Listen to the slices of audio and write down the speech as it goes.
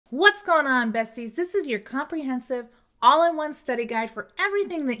What's going on, besties? This is your comprehensive, all-in-one study guide for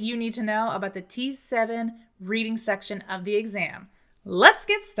everything that you need to know about the TEAS 7 reading section of the exam. Let's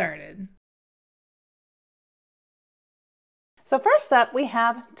get started. So first up, we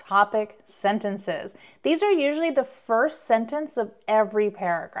have topic sentences. These are usually the first sentence of every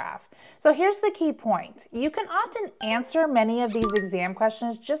paragraph. So here's the key point. You can often answer many of these exam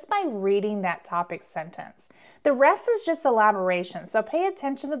questions just by reading that topic sentence. The rest is just elaboration, so pay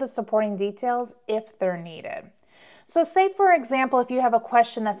attention to the supporting details if they're needed. So say, for example, if you have a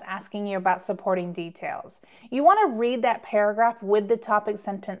question that's asking you about supporting details, you want to read that paragraph with the topic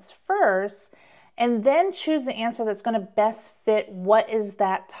sentence first, and then choose the answer that's going to best fit what is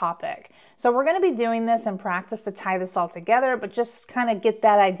that topic. So we're going to be doing this in practice to tie this all together, but just kind of get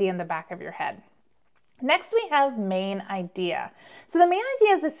that idea in the back of your head. Next, we have main idea. So the main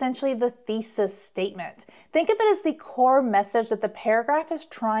idea is essentially the thesis statement. Think of it as the core message that the paragraph is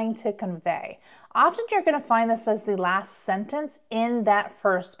trying to convey. Often you're going to find this as the last sentence in that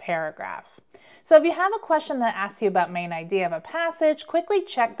first paragraph. So if you have a question that asks you about main idea of a passage, quickly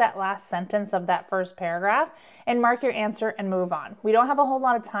check that last sentence of that first paragraph and mark your answer and move on. We don't have a whole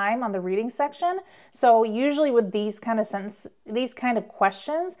lot of time on the reading section, so usually with these kind of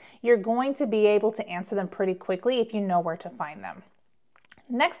questions, you're going to be able to answer them pretty quickly if you know where to find them.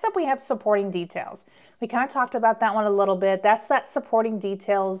 Next up, we have supporting details. We kind of talked about that one a little bit. That's that supporting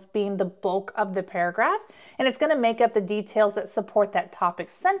details being the bulk of the paragraph, and it's going to make up the details that support that topic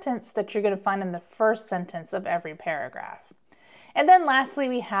sentence that you're going to find in the first sentence of every paragraph. And then lastly,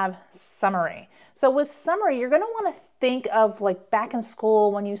 we have summary. So with summary, you're going to want to think of like back in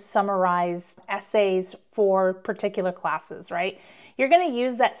school when you summarize essays for particular classes, right? You're going to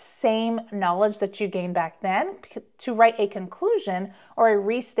use that same knowledge that you gained back then to write a conclusion or a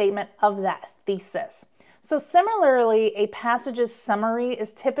restatement of that thesis. So similarly, a passage's summary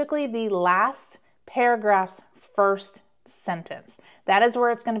is typically the last paragraph's first sentence. That is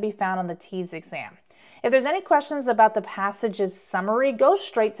where it's going to be found on the TEAS exam. If there's any questions about the passage's summary, go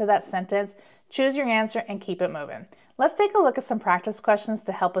straight to that sentence, choose your answer, and keep it moving. Let's take a look at some practice questions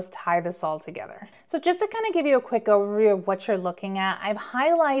to help us tie this all together. So just to kind of give you a quick overview of what you're looking at, I've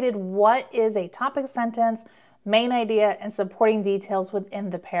highlighted what is a topic sentence, main idea, and supporting details within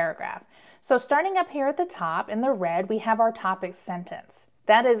the paragraph. So starting up here at the top in the red, we have our topic sentence.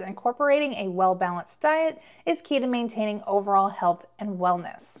 That is, incorporating a well-balanced diet is key to maintaining overall health and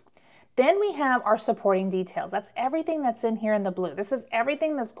wellness. Then we have our supporting details. That's everything that's in here in the blue. This is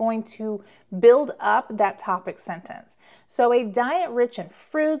everything that's going to build up that topic sentence. So a diet rich in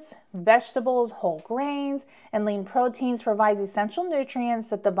fruits, vegetables, whole grains, and lean proteins provides essential nutrients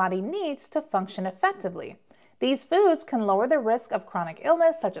that the body needs to function effectively. These foods can lower the risk of chronic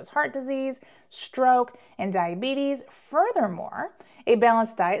illness such as heart disease, stroke, and diabetes. Furthermore, a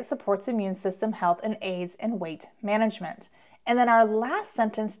balanced diet supports immune system health and aids in weight management. And then our last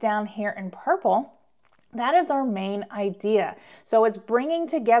sentence down here in purple, that is our main idea. So it's bringing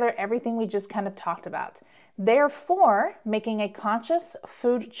together everything we just kind of talked about. Therefore, making a conscious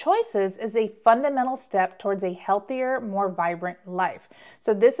food choices is a fundamental step towards a healthier, more vibrant life.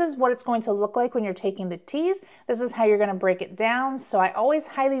 So this is what it's going to look like when you're taking the TEAS. This is how you're going to break it down. So I always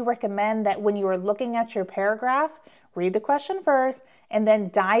highly recommend that when you are looking at your paragraph, read the question first and then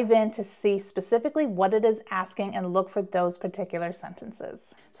dive in to see specifically what it is asking and look for those particular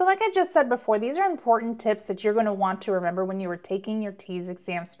sentences. So like I just said before, these are important tips that you're going to want to remember when you are taking your TEAS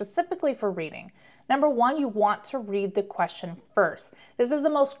exam specifically for reading. Number one, you want to read the question first. This is the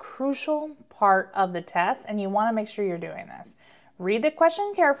most crucial part of the test, and you want to make sure you're doing this. Read the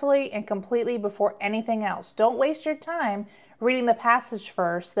question carefully and completely before anything else. Don't waste your time reading the passage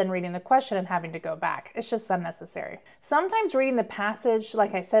first, then reading the question and having to go back. It's just unnecessary. Sometimes reading the passage,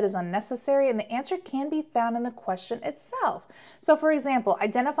 like I said, is unnecessary, and the answer can be found in the question itself. So for example,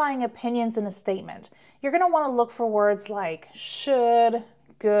 identifying opinions in a statement. You're going to want to look for words like should,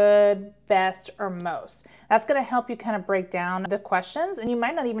 good, best, or most. That's going to help you kind of break down the questions, and you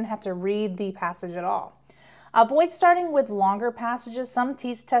might not even have to read the passage at all. Avoid starting with longer passages. Some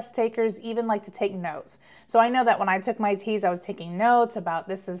TEAS test takers even like to take notes. So I know that when I took my TEAS, I was taking notes about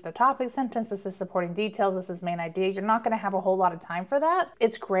this is the topic sentence, this is supporting details, this is main idea. You're not going to have a whole lot of time for that.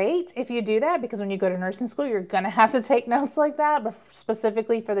 It's great if you do that because when you go to nursing school, you're going to have to take notes like that, but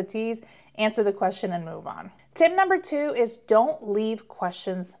specifically for the TEAS, answer the question and move on. Tip number 2 is don't leave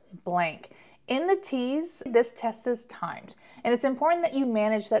questions blank. In the TEAS, this test is timed, and it's important that you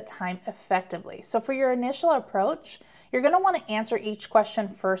manage that time effectively. So for your initial approach, you're going to want to answer each question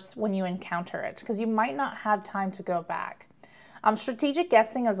first when you encounter it, because you might not have time to go back. Strategic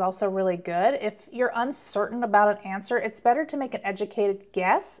guessing is also really good. If you're uncertain about an answer, it's better to make an educated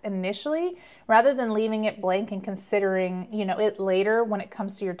guess initially rather than leaving it blank and considering, it later when it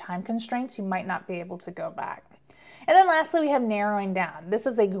comes to your time constraints, you might not be able to go back. And then lastly, we have narrowing down. This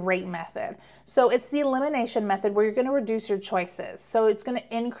is a great method. So it's the elimination method where you're going to reduce your choices. So it's going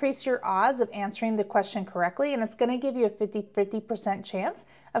to increase your odds of answering the question correctly, and it's going to give you a 50% chance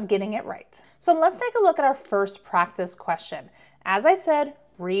of getting it right. So let's take a look at our first practice question. As I said,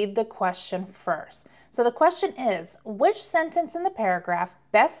 read the question first. So the question is, which sentence in the paragraph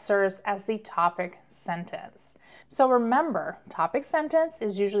best serves as the topic sentence? So remember, topic sentence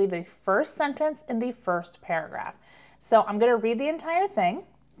is usually the first sentence in the first paragraph. So I'm going to read the entire thing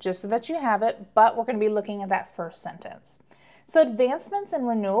just so that you have it, but we're going to be looking at that first sentence. So advancements in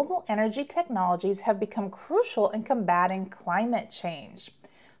renewable energy technologies have become crucial in combating climate change.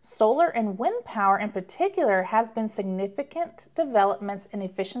 Solar and wind power in particular has been significant developments in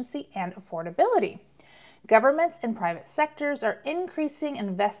efficiency and affordability. Governments and private sectors are increasing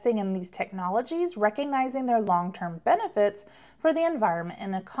investing in these technologies, recognizing their long-term benefits for the environment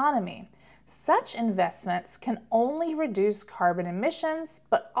and economy. Such investments can only reduce carbon emissions,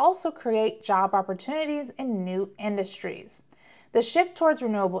 but also create job opportunities in new industries. The shift towards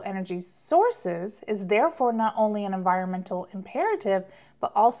renewable energy sources is therefore not only an environmental imperative,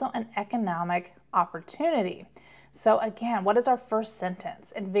 but also an economic opportunity. So again, what is our first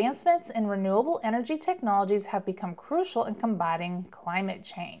sentence? Advancements in renewable energy technologies have become crucial in combating climate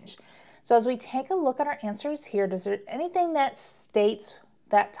change. So as we take a look at our answers here, is there anything that states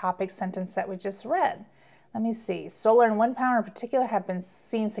that topic sentence that we just read? Let me see. Solar and wind power in particular have been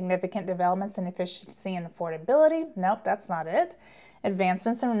seeing significant developments in efficiency and affordability. Nope, that's not it.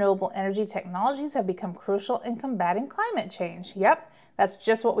 Advancements in renewable energy technologies have become crucial in combating climate change. Yep, that's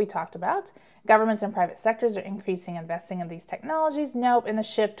just what we talked about. Governments and private sectors are increasing investing in these technologies. Nope, and the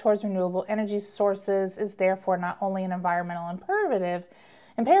shift towards renewable energy sources is therefore not only an environmental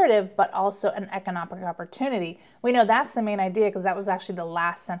imperative, but also an economic opportunity. We know that's the main idea because that was actually the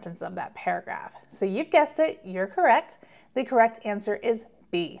last sentence of that paragraph. So you've guessed it, you're correct. The correct answer is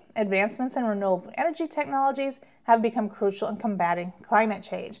B. Advancements in renewable energy technologies have become crucial in combating climate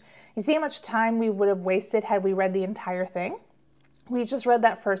change. You see how much time we would have wasted had we read the entire thing? We just read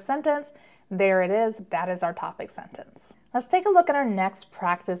that first sentence. There it is. That is our topic sentence. Let's take a look at our next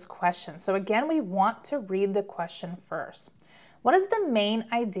practice question. So again, we want to read the question first. What is the main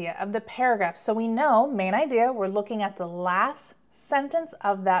idea of the paragraph? So we know main idea, we're looking at the last sentence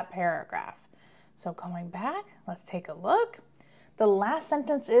of that paragraph. So going back, let's take a look. The last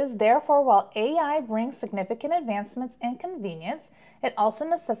sentence is, therefore, while AI brings significant advancements and convenience, it also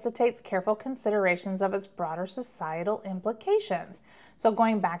necessitates careful considerations of its broader societal implications. So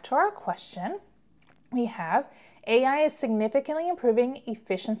going back to our question, we have AI is significantly improving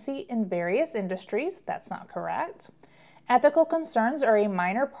efficiency in various industries. That's not correct. Ethical concerns are a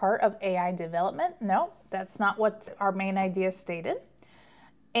minor part of AI development. No, that's not what our main idea stated.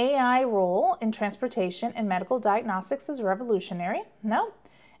 AI role in transportation and medical diagnostics is revolutionary. No.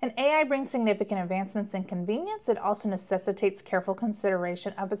 And AI brings significant advancements in convenience. It also necessitates careful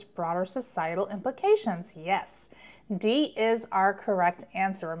consideration of its broader societal implications. Yes. D is our correct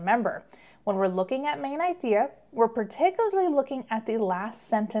answer. Remember, when we're looking at main idea, we're particularly looking at the last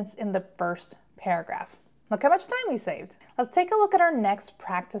sentence in the first paragraph. Look how much time we saved. Let's take a look at our next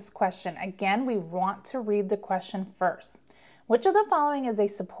practice question. Again, we want to read the question first. Which of the following is a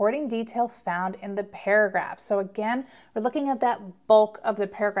supporting detail found in the paragraph? So again, we're looking at that bulk of the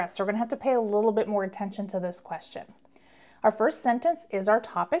paragraph, so we're going to have to pay a little bit more attention to this question. Our first sentence is our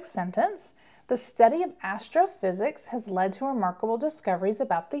topic sentence. The study of astrophysics has led to remarkable discoveries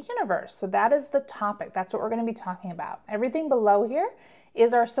about the universe. So that is the topic. That's what we're going to be talking about. Everything below here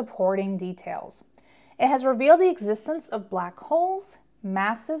is our supporting details. It has revealed the existence of black holes,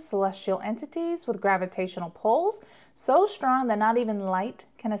 massive celestial entities with gravitational pulls so strong that not even light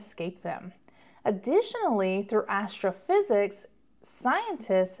can escape them. Additionally, through astrophysics,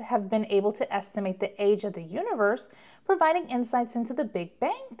 scientists have been able to estimate the age of the universe, providing insights into the Big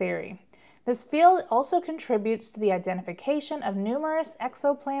Bang theory. This field also contributes to the identification of numerous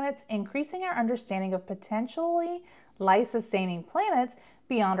exoplanets, increasing our understanding of potentially life-sustaining planets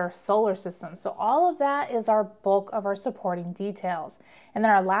beyond our solar system. So all of that is our bulk of our supporting details. And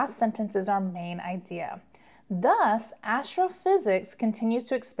then our last sentence is our main idea. Thus, astrophysics continues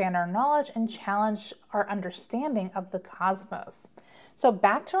to expand our knowledge and challenge our understanding of the cosmos. So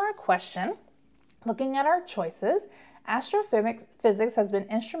back to our question, looking at our choices, astrophysics has been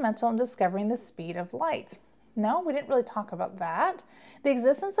instrumental in discovering the speed of light. No, we didn't really talk about that. The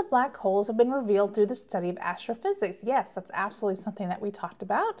existence of black holes have been revealed through the study of astrophysics. Yes, that's absolutely something that we talked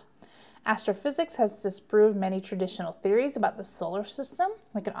about. Astrophysics has disproved many traditional theories about the solar system.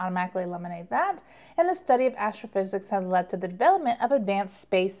 We can automatically eliminate that. And the study of astrophysics has led to the development of advanced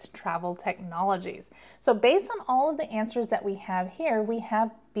space travel technologies. So based on all of the answers that we have here, we have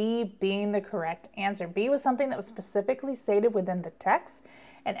B being the correct answer. B was something that was specifically stated within the text.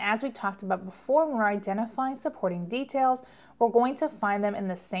 And as we talked about before, when we're identifying supporting details, we're going to find them in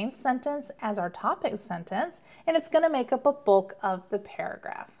the same sentence as our topic sentence, and it's going to make up a bulk of the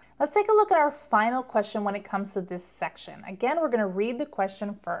paragraph. Let's take a look at our final question when it comes to this section. Again, we're going to read the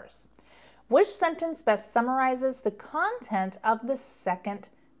question first. Which sentence best summarizes the content of the second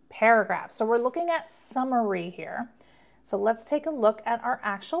paragraph? So we're looking at summary here. So let's take a look at our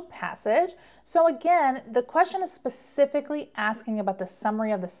actual passage. So again, the question is specifically asking about the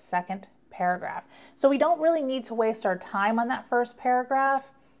summary of the second paragraph. So we don't really need to waste our time on that first paragraph.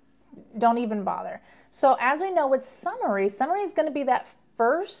 Don't even bother. So as we know with summary is going to be that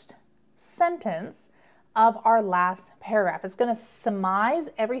first sentence of our last paragraph. It's going to surmise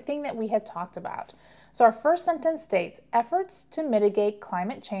everything that we had talked about. So our first sentence states, efforts to mitigate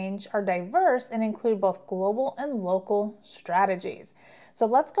climate change are diverse and include both global and local strategies. So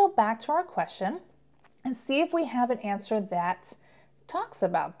let's go back to our question and see if we have an answer that talks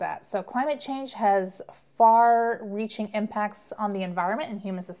about that. So climate change has far-reaching impacts on the environment and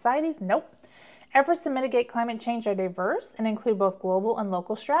human societies. Nope. Efforts to mitigate climate change are diverse and include both global and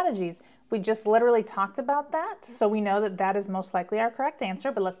local strategies. We just literally talked about that, so we know that that is most likely our correct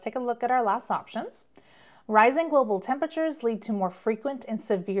answer, but let's take a look at our last options. Rising global temperatures lead to more frequent and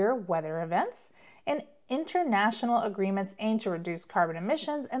severe weather events, and international agreements aim to reduce carbon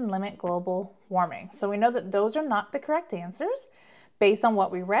emissions and limit global warming. So we know that those are not the correct answers. Based on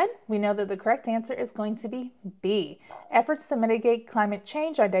what we read, we know that the correct answer is going to be B. Efforts to mitigate climate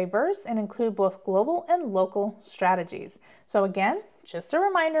change are diverse and include both global and local strategies. So again, just a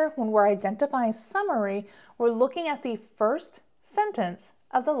reminder, when we're identifying summary, we're looking at the first sentence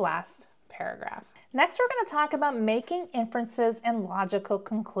of the last paragraph. Next, we're going to talk about making inferences and logical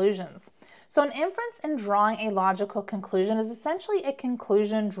conclusions. So an inference in drawing a logical conclusion is essentially a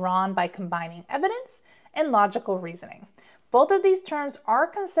conclusion drawn by combining evidence and logical reasoning. Both of these terms are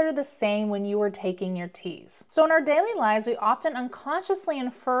considered the same when you are taking your TEAS. So in our daily lives, we often unconsciously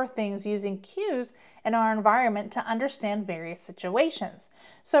infer things using cues in our environment to understand various situations.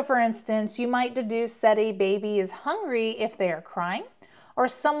 So for instance, you might deduce that a baby is hungry if they are crying, or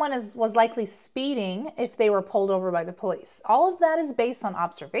someone was likely speeding if they were pulled over by the police. All of that is based on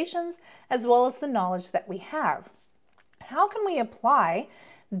observations as well as the knowledge that we have. How can we apply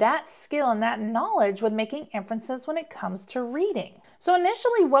that skill and that knowledge with making inferences when it comes to reading? So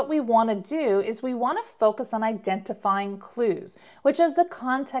initially what we want to do is we want to focus on identifying clues, which is the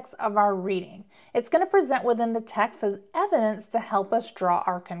context of our reading. It's going to present within the text as evidence to help us draw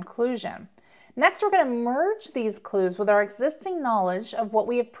our conclusion. Next, we're going to merge these clues with our existing knowledge of what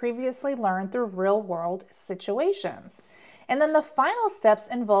we have previously learned through real-world situations. And then the final steps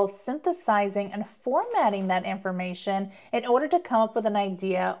involve synthesizing and formatting that information in order to come up with an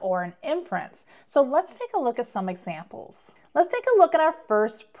idea or an inference. So let's take a look at some examples. Let's take a look at our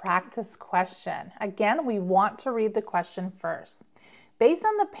first practice question. Again, we want to read the question first. Based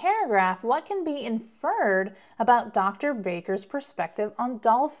on the paragraph, what can be inferred about Dr. Baker's perspective on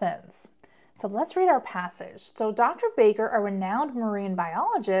dolphins? So let's read our passage. So Dr. Baker, a renowned marine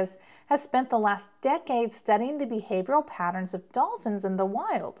biologist, has spent the last decade studying the behavioral patterns of dolphins in the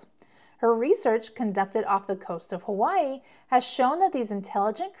wild. Her research, conducted off the coast of Hawaii, has shown that these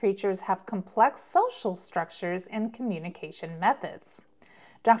intelligent creatures have complex social structures and communication methods.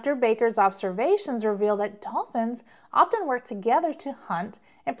 Dr. Baker's observations reveal that dolphins often work together to hunt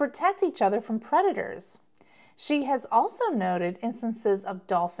and protect each other from predators. She has also noted instances of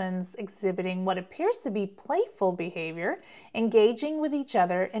dolphins exhibiting what appears to be playful behavior, engaging with each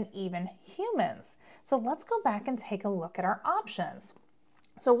other and even humans. So let's go back and take a look at our options.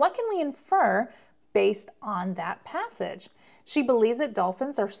 So what can we infer based on that passage? She believes that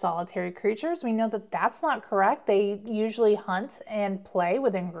dolphins are solitary creatures. We know that that's not correct. They usually hunt and play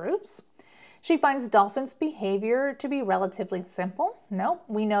within groups. She finds dolphins' behavior to be relatively simple. No,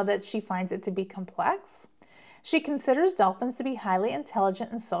 we know that she finds it to be complex. She considers dolphins to be highly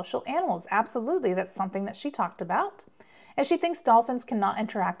intelligent and social animals. Absolutely, that's something that she talked about. And she thinks dolphins cannot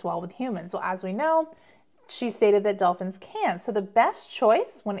interact well with humans. Well, as we know, she stated that dolphins can. So the best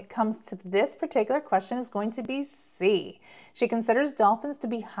choice when it comes to this particular question is going to be C. She considers dolphins to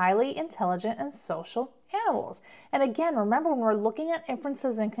be highly intelligent and social animals. And again, remember when we're looking at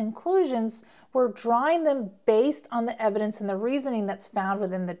inferences and conclusions, we're drawing them based on the evidence and the reasoning that's found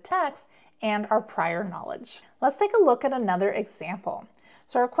within the text and our prior knowledge. Let's take a look at another example.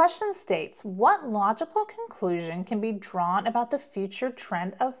 So our question states, what logical conclusion can be drawn about the future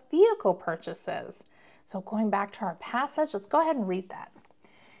trend of vehicle purchases? So going back to our passage, let's go ahead and read that.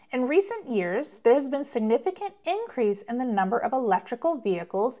 In recent years, there's been significant increase in the number of electrical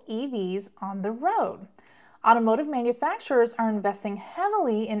vehicles, EVs, on the road. Automotive manufacturers are investing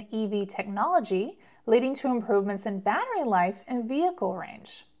heavily in EV technology, leading to improvements in battery life and vehicle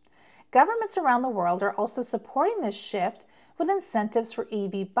range. Governments around the world are also supporting this shift with incentives for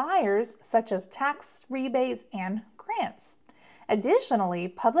EV buyers, such as tax rebates and grants. Additionally,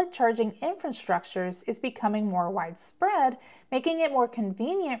 public charging infrastructures is becoming more widespread, making it more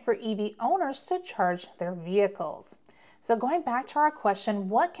convenient for EV owners to charge their vehicles. So going back to our question,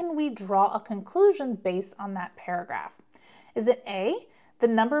 what can we draw a conclusion based on that paragraph? Is it A, the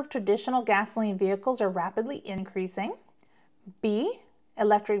number of traditional gasoline vehicles are rapidly increasing? B,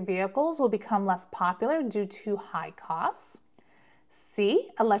 electric vehicles will become less popular due to high costs? C,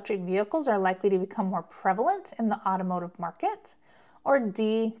 electric vehicles are likely to become more prevalent in the automotive market? Or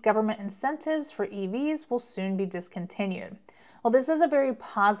D, government incentives for EVs will soon be discontinued? Well, this is a very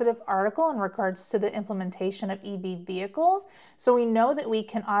positive article in regards to the implementation of EV vehicles. So we know that we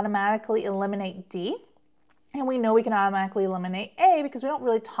can automatically eliminate D, and we know we can automatically eliminate A because we don't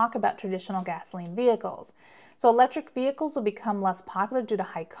really talk about traditional gasoline vehicles. So electric vehicles will become less popular due to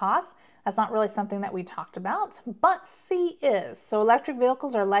high costs. That's not really something that we talked about, but C is. So electric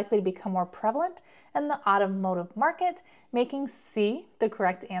vehicles are likely to become more prevalent in the automotive market, making C the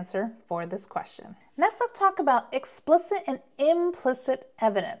correct answer for this question. Next, let's talk about explicit and implicit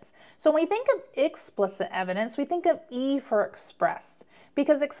evidence. So when we think of explicit evidence, we think of E for expressed,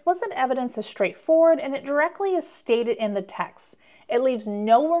 because explicit evidence is straightforward and it directly is stated in the text. It leaves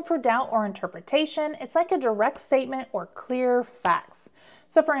no room for doubt or interpretation. It's like a direct statement or clear facts.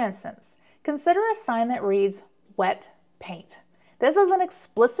 So for instance, consider a sign that reads wet paint. This is an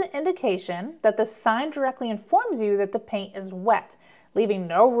explicit indication that the sign directly informs you that the paint is wet, leaving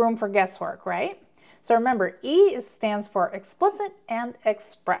no room for guesswork, right? So remember, E stands for explicit and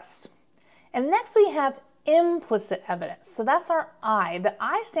expressed. And next we have implicit evidence. So that's our I. The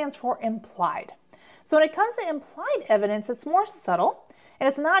I stands for implied. So when it comes to implied evidence, it's more subtle and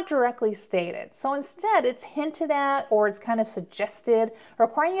it's not directly stated. So instead, it's hinted at or it's kind of suggested,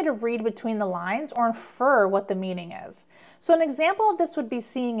 requiring you to read between the lines or infer what the meaning is. So an example of this would be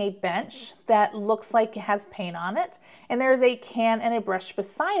seeing a bench that looks like it has paint on it, and there's a can and a brush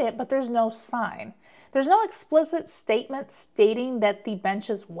beside it, but there's no sign. There's no explicit statement stating that the bench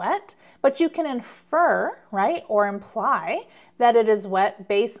is wet, but you can infer, right, or imply that it is wet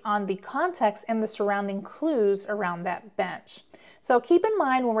based on the context and the surrounding clues around that bench. So keep in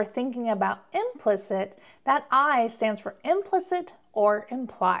mind when we're thinking about implicit, that I stands for implicit or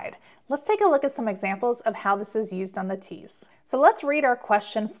implied. Let's take a look at some examples of how this is used on the TEAS. So let's read our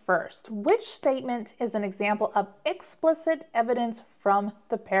question first. Which statement is an example of explicit evidence from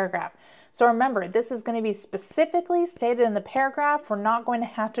the paragraph? So remember, this is going to be specifically stated in the paragraph. We're not going to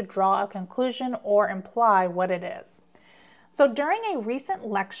have to draw a conclusion or imply what it is. So during a recent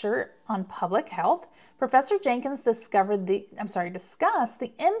lecture on public health, Professor Jenkins discussed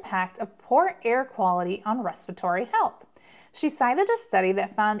the impact of poor air quality on respiratory health. She cited a study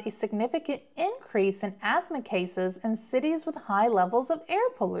that found a significant increase in asthma cases in cities with high levels of air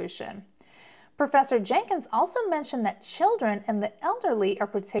pollution. Professor Jenkins also mentioned that children and the elderly are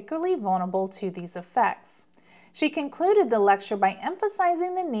particularly vulnerable to these effects. She concluded the lecture by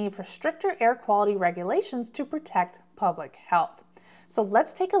emphasizing the need for stricter air quality regulations to protect public health. So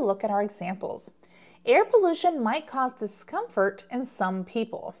let's take a look at our examples. Air pollution might cause discomfort in some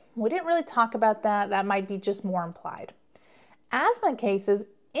people. We didn't really talk about that. That might be just more implied. Asthma cases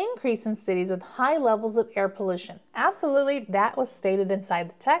increase in cities with high levels of air pollution. Absolutely, that was stated inside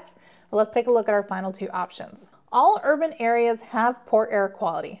the text. But let's take a look at our final two options. All urban areas have poor air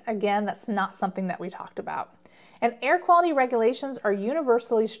quality. Again, that's not something that we talked about. And air quality regulations are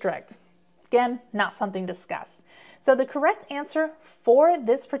universally strict. Again, not something discussed. So the correct answer for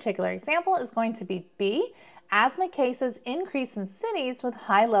this particular example is going to be B. Asthma cases increase in cities with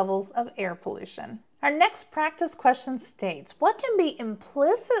high levels of air pollution. Our next practice question states, what can be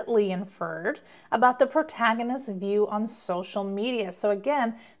implicitly inferred about the protagonist's view on social media? So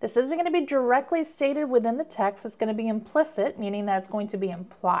again, this isn't going to be directly stated within the text. It's going to be implicit, meaning that it's going to be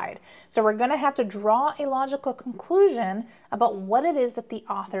implied. So we're going to have to draw a logical conclusion about what it is that the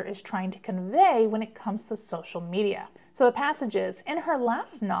author is trying to convey when it comes to social media. So the passage is, in her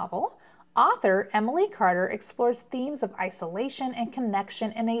last novel, Author Emily Carter explores themes of isolation and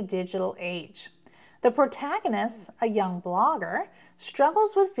connection in a digital age. The protagonist, a young blogger,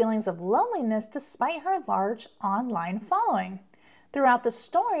 struggles with feelings of loneliness despite her large online following. Throughout the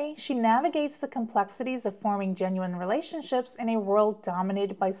story, she navigates the complexities of forming genuine relationships in a world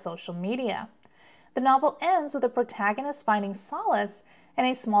dominated by social media. The novel ends with the protagonist finding solace in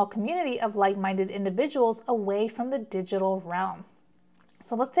a small community of like-minded individuals away from the digital realm.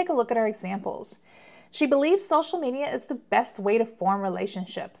 So let's take a look at our examples. She believes social media is the best way to form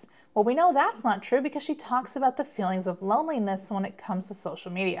relationships. Well, we know that's not true because she talks about the feelings of loneliness when it comes to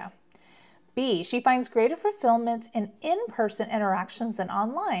social media. B, she finds greater fulfillment in in-person interactions than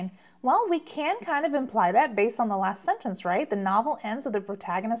online. Well, we can kind of imply that based on the last sentence, right? The novel ends with the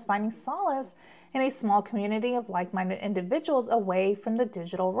protagonist finding solace in a small community of like-minded individuals away from the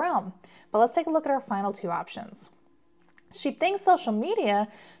digital realm. But let's take a look at our final two options. She thinks social media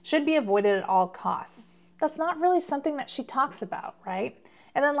should be avoided at all costs. That's not really something that she talks about, right?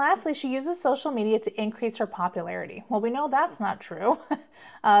 And then lastly, she uses social media to increase her popularity. Well, we know that's not true,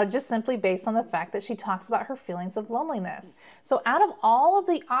 just simply based on the fact that she talks about her feelings of loneliness. So out of all of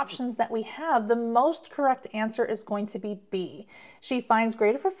the options that we have, the most correct answer is going to be B. She finds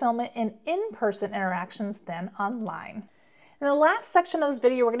greater fulfillment in in-person interactions than online. In the last section of this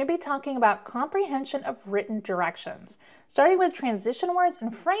video, we're going to be talking about comprehension of written directions, starting with transition words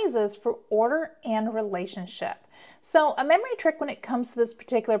and phrases for order and relationship. So a memory trick when it comes to this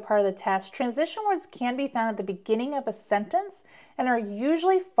particular part of the test, transition words can be found at the beginning of a sentence and are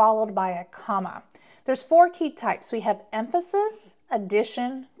usually followed by a comma. There's four key types. We have emphasis,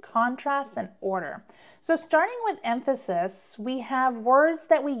 addition, contrast, and order. So starting with emphasis, we have words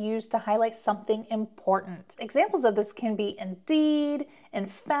that we use to highlight something important. Examples of this can be indeed, in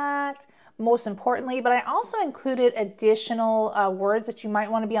fact, most importantly, but I also included additional words that you might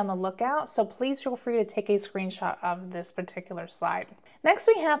want to be on the lookout, so please feel free to take a screenshot of this particular slide. Next,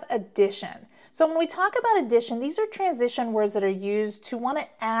 we have addition. So when we talk about addition, these are transition words that are used to want to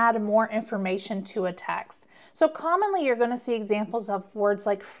add more information to a text. So commonly, you're going to see examples of words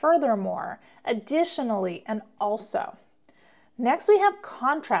like furthermore, additionally, and also. Next, we have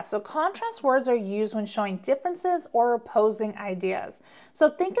contrast. So contrast words are used when showing differences or opposing ideas. So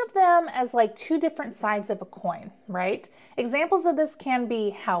think of them as like two different sides of a coin, right? Examples of this can be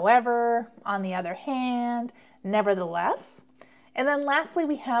however, on the other hand, nevertheless. And then lastly,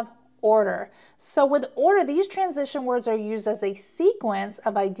 we have order. So with order, these transition words are used as a sequence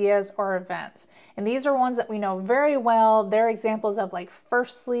of ideas or events. And these are ones that we know very well. They're examples of like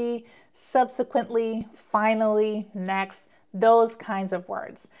firstly, subsequently, finally, next, those kinds of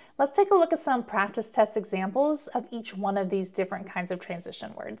words. Let's take a look at some practice test examples of each one of these different kinds of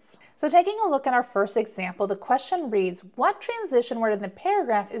transition words. So taking a look at our first example, the question reads, what transition word in the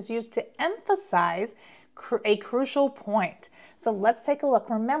paragraph is used to emphasize a crucial point? So let's take a look.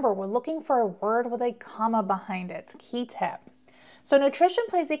 Remember, we're looking for a word with a comma behind it. Key tip. So nutrition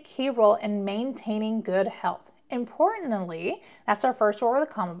plays a key role in maintaining good health. Importantly, that's our first word with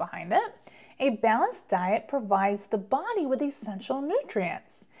a comma behind it. A balanced diet provides the body with essential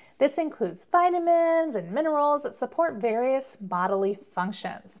nutrients. This includes vitamins and minerals that support various bodily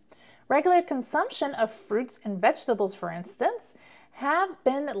functions. Regular consumption of fruits and vegetables, for instance, have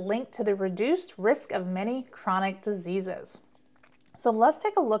been linked to the reduced risk of many chronic diseases. So let's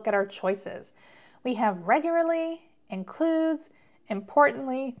take a look at our choices. We have regularly, includes,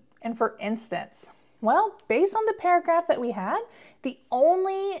 importantly, and for instance. Well, based on the paragraph that we had, the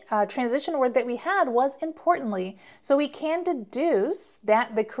only transition word that we had was importantly. So we can deduce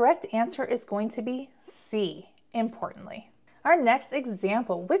that the correct answer is going to be C, importantly. Our next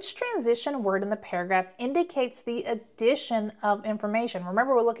example, which transition word in the paragraph indicates the addition of information?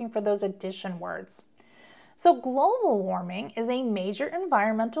 Remember, we're looking for those addition words. So global warming is a major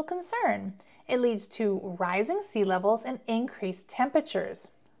environmental concern. It leads to rising sea levels and increased temperatures.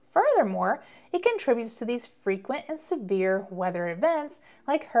 Furthermore, it contributes to these frequent and severe weather events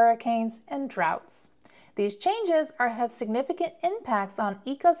like hurricanes and droughts. These changes have significant impacts on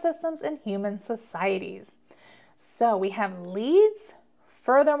ecosystems and human societies. So we have leads,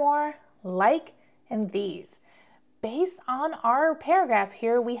 furthermore, like, and these. Based on our paragraph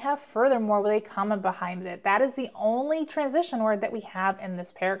here, we have furthermore with a comma behind it. That is the only transition word that we have in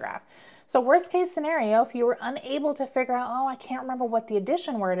this paragraph. So worst case scenario, if you were unable to figure out, oh, I can't remember what the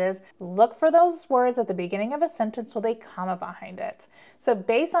addition word is, look for those words at the beginning of a sentence with a comma behind it. So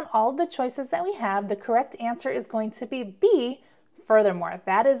based on all the choices that we have, the correct answer is going to be B, furthermore.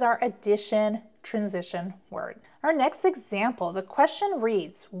 That is our addition transition word. Our next example, the question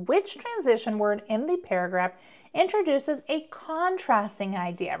reads, which transition word in the paragraph introduces a contrasting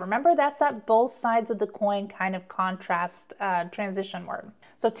idea. Remember, that's that both sides of the coin kind of contrast transition word.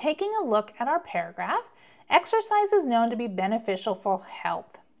 So taking a look at our paragraph, exercise is known to be beneficial for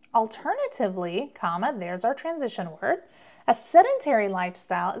health. Alternatively, comma, there's our transition word, a sedentary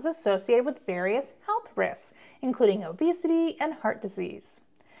lifestyle is associated with various health risks, including obesity and heart disease.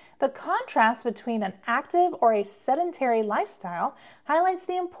 The contrast between an active or a sedentary lifestyle highlights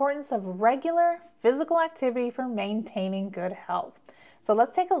the importance of regular physical activity for maintaining good health. So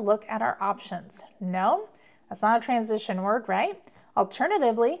let's take a look at our options. No, that's not a transition word, right?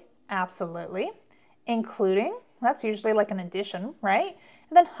 Alternatively, absolutely. Including, that's usually like an addition, right?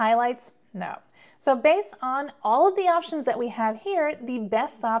 And then highlights, no. So based on all of the options that we have here, the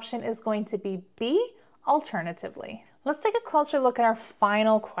best option is going to be B, alternatively. Let's take a closer look at our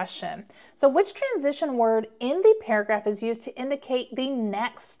final question. So which transition word in the paragraph is used to indicate the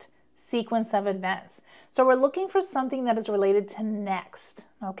next sequence of events? So we're looking for something that is related to next,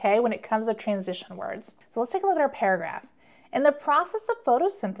 okay, when it comes to transition words. So let's take a look at our paragraph. In the process of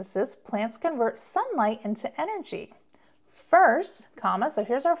photosynthesis, plants convert sunlight into energy. First, comma, so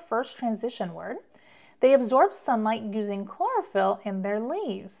here's our first transition word. They absorb sunlight using chlorophyll in their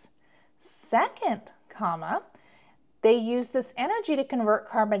leaves. Second, comma, they use this energy to convert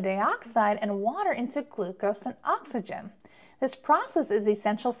carbon dioxide and water into glucose and oxygen. This process is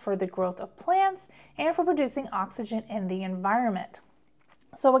essential for the growth of plants and for producing oxygen in the environment.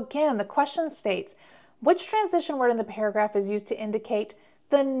 So again, the question states, which transition word in the paragraph is used to indicate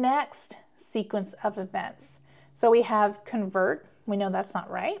the next sequence of events? So we have convert, we know that's not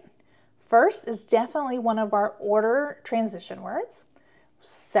right. First is definitely one of our order transition words.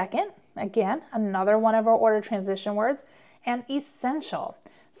 Second, again, another one of our order transition words, and essential.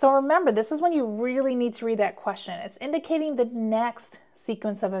 So remember, this is when you really need to read that question. It's indicating the next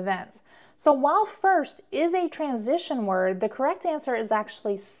sequence of events. So while first is a transition word, the correct answer is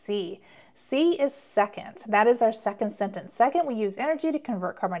actually C. C is second. That is our second sentence. Second, we use energy to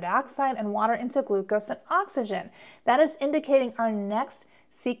convert carbon dioxide and water into glucose and oxygen. That is indicating our next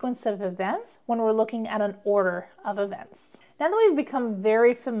sequence of events when we're looking at an order of events. Now that we've become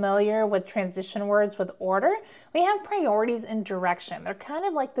very familiar with transition words with order, we have priorities and direction. They're kind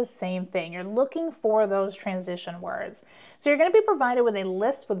of like the same thing. You're looking for those transition words. So you're going to be provided with a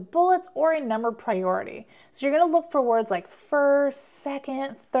list with bullets or a numbered priority. So you're going to look for words like first,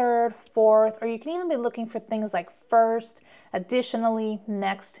 second, third, fourth, or you can even be looking for things like first, additionally,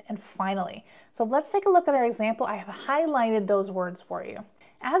 next, and finally. So let's take a look at our example. I have highlighted those words for you.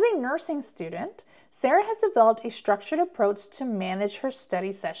 As a nursing student, Sarah has developed a structured approach to manage her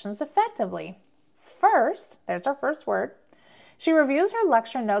study sessions effectively. First, there's our first word, she reviews her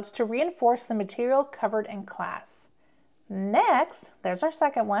lecture notes to reinforce the material covered in class. Next, there's our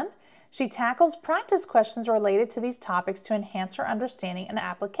second one, she tackles practice questions related to these topics to enhance her understanding and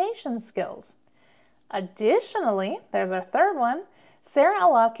application skills. Additionally, there's our third one, Sarah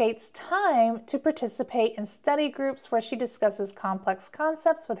allocates time to participate in study groups where she discusses complex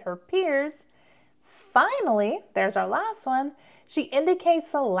concepts with her peers. Finally, there's our last one. She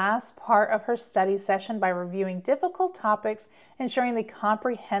indicates the last part of her study session by reviewing difficult topics, ensuring the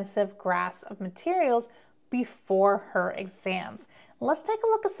comprehensive grasp of materials before her exams. Let's take a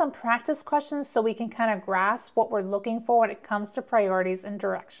look at some practice questions so we can kind of grasp what we're looking for when it comes to priorities and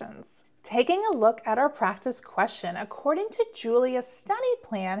directions. Taking a look at our practice question, according to Julia's study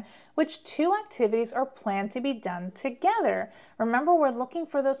plan, which two activities are planned to be done together? Remember, we're looking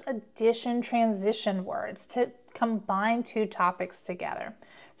for those addition transition words to combine two topics together.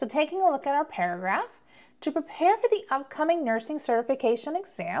 So taking a look at our paragraph, to prepare for the upcoming nursing certification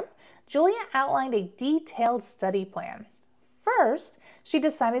exam, Julia outlined a detailed study plan. First, she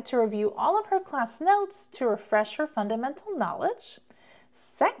decided to review all of her class notes to refresh her fundamental knowledge.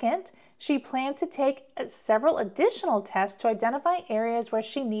 Second, she planned to take several additional tests to identify areas where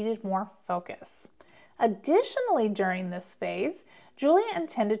she needed more focus. Additionally, during this phase, Julia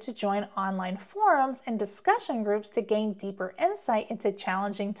intended to join online forums and discussion groups to gain deeper insight into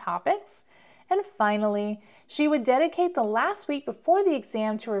challenging topics. And finally, she would dedicate the last week before the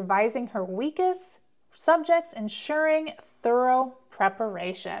exam to revising her weakest subjects, ensuring thorough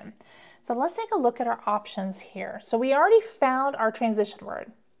preparation. So let's take a look at our options here. So we already found our transition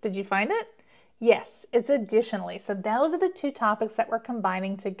word. Did you find it? Yes, it's additionally. So those are the two topics that we're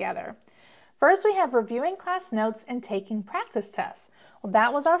combining together. First, we have reviewing class notes and taking practice tests. Well,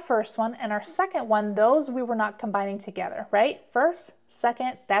 that was our first one. And our second one, those we were not combining together, right? First,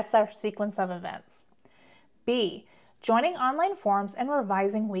 second, that's our sequence of events. B, joining online forums and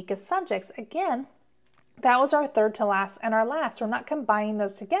revising weakest subjects. Again, That was our third to last and our last. We're not combining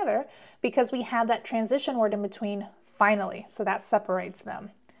those together because we have that transition word in between finally, so that separates them.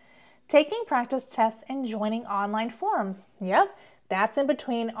 Taking practice tests and joining online forums. Yep, that's in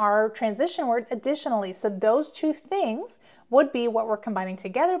between our transition word additionally. So those two things would be what we're combining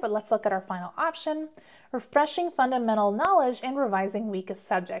together, but let's look at our final option. Refreshing fundamental knowledge and revising weakest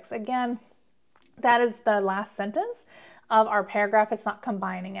subjects. Again, that is the last sentence of our paragraph. It's not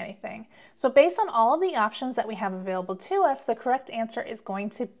combining anything. So based on all of the options that we have available to us, the correct answer is going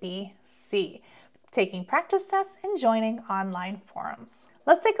to be C, taking practice tests and joining online forums.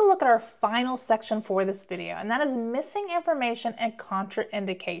 Let's take a look at our final section for this video, and that is missing information and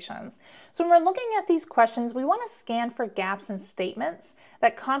contraindications. So when we're looking at these questions, we want to scan for gaps in statements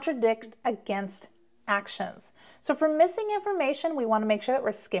that contradict against actions. So for missing information, we want to make sure that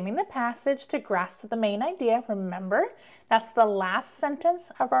we're skimming the passage to grasp the main idea. Remember, that's the last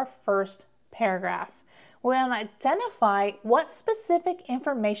sentence of our first paragraph. We want to identify what specific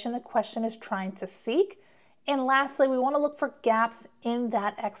information the question is trying to seek. And lastly, we want to look for gaps in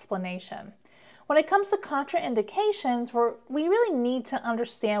that explanation. When it comes to contraindications, we really need to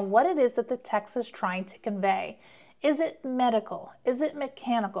understand what it is that the text is trying to convey. Is it medical? Is it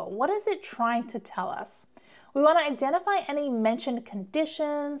mechanical? What is it trying to tell us? We want to identify any mentioned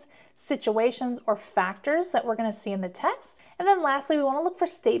conditions, situations, or factors that we're going to see in the text. And then lastly, we want to look for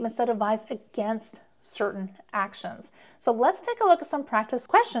statements that advise against certain actions. So let's take a look at some practice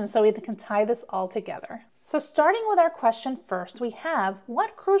questions so we can tie this all together. So starting with our question first, we have,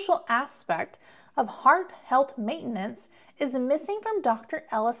 what crucial aspect of heart health maintenance is missing from Dr.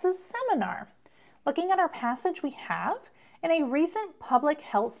 Ellis's seminar? Looking at our passage, we have, in a recent public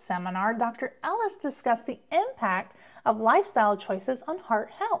health seminar, Dr. Ellis discussed the impact of lifestyle choices on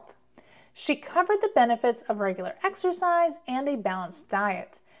heart health. She covered the benefits of regular exercise and a balanced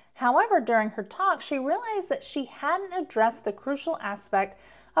diet. However, during her talk, she realized that she hadn't addressed the crucial aspect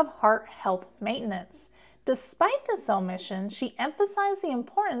of heart health maintenance. Despite this omission, she emphasized the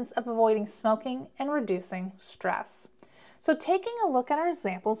importance of avoiding smoking and reducing stress. So taking a look at our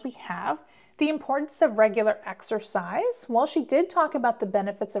examples, we have the importance of regular exercise. Well, she did talk about the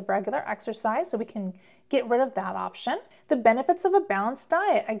benefits of regular exercise, so we can get rid of that option. The benefits of a balanced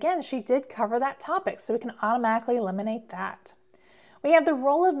diet. Again, she did cover that topic, so we can automatically eliminate that. We have the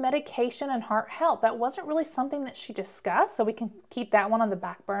role of medication in heart health. That wasn't really something that she discussed, so we can keep that one on the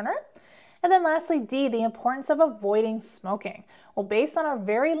back burner. And then lastly, D, the importance of avoiding smoking. Well, based on our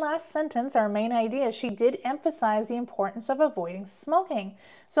very last sentence, our main idea, she did emphasize the importance of avoiding smoking.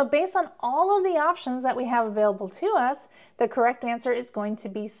 So based on all of the options that we have available to us, the correct answer is going to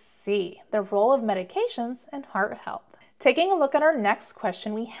be C, the role of medications in heart health. Taking a look at our next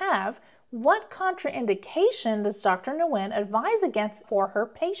question, we have, what contraindication does Dr. Nguyen advise against for her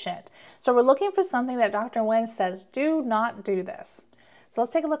patient? So we're looking for something that Dr. Nguyen says, do not do this. So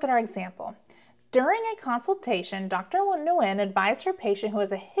let's take a look at our example. During a consultation, Dr. Nguyen advised her patient who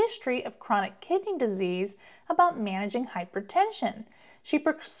has a history of chronic kidney disease about managing hypertension. She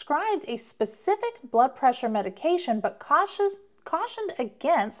prescribed a specific blood pressure medication, but cautioned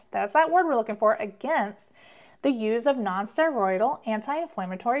against, that's that word we're looking for, against the use of non-steroidal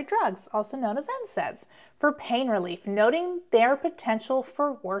anti-inflammatory drugs, also known as NSAIDs, for pain relief, noting their potential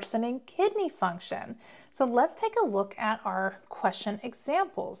for worsening kidney function. So let's take a look at our question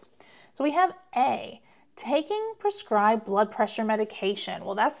examples. So we have A, taking prescribed blood pressure medication.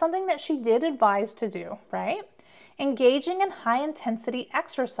 Well, that's something that she did advise to do, right? Engaging in high-intensity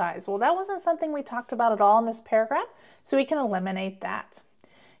exercise. Well, that wasn't something we talked about at all in this paragraph, so we can eliminate that.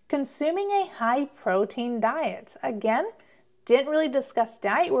 Consuming a high-protein diet. Again, didn't really discuss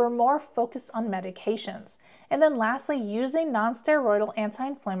diet, we were more focused on medications. And then lastly, using non-steroidal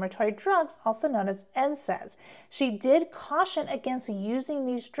anti-inflammatory drugs, also known as NSAIDs. She did caution against using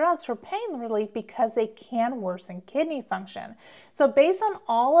these drugs for pain relief because they can worsen kidney function. So based on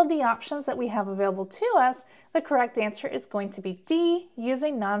all of the options that we have available to us, the correct answer is going to be D,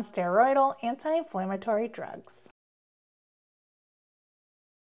 using non-steroidal anti-inflammatory drugs.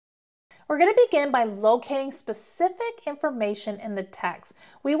 We're going to begin by locating specific information in the text.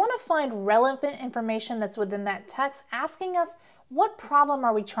 We want to find relevant information that's within that text, asking us what problem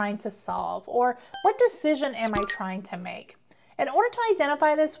are we trying to solve, or what decision am I trying to make? In order to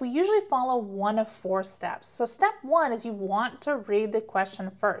identify this, we usually follow one of 4 steps. So step 1 is you want to read the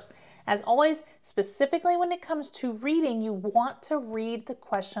question first. As always, specifically when it comes to reading, you want to read the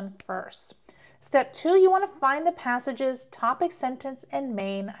question first. Step 2, you want to find the passage's topic sentence and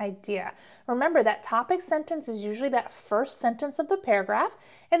main idea. Remember that topic sentence is usually that first sentence of the paragraph,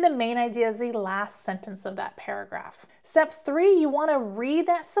 And the main idea is the last sentence of that paragraph. Step 3, you want to read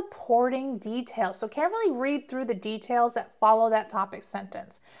that supporting detail. So carefully read through the details that follow that topic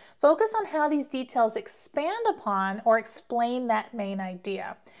sentence. Focus on how these details expand upon or explain that main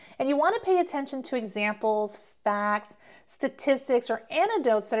idea. And you want to pay attention to examples, facts, statistics, or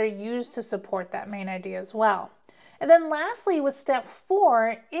anecdotes that are used to support that main idea as well. And then lastly, with step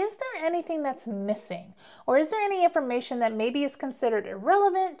 4, is there anything that's missing? Or is there any information that maybe is considered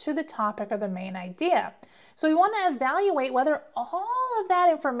irrelevant to the topic or the main idea? So we want to evaluate whether all of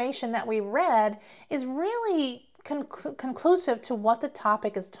that information that we read is really conclusive to what the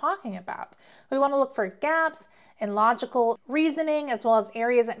topic is talking about. We want to look for gaps in logical reasoning, as well as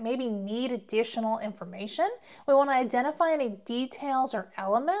areas that maybe need additional information. We want to identify any details or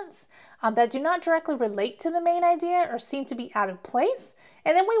elements that do not directly relate to the main idea or seem to be out of place.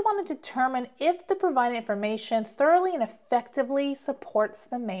 And then we want to determine if the provided information thoroughly and effectively supports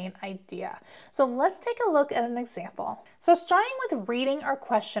the main idea. So let's take a look at an example. So starting with reading our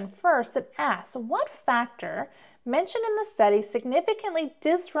question first, it asks, what factor mentioned in the study significantly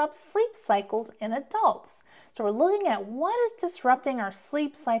disrupts sleep cycles in adults? So we're looking at what is disrupting our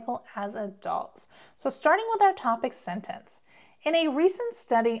sleep cycle as adults. So starting with our topic sentence. In a recent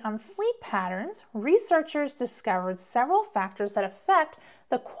study on sleep patterns, researchers discovered several factors that affect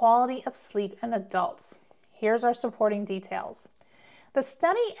the quality of sleep in adults. Here's our supporting details. The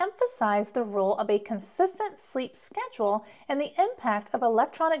study emphasized the role of a consistent sleep schedule and the impact of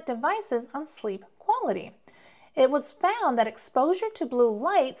electronic devices on sleep quality. It was found that exposure to blue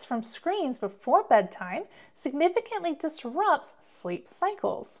lights from screens before bedtime significantly disrupts sleep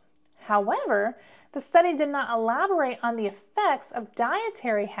cycles. However, the study did not elaborate on the effects of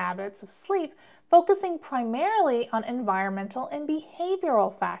dietary habits of sleep, focusing primarily on environmental and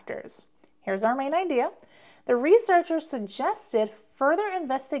behavioral factors. Here's our main idea. The researchers suggested further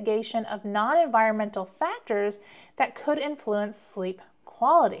investigation of non-environmental factors that could influence sleep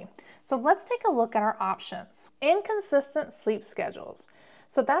quality. So let's take a look at our options. Inconsistent sleep schedules.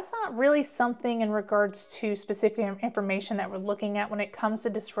 So that's not really something in regards to specific information that we're looking at when it comes to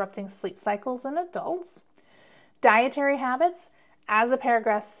disrupting sleep cycles in adults. Dietary habits, as the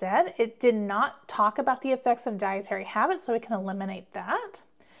paragraph said, it did not talk about the effects of dietary habits, so we can eliminate that.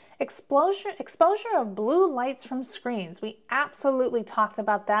 Exposure of blue lights from screens. We absolutely talked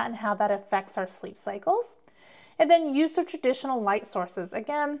about that and how that affects our sleep cycles. And then use of traditional light sources.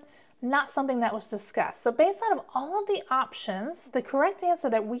 Again, not something that was discussed. So based out of all of the options, the correct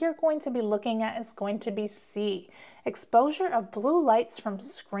answer that we are going to be looking at is going to be C, exposure of blue lights from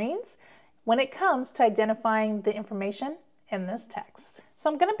screens when it comes to identifying the information in this text.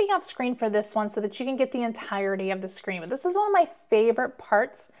 So I'm going to be off screen for this one so that you can get the entirety of the screen. But this is one of my favorite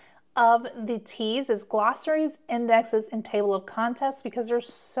parts of the TEAS is glossaries, indexes, and table of contents because they're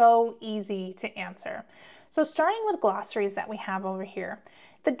so easy to answer. So starting with glossaries that we have over here.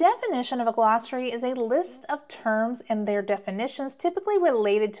 The definition of a glossary is a list of terms and their definitions typically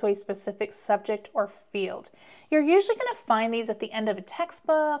related to a specific subject or field. You're usually going to find these at the end of a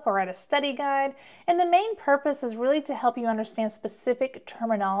textbook or at a study guide, and the main purpose is really to help you understand specific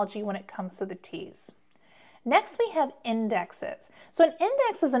terminology when it comes to the TEAS. Next, we have indexes. So an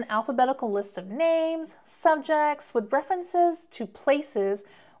index is an alphabetical list of names, subjects with references to places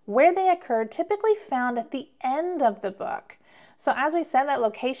where they occurred, typically found at the end of the book. So as we said, that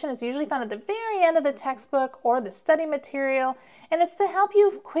location is usually found at the very end of the textbook or the study material, and it's to help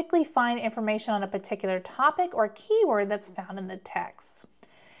you quickly find information on a particular topic or keyword that's found in the text.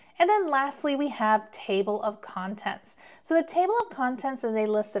 And then lastly, we have table of contents. So the table of contents is a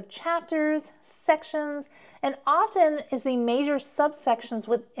list of chapters, sections, and often is the major subsections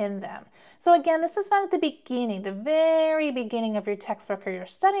within them. So again, this is found at the beginning, the very beginning of your textbook or your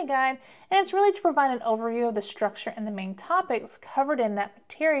study guide, and it's really to provide an overview of the structure and the main topics covered in that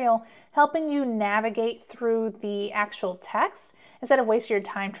material, helping you navigate through the actual text instead of wasting your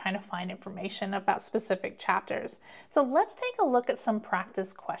time trying to find information about specific chapters. So let's take a look at some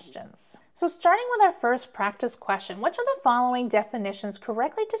practice questions. So starting with our first practice question, which of the following definitions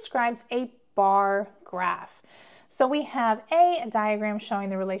correctly describes a bar graph? So we have A, a diagram showing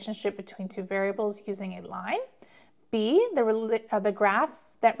the relationship between two variables using a line. B, the graph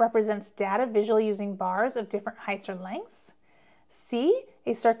that represents data visually using bars of different heights or lengths. C,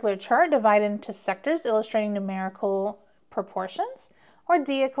 a circular chart divided into sectors illustrating numerical proportions. Or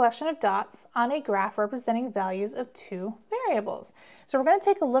D, a collection of dots on a graph representing values of two variables. So we're going to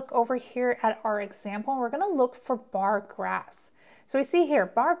take a look over here at our example, and we're going to look for bar graphs. So we see here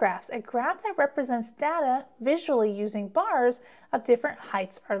bar graphs, a graph that represents data visually using bars of different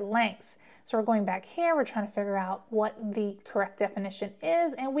heights or lengths. So we're going back here, we're trying to figure out what the correct definition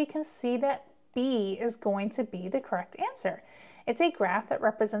is, and we can see that B is going to be the correct answer. It's a graph that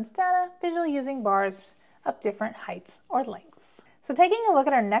represents data visually using bars of different heights or lengths. So taking a look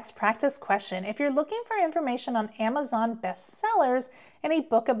at our next practice question, if you're looking for information on Amazon bestsellers and a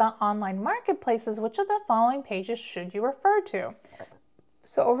book about online marketplaces, which of the following pages should you refer to?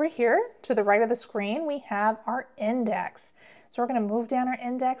 So over here to the right of the screen, we have our index. So we're going to move down our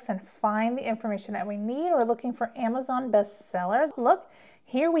index and find the information that we need. We're looking for Amazon bestsellers. Look,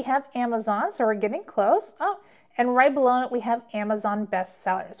 here we have Amazon, so we're getting close. Oh, and right below it, we have Amazon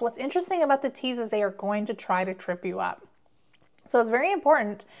bestsellers. What's interesting about the T's is they are going to try to trip you up. So it's very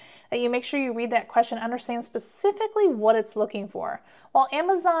important that you make sure you read that question, understand specifically what it's looking for. While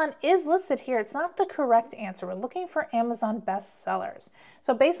Amazon is listed here, it's not the correct answer. We're looking for Amazon bestsellers.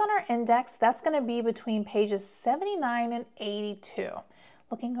 So based on our index, that's going to be between pages 79 and 82.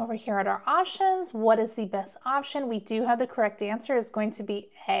 Looking over here at our options, what is the best option? We do have the correct answer. It's going to be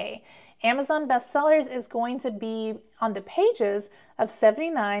A. Amazon bestsellers is going to be on the pages of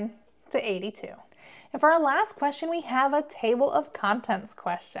 79 to 82. And for our last question, we have a table of contents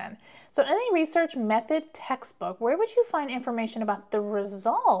question. So in any research method textbook, where would you find information about the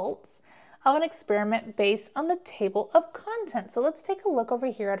results of an experiment based on the table of contents? So let's take a look over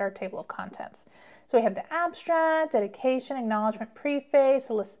here at our table of contents. So we have the abstract, dedication, acknowledgement, preface,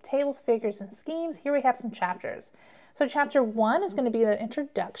 a list of tables, figures, and schemes. Here we have some chapters. So chapter 1 is going to be the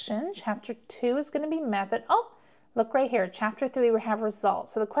introduction. Chapter 2 is going to be method. Oh, look right here, chapter 3, we have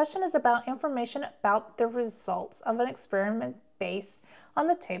results. So the question is about information about the results of an experiment based on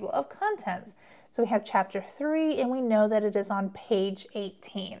the table of contents. So we have chapter 3, and we know that it is on page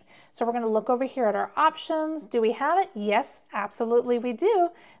 18. So we're going to look over here at our options. Do we have it? Yes, absolutely we do.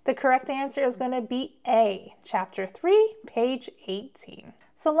 The correct answer is going to be A, chapter 3, page 18.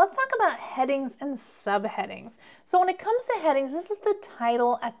 So let's talk about headings and subheadings. So when it comes to headings, this is the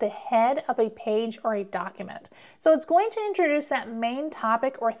title at the head of a page or a document. So it's going to introduce that main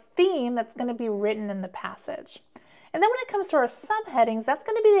topic or theme that's going to be written in the passage. And then when it comes to our subheadings, that's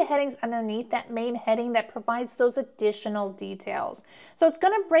going to be the headings underneath that main heading that provides those additional details. So it's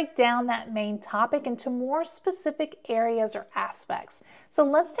going to break down that main topic into more specific areas or aspects. So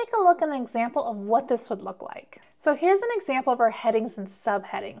let's take a look at an example of what this would look like. So here's an example of our headings and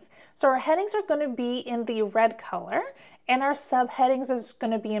subheadings. So our headings are going to be in the red color, and our subheadings is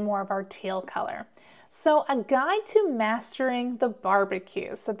going to be in more of our teal color. So a guide to mastering the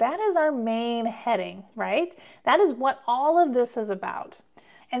barbecue. So that is our main heading, right? That is what all of this is about.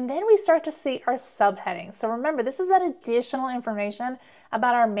 And then we start to see our subheadings. So remember, this is that additional information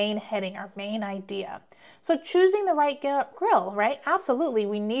about our main heading, our main idea. So choosing the right grill, right? Absolutely,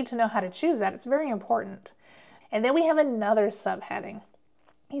 we need to know how to choose that. It's very important. And then we have another subheading.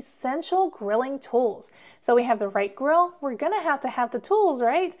 Essential grilling tools. So we have the right grill, we're going to have the tools,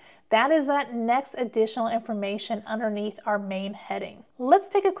 right? That is that next additional information underneath our main heading. Let's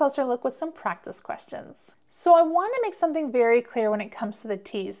take a closer look with some practice questions. So I want to make something very clear when it comes to the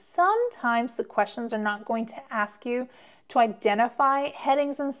T's. Sometimes the questions are not going to ask you to identify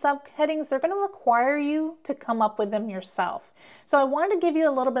headings and subheadings. They're going to require you to come up with them yourself. So I wanted to give you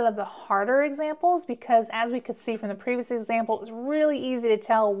a little bit of the harder examples because as we could see from the previous example, it was really easy to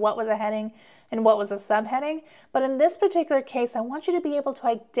tell what was a heading and what was a subheading. But in this particular case, I want you to be able to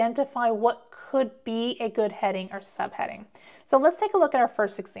identify what could be a good heading or subheading. So let's take a look at our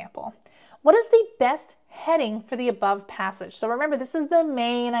first example. What is the best heading for the above passage? So remember, this is the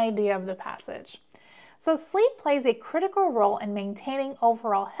main idea of the passage. So sleep plays a critical role in maintaining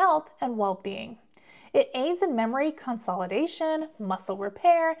overall health and well-being. It aids in memory consolidation, muscle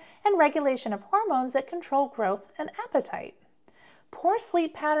repair, and regulation of hormones that control growth and appetite. Poor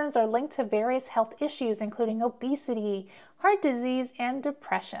sleep patterns are linked to various health issues, including obesity, heart disease, and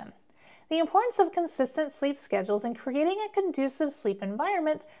depression. The importance of consistent sleep schedules and creating a conducive sleep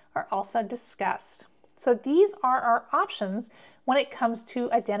environment are also discussed. So these are our options when it comes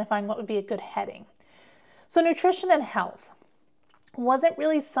to identifying what would be a good heading. So nutrition and health wasn't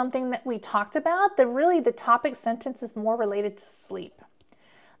really something that we talked about. The topic sentence is more related to sleep.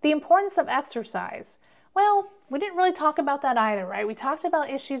 The importance of exercise. Well, we didn't really talk about that either, right? We talked about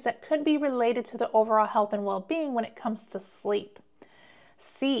issues that could be related to the overall health and well-being when it comes to sleep.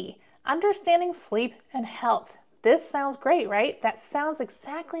 C, understanding sleep and health. This sounds great, right? That sounds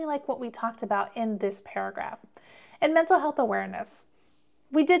exactly like what we talked about in this paragraph. And mental health awareness.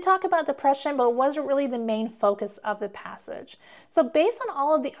 We did talk about depression, but it wasn't really the main focus of the passage. So based on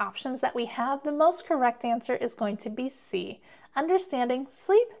all of the options that we have, the most correct answer is going to be C, understanding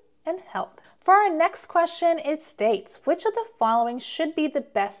sleep and health. For our next question, it states, which of the following should be the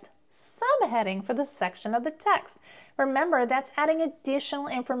best subheading for the section of the text? Remember, that's adding additional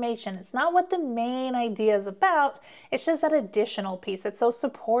information. It's not what the main idea is about, it's just that additional piece. It's those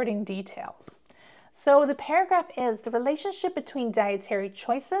supporting details. So the paragraph is, the relationship between dietary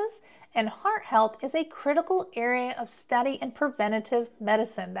choices and heart health is a critical area of study in preventative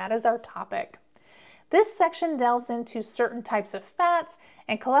medicine. That is our topic. This section delves into certain types of fats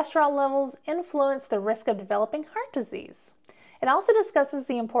and cholesterol levels influence the risk of developing heart disease. It also discusses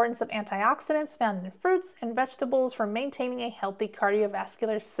the importance of antioxidants found in fruits and vegetables for maintaining a healthy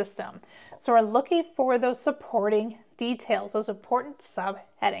cardiovascular system. So we're looking for those supporting details, those important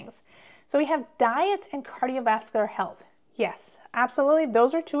subheadings. So we have diet and cardiovascular health. Yes, absolutely.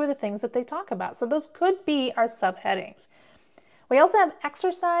 Those are two of the things that they talk about. So those could be our subheadings. We also have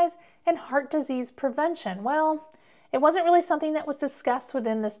exercise and heart disease prevention. Well, it wasn't really something that was discussed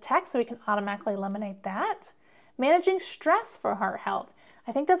within this text, so we can automatically eliminate that. Managing stress for heart health.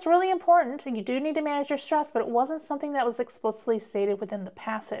 I think that's really important. You do need to manage your stress, but it wasn't something that was explicitly stated within the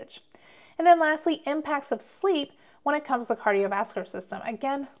passage. And then lastly, impacts of sleep when it comes to the cardiovascular system.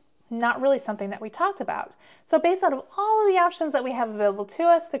 Again, not really something that we talked about. So based out of all of the options that we have available to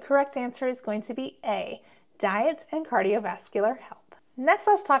us, the correct answer is going to be A, diet and cardiovascular health. Next,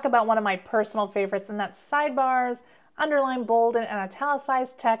 let's talk about one of my personal favorites, and that's sidebars, underline, bolded, and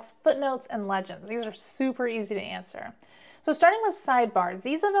italicized text, footnotes, and legends. These are super easy to answer. So starting with sidebars,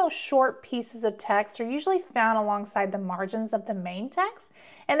 these are those short pieces of text are usually found alongside the margins of the main text,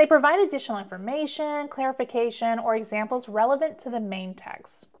 and they provide additional information, clarification, or examples relevant to the main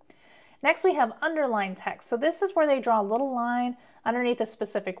text. Next, we have underlined text. So this is where they draw a little line underneath a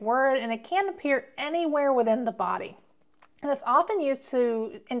specific word, and it can appear anywhere within the body. And it's often used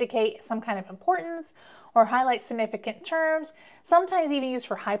to indicate some kind of importance or highlight significant terms, sometimes even used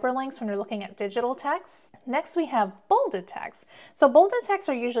for hyperlinks when you're looking at digital text. Next, we have bolded text. So bolded texts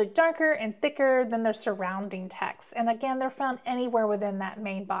are usually darker and thicker than their surrounding text. And again, they're found anywhere within that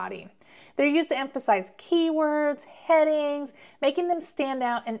main body. They're used to emphasize keywords, headings, making them stand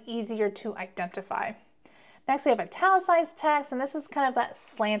out and easier to identify. Next, we have italicized text, and this is kind of that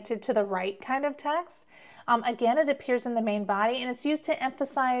slanted to the right kind of text. Again, it appears in the main body, and it's used to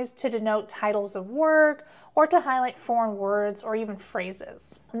emphasize, to denote titles of work, or to highlight foreign words or even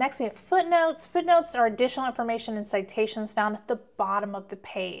phrases. Next, we have footnotes. Footnotes are additional information and citations found at the bottom of the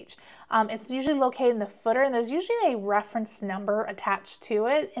page. It's usually located in the footer, and there's usually a reference number attached to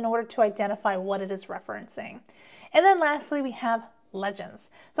it in order to identify what it is referencing. And then lastly, we have legends.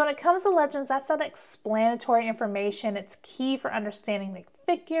 So when it comes to legends, that's that explanatory information. It's key for understanding like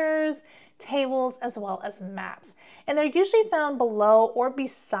figures, tables, as well as maps. And they're usually found below or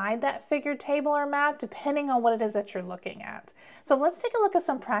beside that figure, table, or map, depending on what it is that you're looking at. So let's take a look at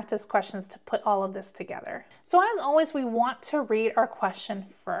some practice questions to put all of this together. So as always, we want to read our question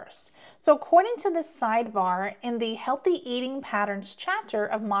first. So according to the sidebar in the Healthy Eating Patterns chapter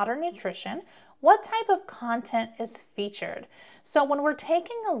of Modern Nutrition, what type of content is featured? So when we're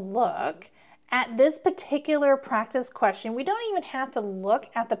taking a look at this particular practice question, we don't even have to look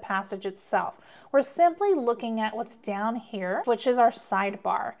at the passage itself. We're simply looking at what's down here, which is our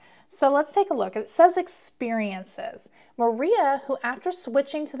sidebar. So let's take a look. It says experiences. Maria, who after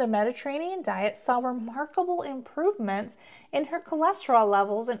switching to the Mediterranean diet, saw remarkable improvements in her cholesterol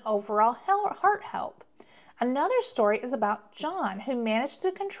levels and overall heart health. Another story is about John, who managed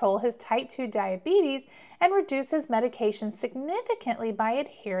to control his type 2 diabetes and reduce his medication significantly by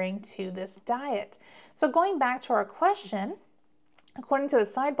adhering to this diet. So going back to our question, according to the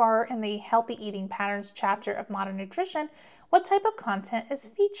sidebar in the Healthy Eating Patterns chapter of Modern Nutrition, what type of content is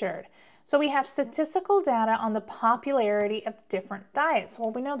featured? So we have statistical data on the popularity of different diets. Well,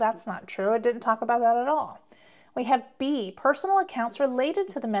 we know that's not true. It didn't talk about that at all. We have B, personal accounts related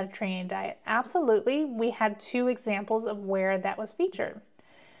to the Mediterranean diet. Absolutely, we had 2 examples of where that was featured.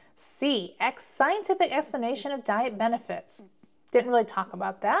 C, scientific explanation of diet benefits. Didn't really talk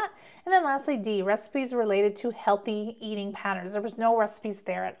about that. And then lastly, D, recipes related to healthy eating patterns. There was no recipes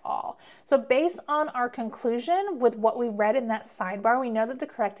there at all. So based on our conclusion with what we read in that sidebar, we know that the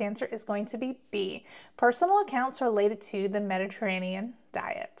correct answer is going to be B, personal accounts related to the Mediterranean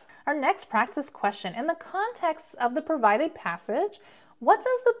diet. Our next practice question, in the context of the provided passage, what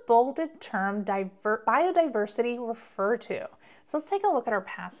does the bolded term biodiversity refer to? So let's take a look at our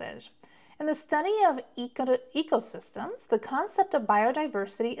passage. In the study of ecosystems, the concept of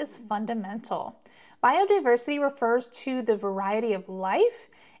biodiversity is fundamental. Biodiversity refers to the variety of life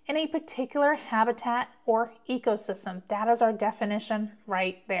in a particular habitat or ecosystem. That is our definition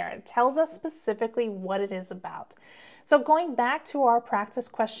right there. It tells us specifically what it is about. So going back to our practice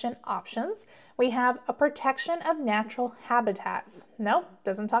question options, we have a protection of natural habitats. Nope,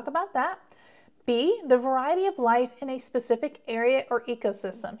 doesn't talk about that. B, the variety of life in a specific area or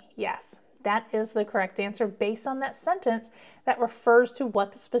ecosystem. Yes, that is the correct answer based on that sentence that refers to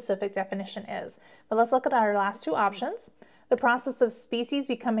what the specific definition is. But let's look at our last two options. The process of species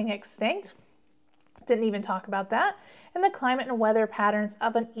becoming extinct. Didn't even talk about that. And the climate and weather patterns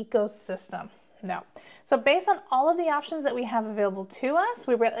of an ecosystem. No. So based on all of the options that we have available to us,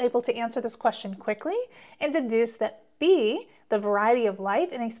 we were able to answer this question quickly and deduce that B, the variety of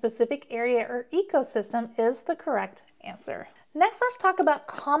life in a specific area or ecosystem, is the correct answer. Next, let's talk about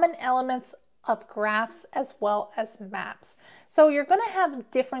common elements of graphs as well as maps. So you're going to have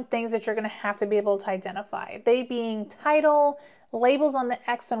different things that you're going to have to be able to identify. They being title, labels on the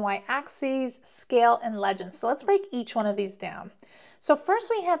X and Y axes, scale, and legend. So let's break each one of these down. So first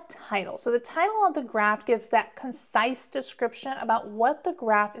we have title. So the title of the graph gives that concise description about what the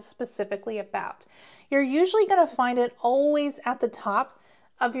graph is specifically about. You're usually going to find it always at the top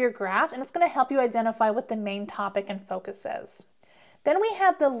of your graph, and it's going to help you identify what the main topic and focus is. Then we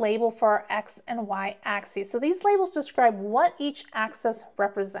have the label for our X and Y axes. So these labels describe what each axis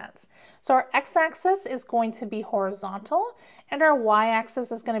represents. So our X-axis is going to be horizontal, and our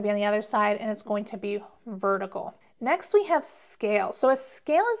Y-axis is going to be on the other side, and it's going to be vertical. Next, we have scale. So a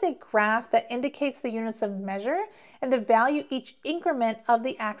scale is a graph that indicates the units of measure and the value each increment of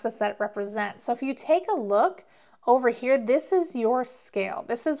the axis that it represents. So if you take a look over here, this is your scale.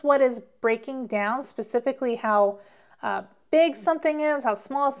 This is what is breaking down specifically how big something is, how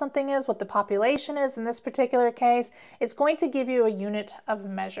small something is, what the population is in this particular case. It's going to give you a unit of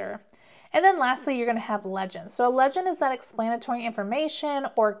measure. And then lastly, you're going to have legend. So a legend is that explanatory information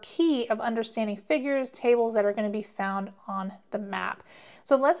or key of understanding figures, tables that are going to be found on the map.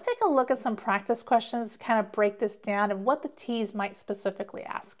 So let's take a look at some practice questions to kind of break this down and what the TEAS might specifically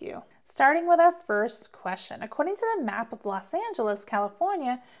ask you. Starting with our first question. According to the map of Los Angeles,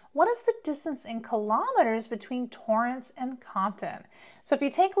 California, what is the distance in kilometers between Torrance and Compton? So if you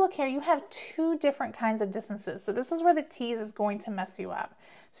take a look here, you have two different kinds of distances. So this is where the TEAS is going to mess you up.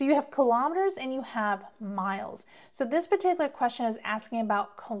 So you have kilometers and you have miles. So this particular question is asking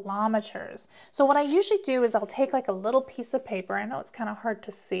about kilometers. So what I usually do is I'll take like a little piece of paper. I know it's kind of hard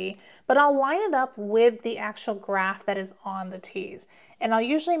to see, but I'll line it up with the actual graph that is on the TEAS. And I'll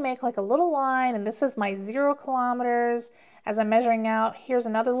usually make like a little line, and this is my 0 kilometers. As I'm measuring out, here's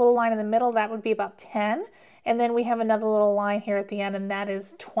another little line in the middle, that would be about 10. And then we have another little line here at the end, and that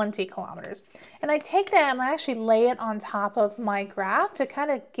is 20 kilometers. And I take that and I actually lay it on top of my graph to kind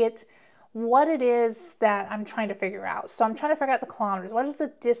of get what it is that I'm trying to figure out. So I'm trying to figure out the kilometers. What is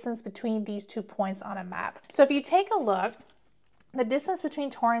the distance between these 2 points on a map? So if you take a look, the distance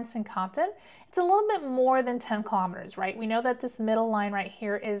between Torrance and Compton, it's a little bit more than 10 kilometers, right? We know that this middle line right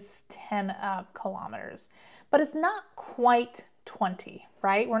here is 10 kilometers, but it's not quite 20,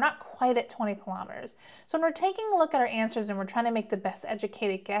 right? We're not quite at 20 kilometers. So when we're taking a look at our answers and we're trying to make the best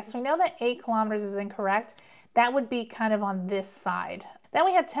educated guess, we know that 8 kilometers is incorrect. That would be kind of on this side. Then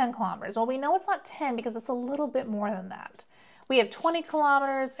we have 10 kilometers. Well, we know it's not 10 because it's a little bit more than that. We have 20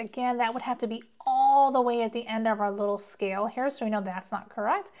 kilometers. Again, that would have to be all the way at the end of our little scale here, so we know that's not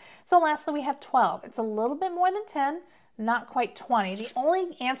correct. So lastly, we have 12. It's a little bit more than 10, not quite 20. The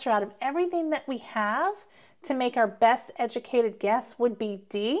only answer out of everything that we have to make our best educated guess would be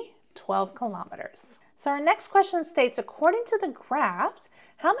D, 12 kilometers. So our next question states, according to the graph,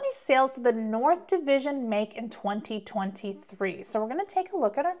 how many sales did the North Division make in 2023? So we're going to take a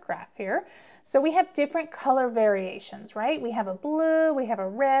look at our graph here. So we have different color variations, right? We have a blue, we have a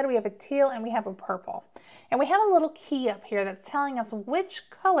red, we have a teal, and we have a purple. And we have a little key up here that's telling us which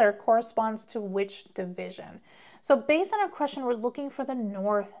color corresponds to which division. So based on our question, we're looking for the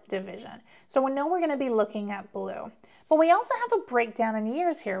North Division. So we know we're going to be looking at blue. But we also have a breakdown in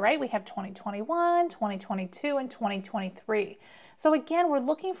years here, right? We have 2021, 2022, and 2023. So again, we're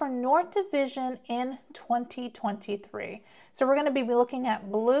looking for North Division in 2023. So we're going to be looking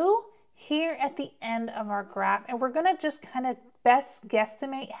at blue here at the end of our graph, and we're going to just kind of best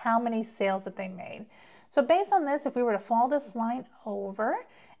guesstimate how many sales that they made. So based on this, if we were to follow this line over,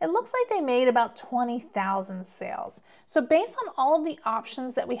 it looks like they made about 20,000 sales. So based on all of the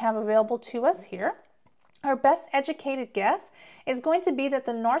options that we have available to us here, our best educated guess is going to be that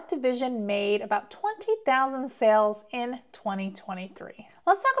the North Division made about 20,000 sales in 2023.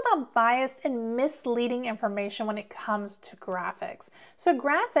 Let's talk about biased and misleading information when it comes to graphics. So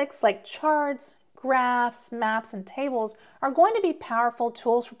graphics like charts, graphs, maps, and tables are going to be powerful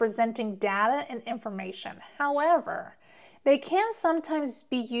tools for presenting data and information. However, They can sometimes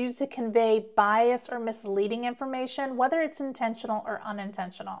be used to convey bias or misleading information, whether it's intentional or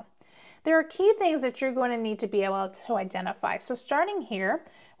unintentional. There are key things that you're going to need to be able to identify. So starting here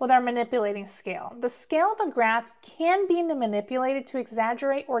with our manipulating scale. The scale of a graph can be manipulated to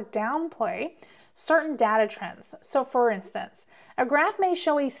exaggerate or downplay certain data trends. So for instance, a graph may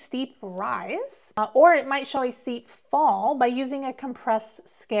show a steep rise, or it might show a steep fall by using a compressed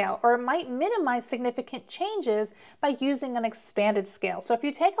scale, or it might minimize significant changes by using an expanded scale. So if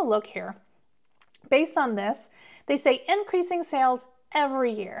you take a look here, based on this, they say increasing sales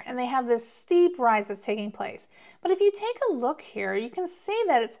every year, and they have this steep rise that's taking place. But if you take a look here, you can see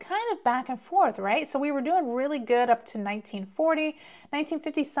that it's kind of back and forth, right? So we were doing really good up to 1940,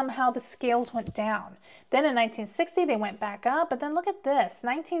 1950, somehow the scales went down. Then in 1960, they went back up, but then look at this,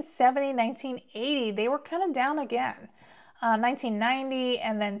 1970, 1980, they were kind of down again. 1990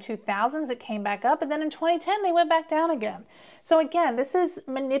 and then 2000s, it came back up, and then in 2010, they went back down again. So again, this is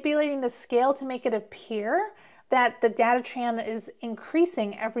manipulating the scale to make it appear that the data trend is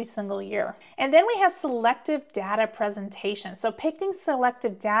increasing every single year. And then we have selective data presentation. So picking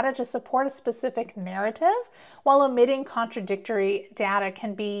selective data to support a specific narrative while omitting contradictory data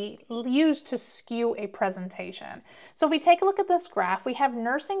can be used to skew a presentation. So if we take a look at this graph, we have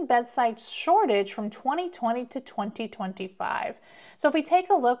nursing bedside shortage from 2020 to 2025. So if we take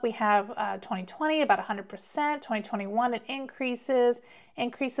a look, we have 2020 about 100%, 2021 it increases in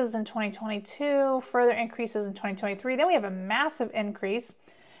 2022, further increases in 2023. Then we have a massive increase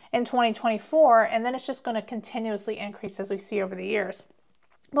in 2024, and then it's just going to continuously increase as we see over the years.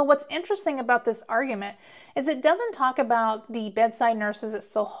 But what's interesting about this argument is it doesn't talk about the bedside nurses that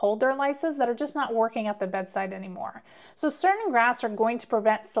still hold their license that are just not working at the bedside anymore. So certain graphs are going to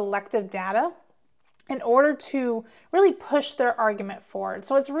prevent selective data in order to really push their argument forward.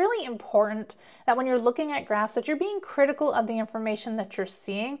 So it's really important that when you're looking at graphs that you're being critical of the information that you're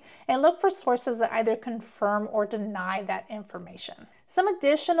seeing and look for sources that either confirm or deny that information. Some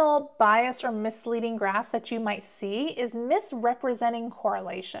additional bias or misleading graphs that you might see is misrepresenting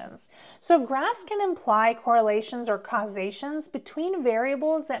correlations. So graphs can imply correlations or causations between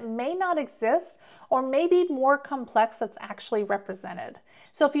variables that may not exist or may be more complex that's actually represented.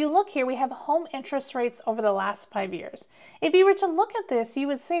 So if you look here, we have home interest rates over the last 5 years. If you were to look at this, you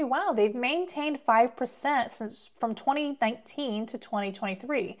would say, wow, they've maintained 5% since from 2019 to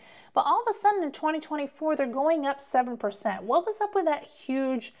 2023. But all of a sudden in 2024, they're going up 7%. What was up with that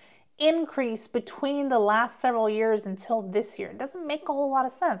huge increase between the last several years until this year? It doesn't make a whole lot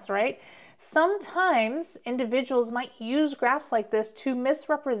of sense, right? Sometimes individuals might use graphs like this to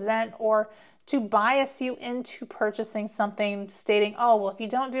misrepresent or to bias you into purchasing something, stating, oh, well, if you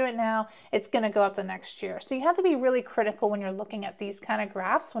don't do it now, it's going to go up the next year. So you have to be really critical when you're looking at these kind of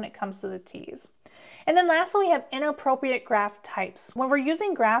graphs when it comes to the T's. And then lastly, we have inappropriate graph types. When we're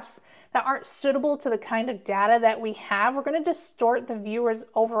using graphs that aren't suitable to the kind of data that we have, we're going to distort the viewer's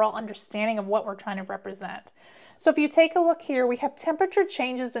overall understanding of what we're trying to represent. So if you take a look here, we have temperature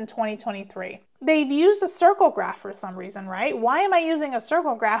changes in 2023. They've used a circle graph for some reason, right? Why am I using a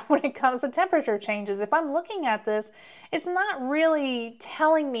circle graph when it comes to temperature changes? If I'm looking at this, it's not really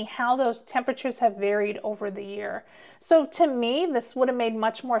telling me how those temperatures have varied over the year. So to me, this would have made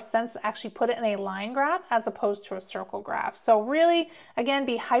much more sense to actually put it in a line graph as opposed to a circle graph. So really, again,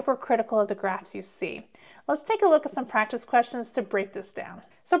 be hypercritical of the graphs you see. Let's take a look at some practice questions to break this down.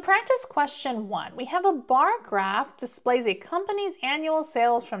 So practice question 1, we have a bar graph displays a company's annual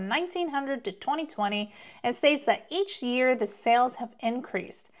sales from 1900 to 2020 and states that each year the sales have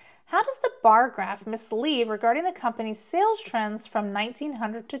increased. How does the bar graph mislead regarding the company's sales trends from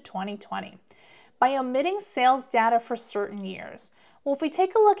 1900 to 2020? By omitting sales data for certain years. Well, if we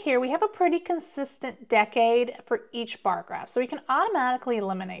take a look here, we have a pretty consistent decade for each bar graph, so we can automatically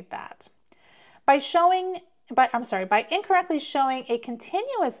eliminate that. By incorrectly showing a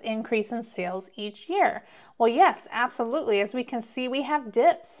continuous increase in sales each year. Well, yes, absolutely. As we can see, we have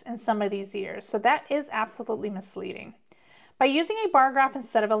dips in some of these years, so that is absolutely misleading. By using a bar graph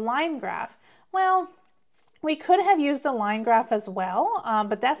instead of a line graph, well, we could have used a line graph as well,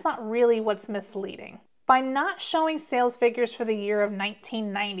 but that's not really what's misleading. By not showing sales figures for the year of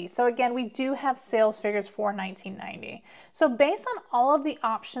 1990. So again, we do have sales figures for 1990. So based on all of the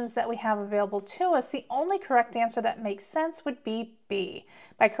options that we have available to us, the only correct answer that makes sense would be B,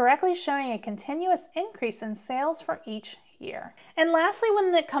 by correctly showing a continuous increase in sales for each year. And lastly,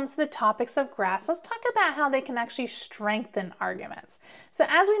 when it comes to the topics of graphs, let's talk about how they can actually strengthen arguments. So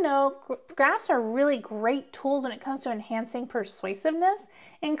as we know, graphs are really great tools when it comes to enhancing persuasiveness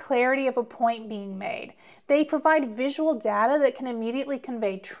and clarity of a point being made. They provide visual data that can immediately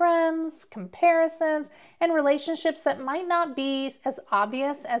convey trends, comparisons, and relationships that might not be as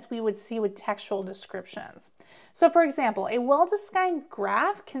obvious as we would see with textual descriptions. So for example, a well-designed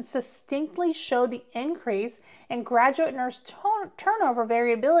graph can succinctly show the increase in graduate nurse turnover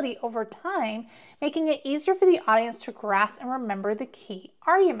variability over time, making it easier for the audience to grasp and remember the key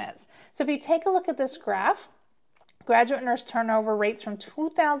arguments. So if you take a look at this graph, graduate nurse turnover rates from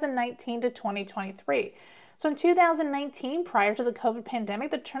 2019 to 2023. So in 2019, prior to the COVID pandemic,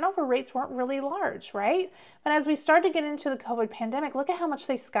 the turnover rates weren't really large, right? But as we start to get into the COVID pandemic, look at how much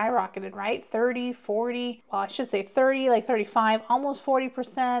they skyrocketed, right? 30, 40, well, I should say 30, like 35, almost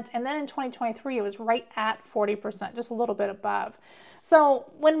 40%. And then in 2023, it was right at 40%, just a little bit above.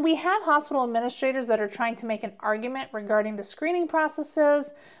 So when we have hospital administrators that are trying to make an argument regarding the screening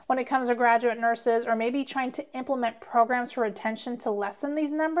processes when it comes to graduate nurses, or maybe trying to implement programs for retention to lessen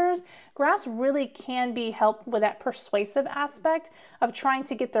these numbers, graphs really can be helped with that persuasive aspect of trying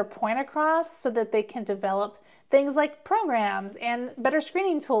to get their point across so that they can develop things like programs and better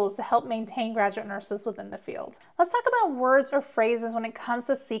screening tools to help maintain graduate nurses within the field. Let's talk about words or phrases when it comes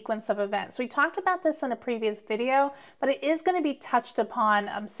to sequence of events. We talked about this in a previous video, but it is going to be touched upon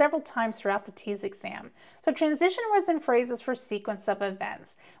several times throughout the TEAS exam. So transition words and phrases for sequence of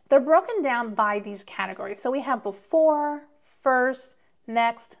events. They're broken down by these categories. So we have before, first,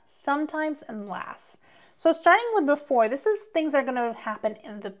 next, sometimes, and last. So starting with before, this is things that are going to happen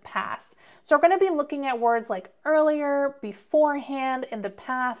in the past. So we're going to be looking at words like earlier, beforehand, in the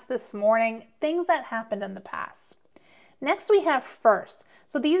past, this morning, things that happened in the past. Next we have first.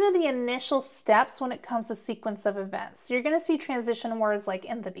 So these are the initial steps when it comes to sequence of events. So you're going to see transition words like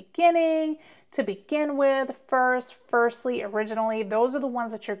in the beginning, to begin with, first, firstly, originally. Those are the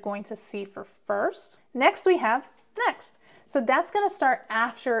ones that you're going to see for first. Next we have next. So that's going to start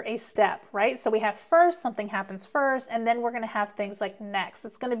after a step, right? So we have first, something happens first, and then we're going to have things like next.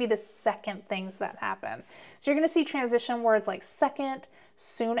 It's going to be the second things that happen. So you're going to see transition words like second,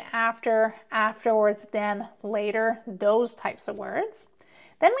 soon after, afterwards, then, later, those types of words.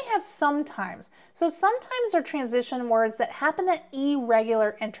 Then we have sometimes. So sometimes are transition words that happen at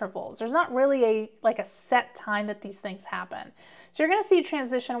irregular intervals. There's not really a set time that these things happen. So you're going to see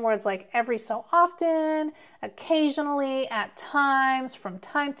transition words like every so often, occasionally, at times, from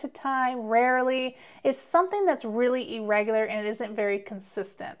time to time, rarely. It's something that's really irregular and it isn't very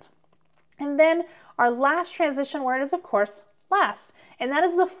consistent. And then our last transition word is, of course, last. And that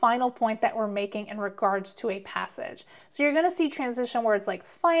is the final point that we're making in regards to a passage. So you're going to see transition words like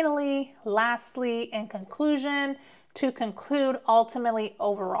finally, lastly, and conclusion, to conclude, ultimately,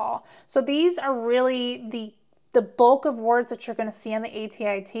 overall. So these are really the bulk of words that you're going to see in the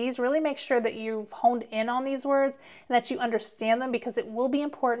ATI TEAS. Really make sure that you've honed in on these words and that you understand them, because it will be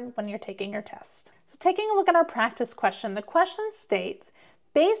important when you're taking your test. So taking a look at our practice question, the question states,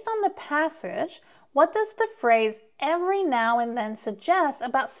 based on the passage, what does the phrase every now and then suggest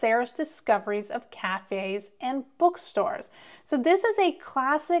about Sarah's discoveries of cafes and bookstores? So this is a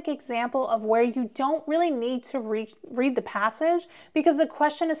classic example of where you don't really need to read the passage, because the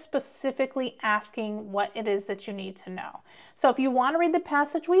question is specifically asking what it is that you need to know. So if you want to read the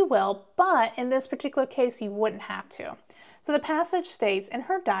passage, we will, but in this particular case, you wouldn't have to. So the passage states, in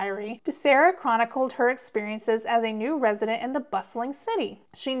her diary, Sarah chronicled her experiences as a new resident in the bustling city.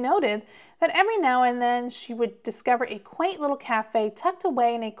 She noted that every now and then she would discover a quaint little cafe tucked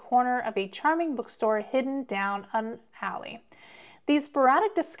away in a corner of a charming bookstore hidden down an alley. These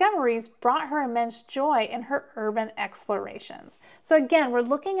sporadic discoveries brought her immense joy in her urban explorations. So again, we're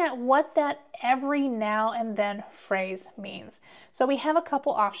looking at what that every now and then phrase means. So we have a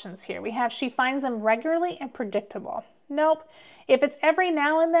couple options here. We have she finds them regularly and predictable. Nope. If it's every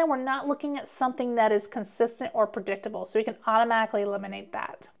now and then, we're not looking at something that is consistent or predictable, so we can automatically eliminate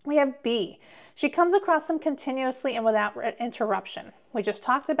that. We have B. She comes across them continuously and without interruption. We just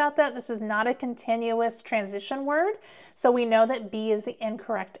talked about that. This is not a continuous transition word, so we know that B is the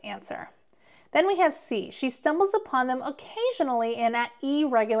incorrect answer. Then we have C. She stumbles upon them occasionally and at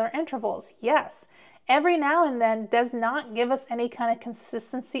irregular intervals. Yes. Every now and then does not give us any kind of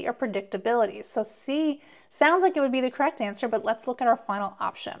consistency or predictability. So C sounds like it would be the correct answer, but let's look at our final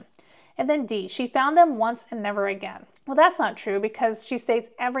option. And then D, she found them once and never again. Well, that's not true, because she states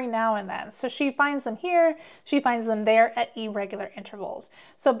every now and then. So she finds them here, she finds them there at irregular intervals.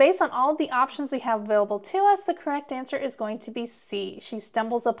 So based on all of the options we have available to us, the correct answer is going to be C. She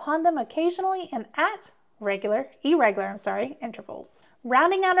stumbles upon them occasionally and at irregular intervals.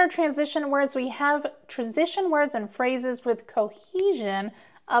 Rounding out our transition words, we have transition words and phrases with cohesion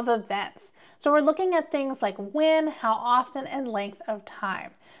of events. So we're looking at things like when, how often, and length of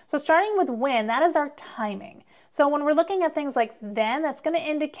time. So starting with when, that is our timing. So when we're looking at things like then, that's going to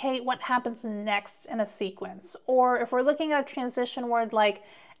indicate what happens next in a sequence. Or if we're looking at a transition word like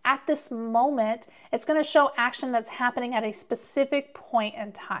at this moment, it's going to show action that's happening at a specific point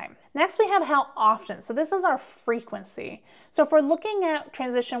in time. Next, we have how often. So this is our frequency. So if we're looking at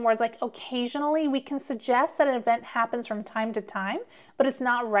transition words like occasionally, we can suggest that an event happens from time to time, but it's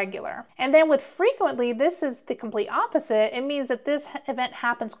not regular. And then with frequently, this is the complete opposite. It means that this event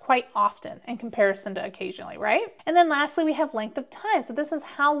happens quite often in comparison to occasionally, right? And then lastly, we have length of time. So this is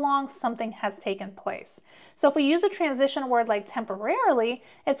how long something has taken place. So if we use a transition word like temporarily,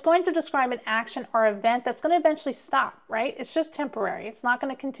 it's going to describe an action or event that's going to eventually stop, right? It's just temporary. It's not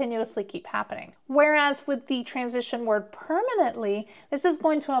going to continuously keep happening. Whereas with the transition word permanently, this is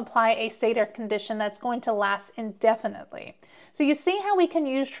going to imply a state or condition that's going to last indefinitely. So you see how we can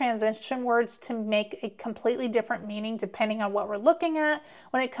use transition words to make a completely different meaning depending on what we're looking at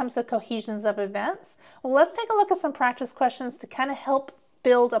when it comes to cohesions of events? Well, let's take a look at some practice questions to kind of help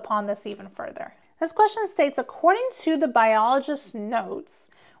build upon this even further. This question states, according to the biologist's notes,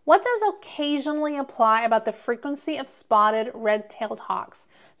 what does occasionally apply about the frequency of spotted red-tailed hawks?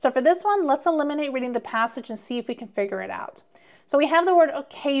 So for this one, let's eliminate reading the passage and see if we can figure it out. So we have the word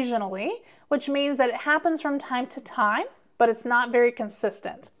occasionally, which means that it happens from time to time, but it's not very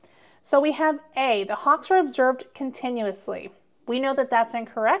consistent. So we have A, the hawks were observed continuously. We know that that's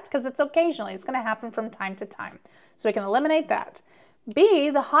incorrect because it's occasionally. It's going to happen from time to time. So we can eliminate that.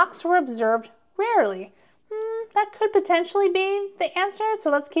 B, the hawks were observed rarely. That could potentially be the answer, so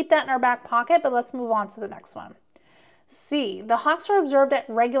let's keep that in our back pocket, but let's move on to the next one. C, the hawks were observed at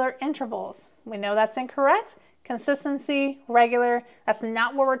regular intervals. We know that's incorrect. Consistency, regular, that's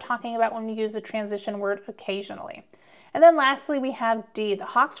not what we're talking about when we use the transition word occasionally. And then lastly, we have D, the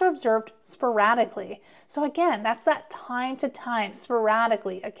hawks were observed sporadically. So again, that's that time to time,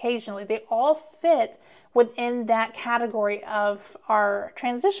 sporadically, occasionally. They all fit within that category of our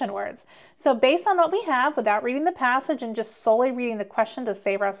transition words. So based on what we have, without reading the passage and just solely reading the question to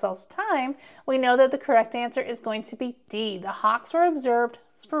save ourselves time, we know that the correct answer is going to be D, the hawks were observed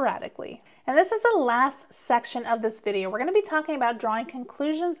sporadically. And this is the last section of this video. We're going to be talking about drawing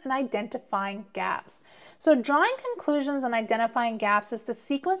conclusions and identifying gaps. So drawing conclusions and identifying gaps is the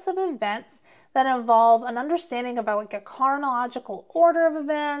sequence of events that involve an understanding of like a chronological order of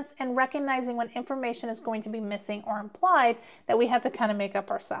events and recognizing when information is going to be missing or implied that we have to kind of make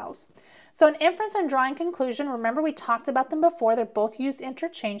up ourselves. So an inference and drawing conclusion, remember we talked about them before, they're both used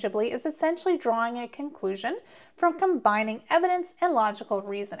interchangeably, is essentially drawing a conclusion from combining evidence and logical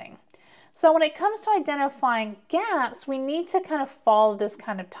reasoning. So when it comes to identifying gaps, we need to kind of follow this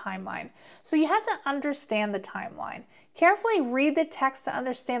kind of timeline. So you have to understand the timeline. Carefully read the text to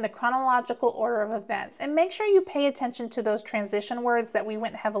understand the chronological order of events and make sure you pay attention to those transition words that we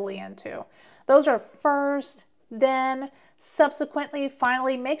went heavily into. Those are first, then, subsequently,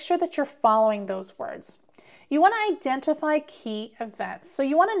 finally. Make sure that you're following those words. You want to identify key events. So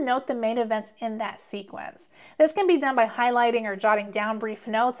you want to note the main events in that sequence. This can be done by highlighting or jotting down brief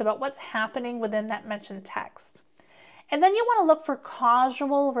notes about what's happening within that mentioned text. And then you want to look for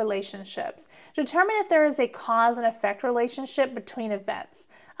causal relationships. Determine if there is a cause and effect relationship between events.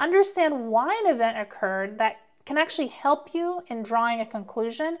 Understand why an event occurred that can actually help you in drawing a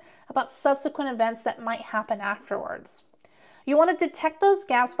conclusion about subsequent events that might happen afterwards. You want to detect those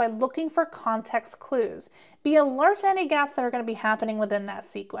gaps by looking for context clues. Be alert to any gaps that are going to be happening within that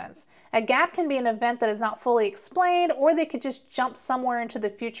sequence. A gap can be an event that is not fully explained, or they could just jump somewhere into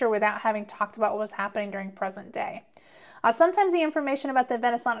the future without having talked about what was happening during present day. Sometimes the information about the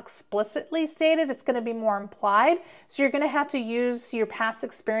event is not explicitly stated, it's going to be more implied, so you're going to have to use your past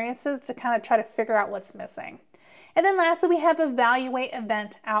experiences to kind of try to figure out what's missing. And then lastly, we have evaluate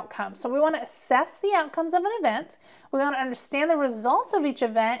event outcomes. So we want to assess the outcomes of an event. We want to understand the results of each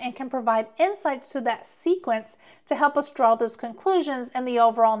event and can provide insights to that sequence to help us draw those conclusions and the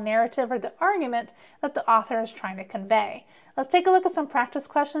overall narrative or the argument that the author is trying to convey. Let's take a look at some practice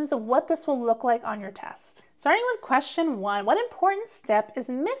questions of what this will look like on your test. Starting with question 1, what important step is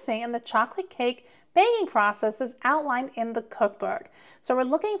missing in the chocolate cake baking process is outlined in the cookbook? So we're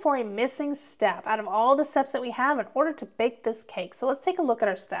looking for a missing step out of all the steps that we have in order to bake this cake. So let's take a look at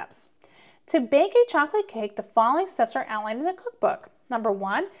our steps. To bake a chocolate cake, the following steps are outlined in the cookbook. Number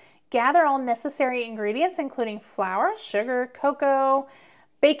 1, gather all necessary ingredients, including flour, sugar, cocoa,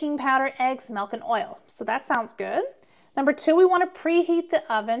 baking powder, eggs, milk, and oil. So that sounds good. Number 2, we want to preheat the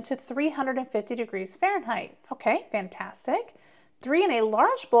oven to 350 degrees Fahrenheit. Okay, fantastic. 3, in a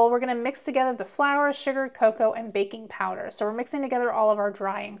large bowl, we're going to mix together the flour, sugar, cocoa, and baking powder. So we're mixing together all of our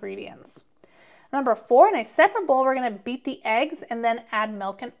dry ingredients. Number 4, in a separate bowl, we're going to beat the eggs and then add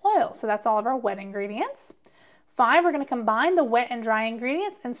milk and oil. So that's all of our wet ingredients. 5, we're going to combine the wet and dry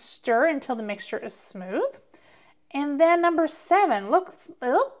ingredients and stir until the mixture is smooth. And then number 7, look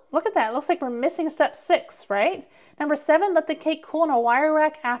at that. It looks like we're missing step 6, right? Number 7, let the cake cool in a wire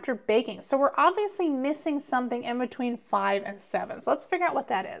rack after baking. So we're obviously missing something in between 5 and 7. So let's figure out what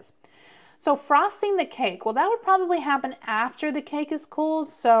that is. So frosting the cake, well, that would probably happen after the cake is cooled.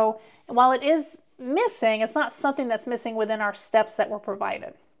 So while it is missing, it's not something that's missing within our steps that were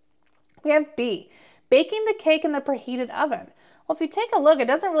provided. We have B, baking the cake in the preheated oven. Well, if you take a look, it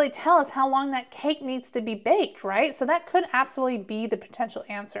doesn't really tell us how long that cake needs to be baked, right? So that could absolutely be the potential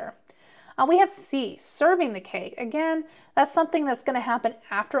answer. We have C, serving the cake. Again, that's something that's going to happen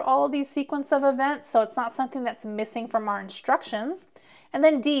after all of these sequence of events, so it's not something that's missing from our instructions. And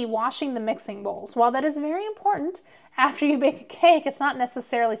then D, washing the mixing bowls. While that is very important after you bake a cake, it's not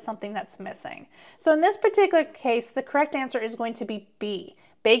necessarily something that's missing. So in this particular case, the correct answer is going to be B,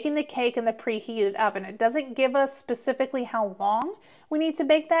 baking the cake in the preheated oven. It doesn't give us specifically how long we need to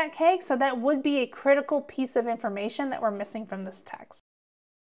bake that cake, so that would be a critical piece of information that we're missing from this text.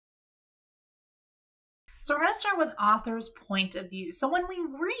 So we're going to start with author's point of view. So when we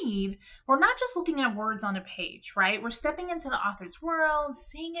read, we're not just looking at words on a page, right? We're stepping into the author's world,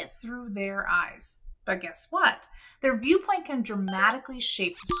 seeing it through their eyes. But guess what? Their viewpoint can dramatically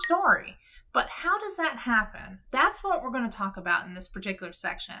shape the story. But how does that happen? That's what we're going to talk about in this particular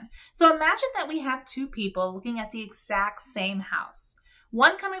section. So imagine that we have two people looking at the exact same house.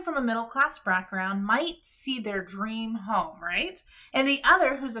 One coming from a middle-class background might see their dream home, right? And the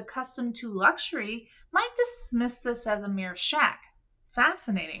other, who's accustomed to luxury, might dismiss this as a mere shack.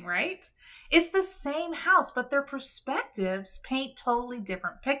 Fascinating, right? It's the same house, but their perspectives paint totally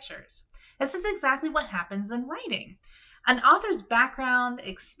different pictures. This is exactly what happens in writing. An author's background,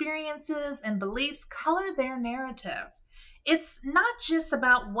 experiences, and beliefs color their narrative. It's not just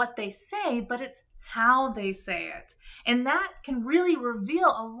about what they say, but it's how they say it. And that can really reveal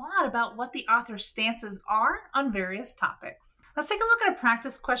a lot about what the author's stances are on various topics. Let's take a look at a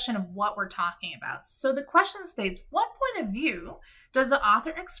practice question of what we're talking about. So the question states, what point of view does the author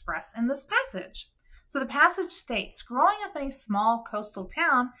express in this passage? So the passage states, growing up in a small coastal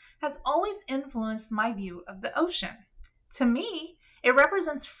town has always influenced my view of the ocean. To me, it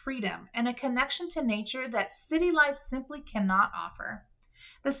represents freedom and a connection to nature that city life simply cannot offer.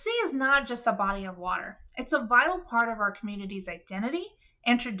 The sea is not just a body of water. It's a vital part of our community's identity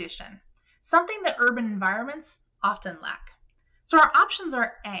and tradition, something that urban environments often lack. So our options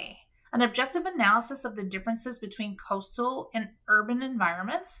are A, an objective analysis of the differences between coastal and urban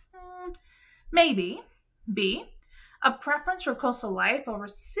environments. Maybe. B, a preference for coastal life over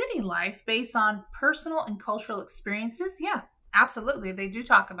city life based on personal and cultural experiences. Yeah, absolutely. They do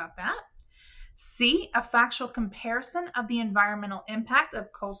talk about that. C, a factual comparison of the environmental impact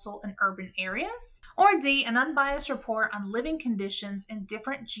of coastal and urban areas. Or D, an unbiased report on living conditions in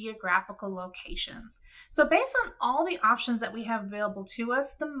different geographical locations. So based on all the options that we have available to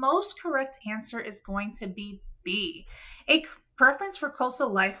us, the most correct answer is going to be B, a preference for coastal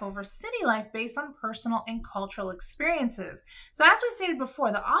life over city life based on personal and cultural experiences. So as we stated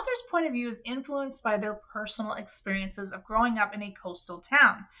before, the author's point of view is influenced by their personal experiences of growing up in a coastal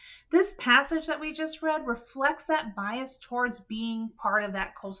town. This passage that we just read reflects that bias towards being part of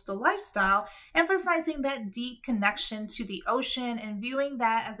that coastal lifestyle, emphasizing that deep connection to the ocean and viewing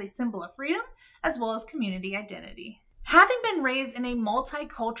that as a symbol of freedom as well as community identity. Having been raised in a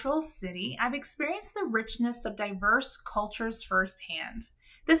multicultural city, I've experienced the richness of diverse cultures firsthand.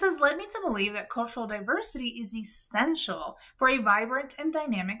 This has led me to believe that cultural diversity is essential for a vibrant and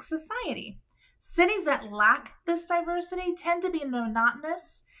dynamic society. Cities that lack this diversity tend to be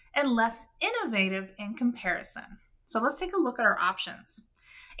monotonous and less innovative in comparison. So let's take a look at our options.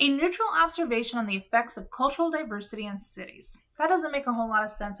 A neutral observation on the effects of cultural diversity in cities. That doesn't make a whole lot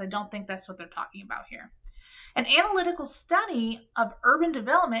of sense. I don't think that's what they're talking about here. An analytical study of urban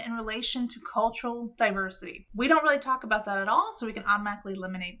development in relation to cultural diversity. We don't really talk about that at all, so we can automatically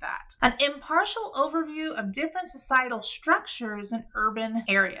eliminate that. An impartial overview of different societal structures in urban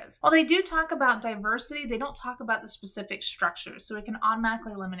areas. While they do talk about diversity, they don't talk about the specific structures, so we can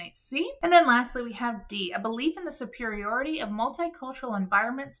automatically eliminate C. And then lastly, we have D, a belief in the superiority of multicultural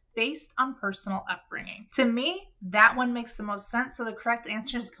environments based on personal upbringing. To me, That one makes the most sense, so the correct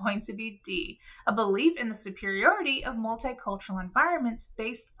answer is going to be D, a belief in the superiority of multicultural environments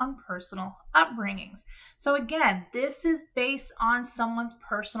based on personal upbringings. So again, this is based on someone's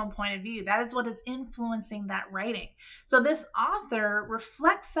personal point of view. That is what is influencing that writing. So this author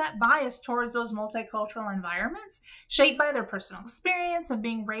reflects that bias towards those multicultural environments shaped by their personal experience of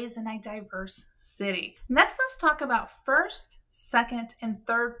being raised in a diverse city. Next, let's talk about first, second, and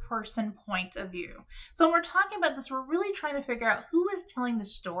third person point of view. So when we're talking about this, we're really trying to figure out who is telling the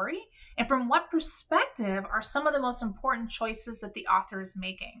story and from what perspective are some of the most important choices that the author is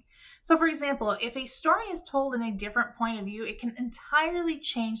making. So for example, if a story is told in a different point of view, it can entirely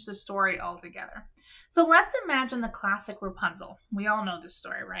change the story altogether. So let's imagine the classic Rapunzel. We all know this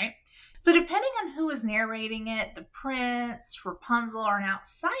story, right? So depending on who is narrating it, the prince, Rapunzel, or an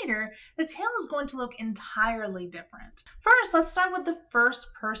outsider, the tale is going to look entirely different. First, let's start with the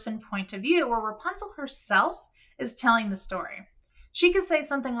first person point of view, where Rapunzel herself is telling the story. She could say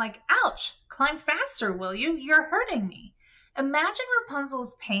something like, "Ouch, climb faster, will you? You're hurting me." Imagine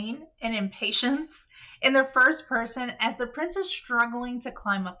Rapunzel's pain and impatience in the first person as the prince is struggling to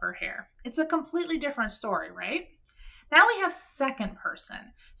climb up her hair. It's a completely different story, right? Now we have second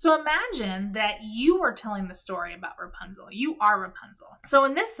person. So imagine that you are telling the story about Rapunzel. You are Rapunzel. So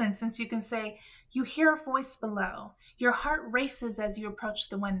in this instance, you can say, "You hear a voice below. Your heart races as you approach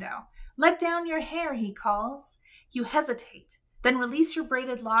the window. Let down your hair," he calls. You hesitate, then release your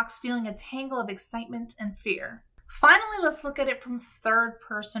braided locks, feeling a tangle of excitement and fear. Finally, let's look at it from third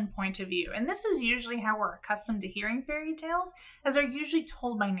person point of view. And this is usually how we're accustomed to hearing fairy tales, as they're usually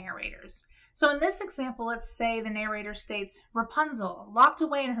told by narrators. So in this example, let's say the narrator states, "Rapunzel, locked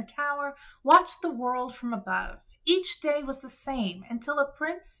away in her tower, watched the world from above. Each day was the same until a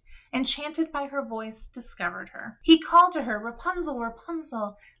prince, enchanted by her voice, discovered her. He called to her, 'Rapunzel,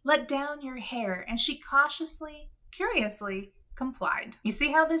 Rapunzel, let down your hair,' and she cautiously, curiously, complied." You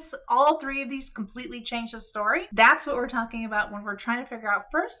see how all three of these completely change the story? That's what we're talking about when we're trying to figure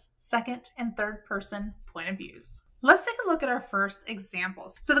out first, second, and third person point of views. Let's take a look at our first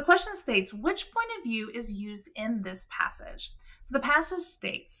examples. So the question states, which point of view is used in this passage? So the passage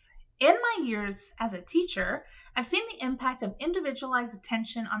states, "In my years as a teacher, I've seen the impact of individualized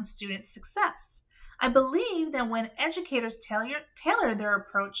attention on student success. I believe that when educators tailor their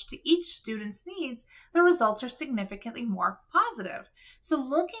approach to each student's needs, the results are significantly more positive." So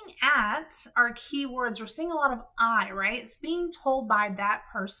looking at our keywords, we're seeing a lot of I, right? It's being told by that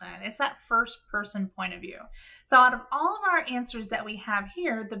person. It's that first person point of view. So out of all of our answers that we have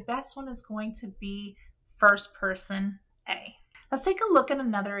here, the best one is going to be first person A. Let's take a look at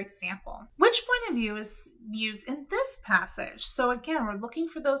another example. Which point of view is used in this passage? So again, we're looking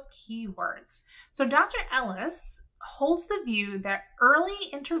for those keywords. So Dr. Ellis holds the view that early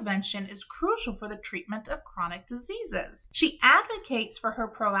intervention is crucial for the treatment of chronic diseases. She advocates for her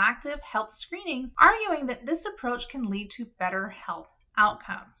proactive health screenings, arguing that this approach can lead to better health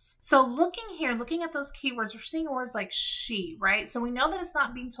outcomes. So looking at those keywords, we're seeing words like she, right? So we know that it's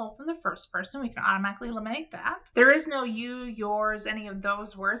not being told from the first person. We can automatically eliminate that. There is no you, yours, any of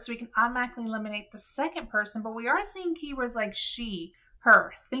those words. So we can automatically eliminate the second person, but we are seeing keywords like she,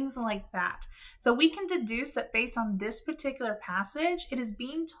 her, things like that. So we can deduce that based on this particular passage, it is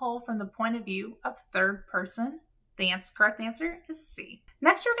being told from the point of view of third person. The correct answer is C.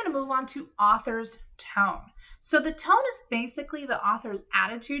 Next, we're going to move on to author's tone. So the tone is basically the author's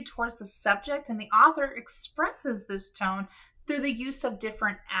attitude towards the subject, and the author expresses this tone through the use of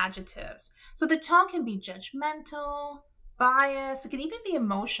different adjectives. So the tone can be judgmental, biased, it can even be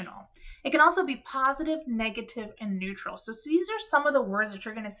emotional. It can also be positive, negative, and neutral. So these are some of the words that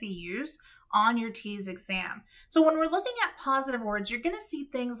you're going to see used on your TEAS exam. So when we're looking at positive words, you're going to see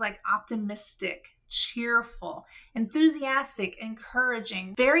things like optimistic, cheerful, enthusiastic,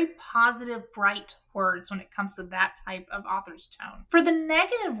 encouraging, very positive, bright words when it comes to that type of author's tone. For the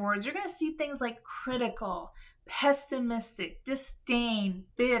negative words, you're going to see things like critical, pessimistic, disdain,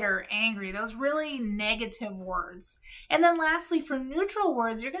 bitter, angry, those really negative words. And then lastly, for neutral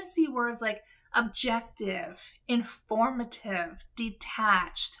words, you're going to see words like objective, informative,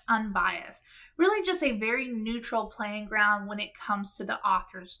 detached, unbiased. Really just a very neutral playing ground when it comes to the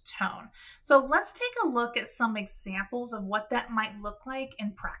author's tone. So let's take a look at some examples of what that might look like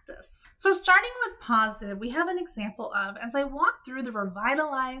in practice. So starting with positive, we have an example of, as I walk through the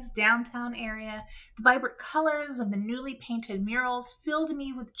revitalized downtown area, the vibrant colors of the newly painted murals filled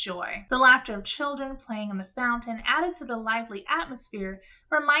me with joy. The laughter of children playing in the fountain added to the lively atmosphere,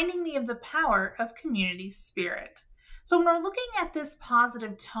 reminding me of the power of community spirit. So when we're looking at this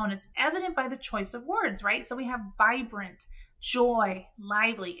positive tone, it's evident by the choice of words, right? So we have vibrant, joy,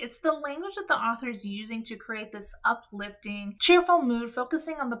 lively. It's the language that the author is using to create this uplifting, cheerful mood,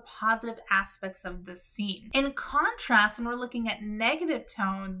 focusing on the positive aspects of the scene. In contrast, when we're looking at negative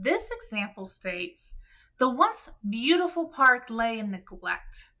tone, this example states, "The once beautiful park lay in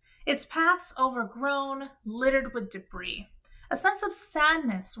neglect, its paths overgrown, littered with debris. A sense of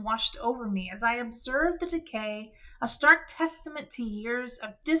sadness washed over me as I observed the decay, a stark testament to years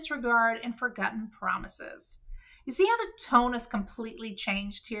of disregard and forgotten promises." You see how the tone is completely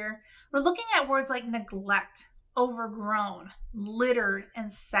changed here? We're looking at words like neglect, overgrown, littered,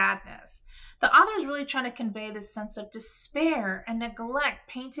 and sadness. The author is really trying to convey this sense of despair and neglect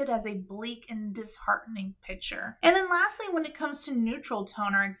painted as a bleak and disheartening picture. And then lastly, when it comes to neutral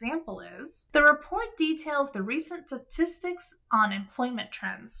tone, our example is, "The report details the recent statistics on employment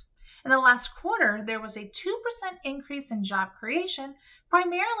trends. In the last quarter, there was a 2% increase in job creation,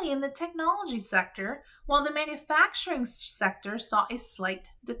 primarily in the technology sector, while the manufacturing sector saw a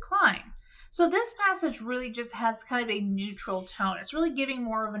slight decline." So this passage really just has kind of a neutral tone. It's really giving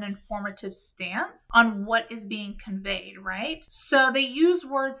more of an informative stance on what is being conveyed, right? So they use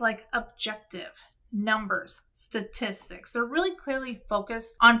words like objective, numbers, statistics. They're really clearly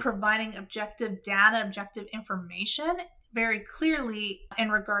focused on providing objective data, objective information very clearly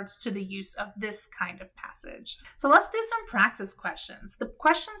in regards to the use of this kind of passage. So let's do some practice questions. The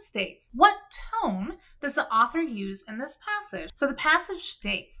question states, what tone does the author use in this passage? So the passage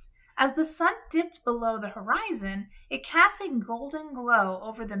states, "As the sun dipped below the horizon, it cast a golden glow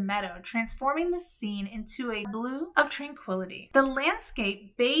over the meadow, transforming the scene into a blue of tranquility. The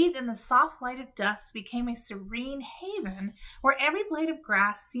landscape, bathed in the soft light of dusk, became a serene haven where every blade of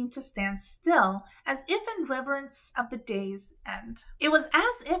grass seemed to stand still, as if in reverence of the day's end. It was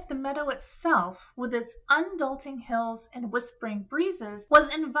as if the meadow itself, with its undulating hills and whispering breezes,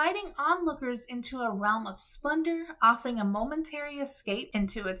 was inviting onlookers into a realm of splendor, offering a momentary escape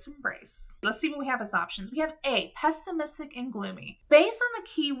into its embrace." Let's see what we have as options. We have A, pessimistic and gloomy. Based on the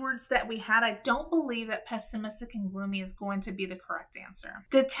keywords that we had, I don't believe that pessimistic and gloomy is going to be the correct answer.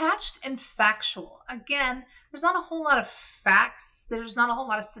 Detached and factual. Again, there's not a whole lot of facts. There's not a whole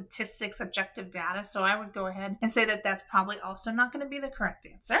lot of statistics, objective data, so I would go ahead and say that that's probably also not going to be the correct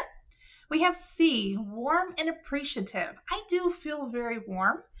answer. We have C, warm and appreciative. I do feel very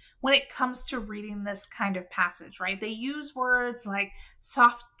warm when it comes to reading this kind of passage, right? They use words like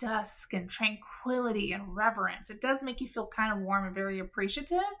soft dusk and tranquility and reverence. It does make you feel kind of warm and very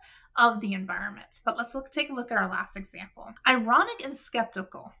appreciative of the environment. But let's take a look at our last example. Ironic and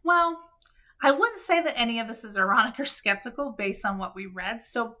skeptical. Well, I wouldn't say that any of this is ironic or skeptical based on what we read.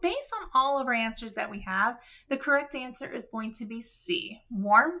 So based on all of our answers that we have, the correct answer is going to be C,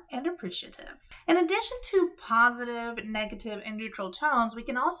 warm and appreciative. In addition to positive, negative, and neutral tones, we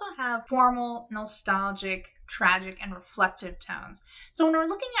can also have formal, nostalgic, tragic, and reflective tones. So when we're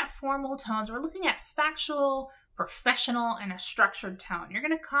looking at formal tones, we're looking at factual, professional, and a structured tone. You're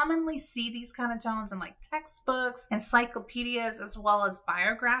going to commonly see these kind of tones in like textbooks, encyclopedias, as well as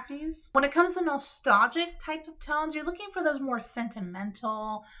biographies. When it comes to nostalgic type of tones, you're looking for those more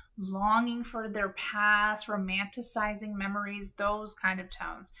sentimental, longing for their past, romanticizing memories, those kind of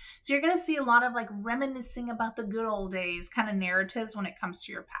tones. So you're going to see a lot of like reminiscing about the good old days kind of narratives when it comes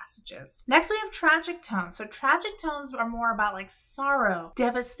to your passages. Next, we have tragic tones. So tragic tones are more about like sorrow,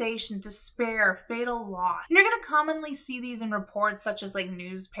 devastation, despair, fatal loss. And you're going to commonly see these in reports such as like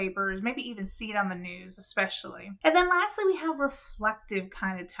newspapers, maybe even see it on the news especially. And then lastly, we have reflective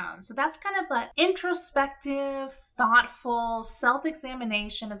kind of tones. So that's kind of like introspective, thoughtful,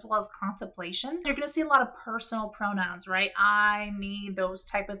 self-examination, as well as contemplation. You're going to see a lot of personal pronouns, right? I, me, those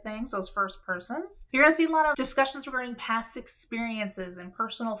type of things, those first persons. You're going to see a lot of discussions regarding past experiences and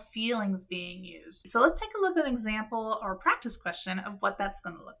personal feelings being used. So let's take a look at an example or practice question of what that's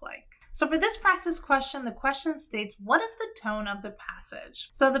going to look like. So for this practice question, the question states, what is the tone of the passage?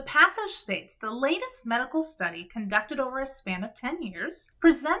 So the passage states, the latest medical study conducted over a span of 10 years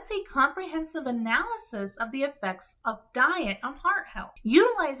presents a comprehensive analysis of the effects of diet on heart health.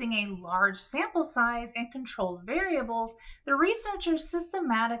 Utilizing a large sample size and controlled variables, the researchers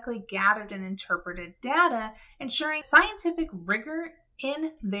systematically gathered and interpreted data, ensuring scientific rigor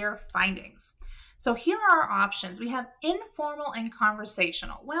in their findings. So here are our options. We have informal and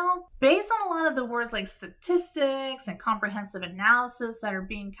conversational. Well, based on a lot of the words like statistics and comprehensive analysis that are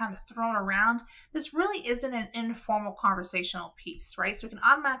being kind of thrown around, this really isn't an informal conversational piece, right? So we can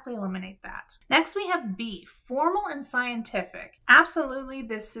automatically eliminate that. Next, we have B, formal and scientific. Absolutely,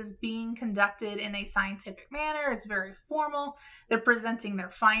 this is being conducted in a scientific manner. It's very formal. They're presenting their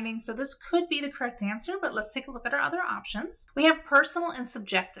findings. So this could be the correct answer, but let's take a look at our other options. We have personal and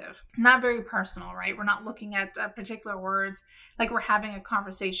subjective. Not very personal, personal, right? We're not looking at particular words like we're having a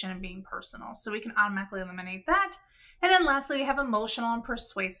conversation and being personal. So we can automatically eliminate that. And then lastly, we have emotional and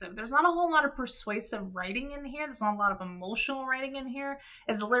persuasive. There's not a whole lot of persuasive writing in here. There's not a lot of emotional writing in here.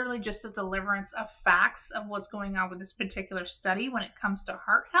 It's literally just a deliverance of facts of what's going on with this particular study when it comes to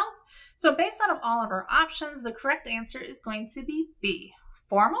heart health. So based out of all of our options, the correct answer is going to be B,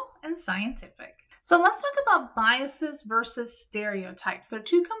 formal and scientific. So let's talk about biases versus stereotypes. They're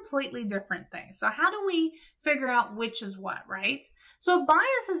two completely different things. So how do we figure out which is what, right? So a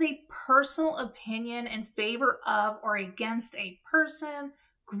bias is a personal opinion in favor of or against a person,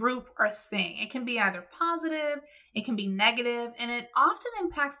 group, or thing. It can be either positive, it can be negative, and it often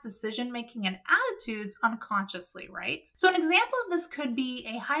impacts decision-making and attitudes unconsciously, right? So an example of this could be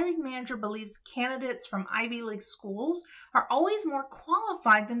a hiring manager believes candidates from Ivy League schools are always more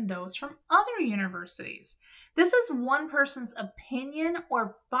qualified than those from other universities. This is one person's opinion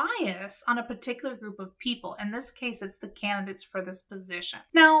or bias on a particular group of people. In this case, it's the candidates for this position.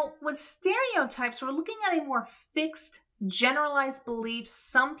 Now, with stereotypes, we're looking at a more fixed, generalized beliefs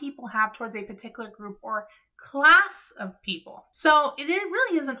some people have towards a particular group or class of people. So it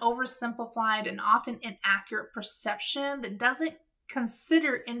really is an oversimplified and often inaccurate perception that doesn't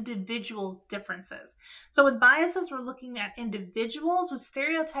consider individual differences. So with biases, we're looking at individuals. With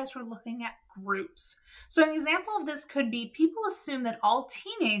stereotypes, we're looking at groups. So an example of this could be people assume that all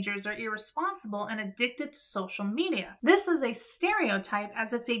teenagers are irresponsible and addicted to social media. This is a stereotype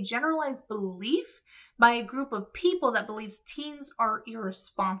as it's a generalized belief by a group of people that believes teens are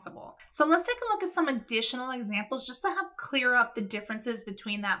irresponsible. So let's take a look at some additional examples just to help clear up the differences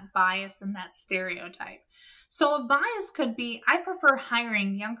between that bias and that stereotype. So a bias could be, I prefer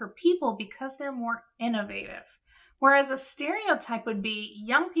hiring younger people because they're more innovative. Whereas a stereotype would be,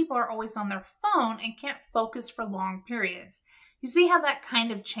 young people are always on their phone and can't focus for long periods. You see how that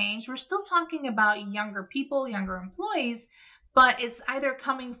kind of changed? We're still talking about younger people, younger employees, but it's either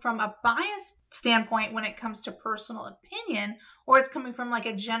coming from a bias standpoint when it comes to personal opinion, or it's coming from like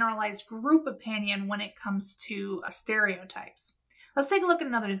a generalized group opinion when it comes to stereotypes. Let's take a look at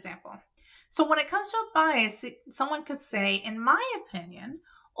another example. So when it comes to a bias, someone could say, in my opinion,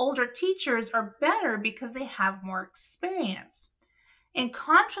 older teachers are better because they have more experience. In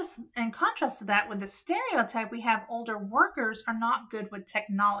contrast to that, with the stereotype, we have older workers are not good with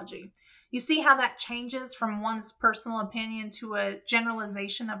technology. You see how that changes from one's personal opinion to a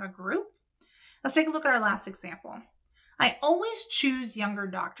generalization of a group? Let's take a look at our last example. I always choose younger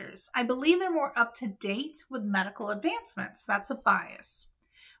doctors. I believe they're more up to date with medical advancements. That's a bias.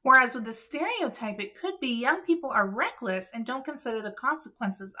 Whereas with the stereotype, it could be young people are reckless and don't consider the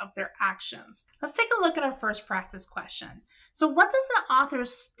consequences of their actions. Let's take a look at our first practice question. So what does the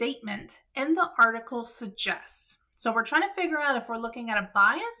author's statement in the article suggest? So we're trying to figure out if we're looking at a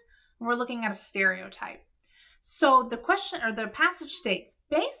bias or we're looking at a stereotype. So the question or the passage states,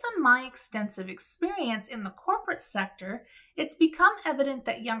 based on my extensive experience in the corporate sector, it's become evident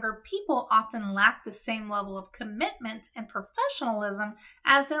that younger people often lack the same level of commitment and professionalism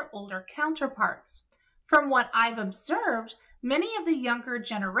as their older counterparts. From what I've observed, many of the younger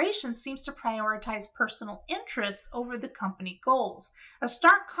generation seems to prioritize personal interests over the company goals, a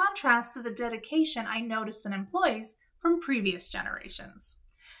stark contrast to the dedication I noticed in employees from previous generations.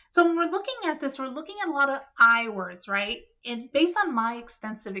 So when we're looking at this, we're looking at a lot of I words, right? And based on my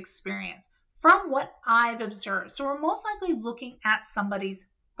extensive experience, from what I've observed. So we're most likely looking at somebody's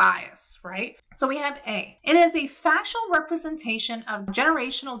bias, right? So we have A. It is a factual representation of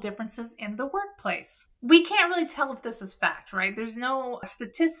generational differences in the workplace. We can't really tell if this is fact, right? There's no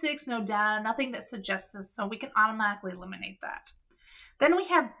statistics, no data, nothing that suggests this, so we can automatically eliminate that. Then we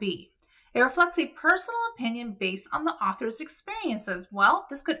have B. It reflects a personal opinion based on the author's experiences. Well,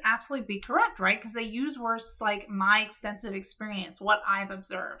 this could absolutely be correct, right? Because they use words like my extensive experience, what I've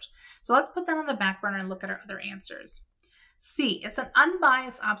observed. So let's put that on the back burner and look at our other answers. C, it's an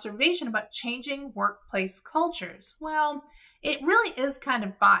unbiased observation about changing workplace cultures. Well, it really is kind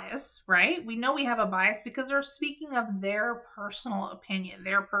of biased, right? We know we have a bias because they're speaking of their personal opinion,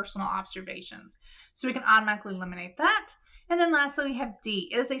 their personal observations. So we can automatically eliminate that. And then lastly, we have D.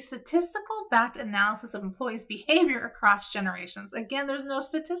 It is a statistical-backed analysis of employees' behavior across generations. Again, there's no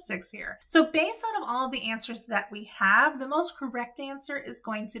statistics here. So based out of all of the answers that we have, the most correct answer is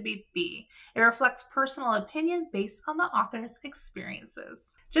going to be B. It reflects personal opinion based on the author's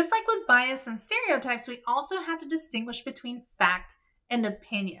experiences. Just like with bias and stereotypes, we also have to distinguish between fact and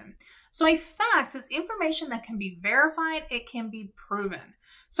opinion. So a fact is information that can be verified, it can be proven.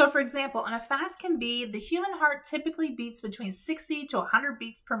 So for example, and a fact can be the human heart typically beats between 60 to 100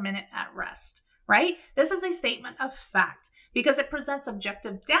 beats per minute at rest, right? This is a statement of fact because it presents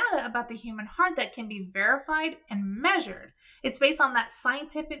objective data about the human heart that can be verified and measured. It's based on that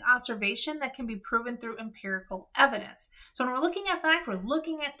scientific observation that can be proven through empirical evidence. So when we're looking at fact, we're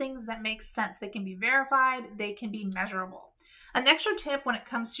looking at things that make sense. They can be verified, they can be measurable. An extra tip when it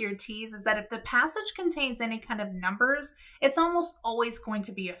comes to your TEAS is that if the passage contains any kind of numbers, it's almost always going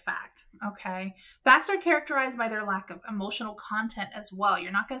to be a fact, okay? Facts are characterized by their lack of emotional content as well.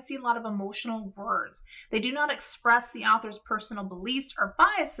 You're not going to see a lot of emotional words. They do not express the author's personal beliefs or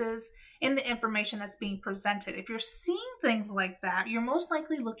biases in the information that's being presented. If you're seeing things like that, you're most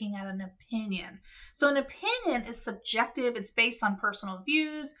likely looking at an opinion. So an opinion is subjective. It's based on personal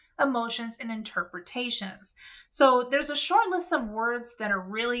views, emotions, and interpretations. So there's a short list of words that are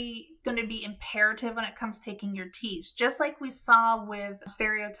really going to be imperative when it comes to taking your TEAS. Just like we saw with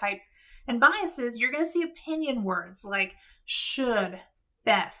stereotypes and biases, you're going to see opinion words like should,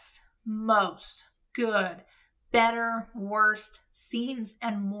 best, most, good, better, worst, seems,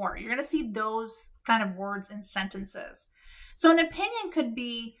 and more. You're going to see those kind of words in sentences. So an opinion could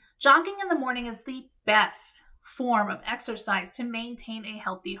be jogging in the morning is the best form of exercise to maintain a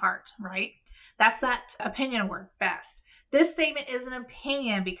healthy heart, right? That's that opinion word, best. This statement is an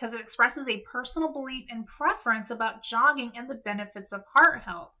opinion because it expresses a personal belief and preference about jogging and the benefits of heart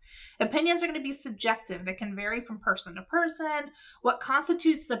health. Opinions are going to be subjective. They can vary from person to person. What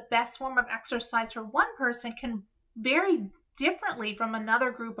constitutes the best form of exercise for one person can vary differently from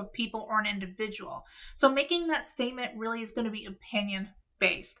another group of people or an individual. So making that statement really is going to be opinion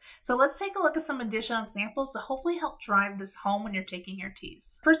based. So let's take a look at some additional examples to hopefully help drive this home when you're taking your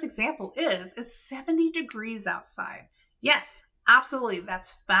TEAS. First example is, it's 70 degrees outside. Yes, absolutely,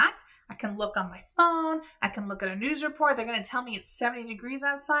 that's fact. I can look on my phone, I can look at a news report, they're going to tell me it's 70 degrees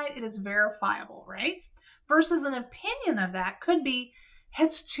outside. It is verifiable, right? Versus an opinion of that could be,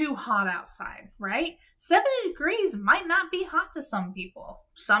 it's too hot outside, right? 70 degrees might not be hot to some people.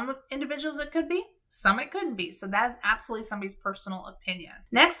 Some individuals it could be, some it couldn't be. So that is absolutely somebody's personal opinion.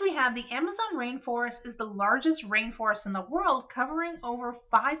 Next, we have the Amazon rainforest is the largest rainforest in the world, covering over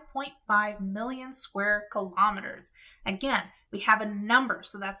 5.5 million square kilometers. Again, we have a number,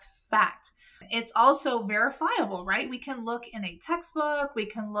 so that's fact. It's also verifiable, right? We can look in a textbook, we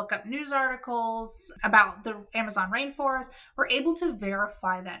can look up news articles about the Amazon rainforest. We're able to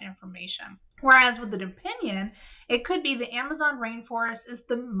verify that information. Whereas with an opinion, it could be the Amazon rainforest is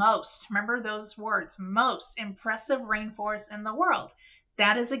the most, remember those words, most impressive rainforest in the world.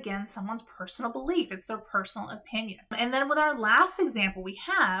 That is, again, someone's personal belief. It's their personal opinion. And then with our last example, we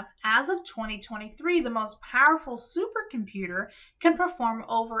have, as of 2023, the most powerful supercomputer can perform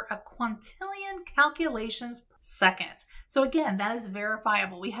over a quintillion calculations per second. So again, that is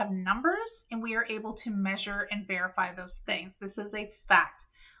verifiable. We have numbers and we are able to measure and verify those things. This is a fact.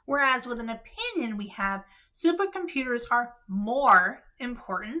 Whereas with an opinion, we have supercomputers are more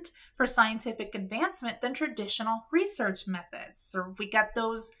important for scientific advancement than traditional research methods. So we got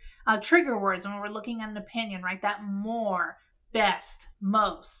those trigger words when we're looking at an opinion, right? That more, best,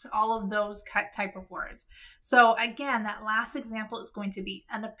 most, all of those type of words. So again, that last example is going to be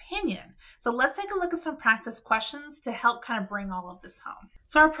an opinion. So let's take a look at some practice questions to help kind of bring all of this home.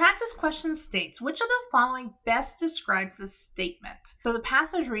 So our practice question states, which of the following best describes the statement? So the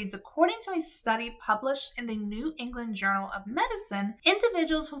passage reads, according to a study published in the New England Journal of Medicine,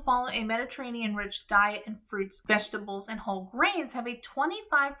 individuals who follow a Mediterranean-rich diet in fruits, vegetables, and whole grains have a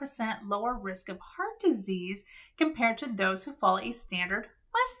 25% lower risk of heart disease compared to those who follow a standard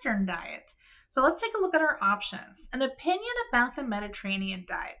Western diet. So let's take a look at our options. An opinion about the Mediterranean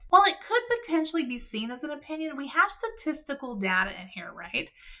diet. While it could potentially be seen as an opinion, we have statistical data in here, right?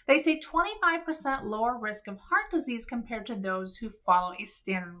 They say 25% lower risk of heart disease compared to those who follow a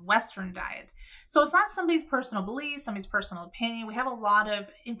standard Western diet. So it's not somebody's personal belief, somebody's personal opinion. We have a lot of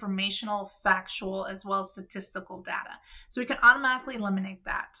informational, factual, as well as statistical data. So we can automatically eliminate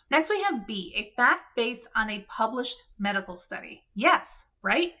that. Next, we have B, a fact based on a published medical study. Yes,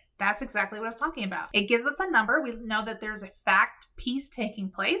 right? That's exactly what I was talking about. It gives us a number. We know that there's a fact piece taking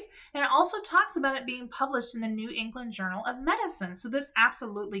place, and it also talks about it being published in the New England Journal of Medicine. So this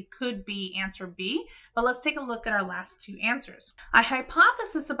absolutely could be answer B, but let's take a look at our last two answers. A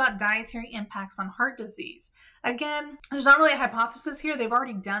hypothesis about dietary impacts on heart disease. Again, there's not really a hypothesis here. They've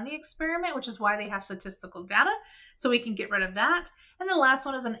already done the experiment, which is why they have statistical data. So we can get rid of that. And the last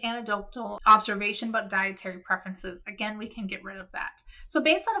one is an anecdotal observation about dietary preferences. Again, we can get rid of that. So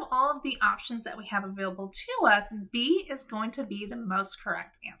based out of all of the options that we have available to us, B is going to be the most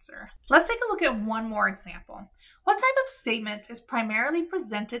correct answer. Let's take a look at one more example. What type of statement is primarily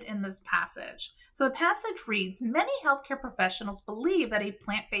presented in this passage? So the passage reads, many healthcare professionals believe that a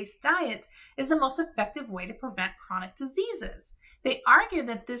plant-based diet is the most effective way to prevent chronic diseases. They argue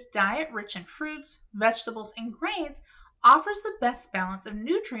that this diet, rich in fruits, vegetables, and grains, offers the best balance of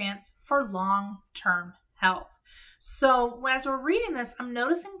nutrients for long-term health. So as we're reading this, I'm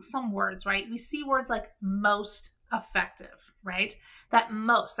noticing some words, right? We see words like most effective, right? That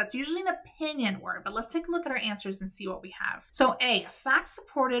most, that's usually an opinion word, but let's take a look at our answers and see what we have. So A, a fact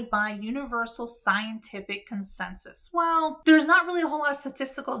supported by universal scientific consensus. Well, there's not really a whole lot of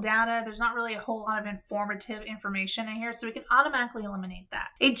statistical data. There's not really a whole lot of informative information in here, so we can automatically eliminate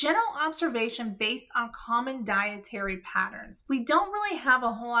that. A general observation based on common dietary patterns. We don't really have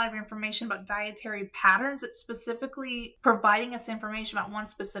a whole lot of information about dietary patterns. It's specifically providing us information about one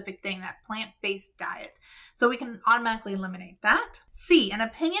specific thing, that plant-based diet. So we can automatically eliminate that. C, an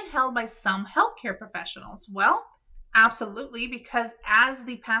opinion held by some healthcare professionals. Well, absolutely, because as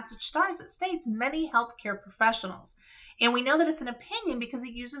the passage starts, it states many healthcare professionals. And we know that it's an opinion because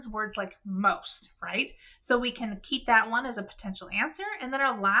it uses words like most, right? So we can keep that one as a potential answer. And then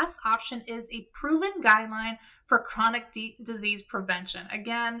our last option is a proven guideline for chronic disease prevention.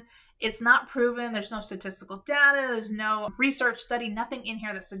 Again, it's not proven. There's no statistical data. There's no research study, nothing in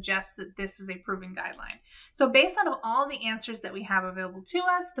here that suggests that this is a proven guideline. So based on all the answers that we have available to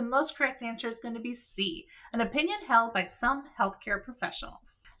us, the most correct answer is going to be C, an opinion held by some healthcare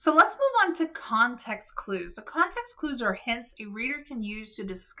professionals. So let's move on to context clues. So context clues are hints a reader can use to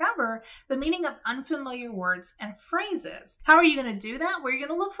discover the meaning of unfamiliar words and phrases. How are you going to do that? Well, you're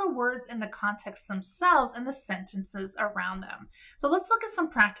going to look for words in the context themselves and the sentences around them. So let's look at some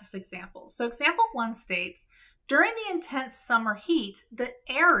practice examples. So example 1 states, during the intense summer heat, the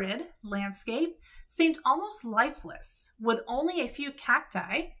arid landscape seemed almost lifeless, with only a few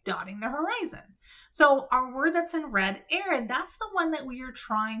cacti dotting the horizon. So our word that's in red, arid, that's the one that we are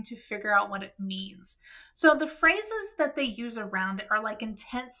trying to figure out what it means. So the phrases that they use around it are like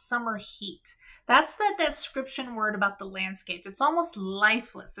intense summer heat. That's that description word about the landscape. It's almost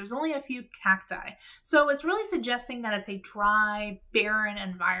lifeless. There's only a few cacti. So it's really suggesting that it's a dry, barren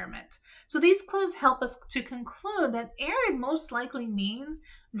environment. So these clues help us to conclude that arid most likely means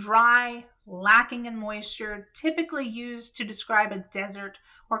dry, lacking in moisture, typically used to describe a desert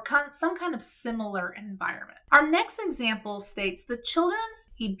or some kind of similar environment. Our next example states the children's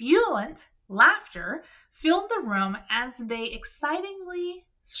ebullient laughter filled the room as they excitingly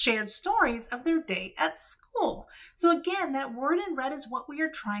shared stories of their day at school. So again, that word in red is what we are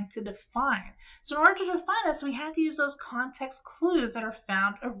trying to define. So in order to define us, we have to use those context clues that are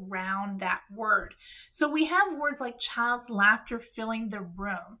found around that word. So we have words like child's laughter filling the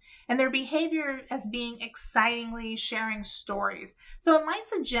room and their behavior as being excitingly sharing stories. So it might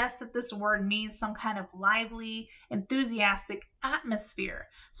suggest that this word means some kind of lively, enthusiastic atmosphere.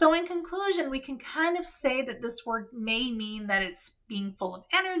 So in conclusion, we can kind of say that this word may mean that it's being full of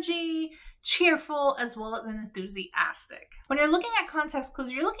energy, cheerful, as well as enthusiastic. When you're looking at context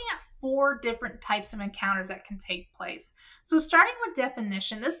clues, you're looking at 4 different types of encounters that can take place. So starting with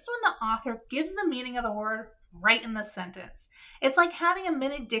definition, this is when the author gives the meaning of the word right in the sentence. It's like having a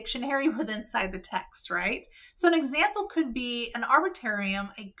mini dictionary inside the text, right? So an example could be an arboretum,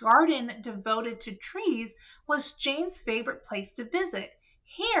 a garden devoted to trees, was Jane's favorite place to visit.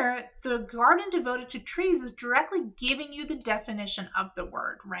 Here, the garden devoted to trees is directly giving you the definition of the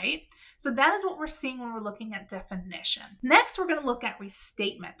word, right? So that is what we're seeing when we're looking at definition. Next, we're going to look at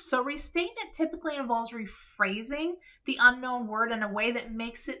restatement. So restatement typically involves rephrasing the unknown word in a way that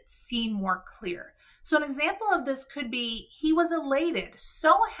makes it seem more clear. So an example of this could be, he was elated,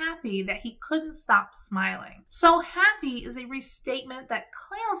 so happy that he couldn't stop smiling. So happy is a restatement that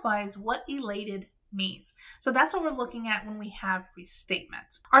clarifies what elated means. So that's what we're looking at when we have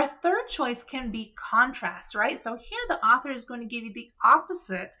restatement. Our third choice can be contrast, right? So here the author is going to give you the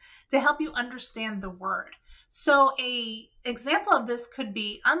opposite to help you understand the word. So a example of this could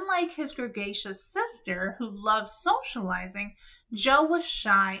be, unlike his gregarious sister who loved socializing, Joe was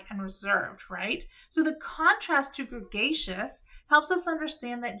shy and reserved, right? So the contrast to gregarious helps us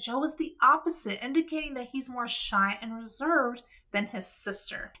understand that Joe is the opposite, indicating that he's more shy and reserved than his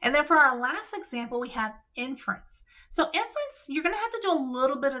sister. And then for our last example, we have inference. So inference, you're going to have to do a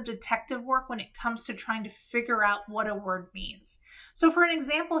little bit of detective work when it comes to trying to figure out what a word means. So for an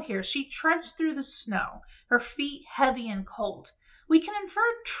example here, she trudged through the snow, her feet heavy and cold. We can infer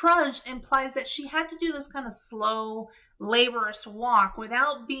trudged implies that she had to do this kind of slow, laborious walk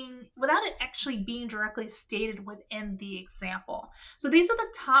without it actually being directly stated within the example. So these are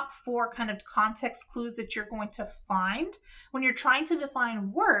the top 4 kind of context clues that you're going to find when you're trying to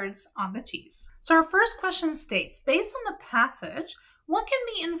define words on the TEAS. So our first question states, based on the passage, what can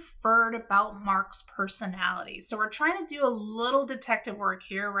be inferred about Mark's personality? So we're trying to do a little detective work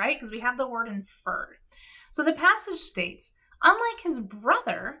here, right? Because we have the word inferred. So the passage states, unlike his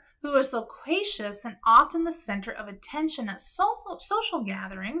brother, who is loquacious and often the center of attention at social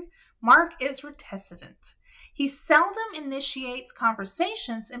gatherings, Mark is reticent. He seldom initiates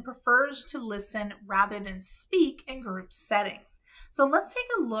conversations and prefers to listen rather than speak in group settings. So let's take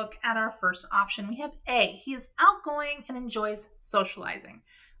a look at our first option. We have A, he is outgoing and enjoys socializing.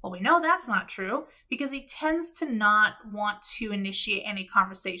 Well, we know that's not true because he tends to not want to initiate any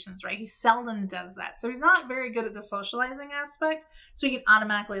conversations, right? He seldom does that. So he's not very good at the socializing aspect, so we can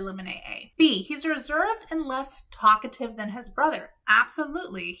automatically eliminate A. B, he's reserved and less talkative than his brother.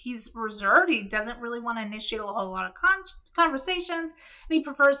 Absolutely. He's reserved. He doesn't really want to initiate a whole lot of conversations, and he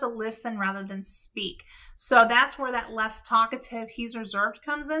prefers to listen rather than speak. So that's where that less talkative, he's reserved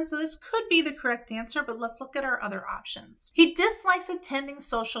comes in. So this could be the correct answer, but let's look at our other options. He dislikes attending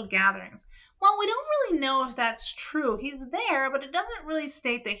social gatherings. Well, we don't really know if that's true. He's there, but it doesn't really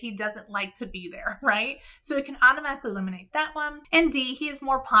state that he doesn't like to be there, right? So we can automatically eliminate that one. And D, he is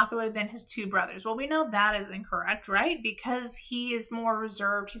more popular than his 2 brothers. Well, we know that is incorrect, right? Because he is more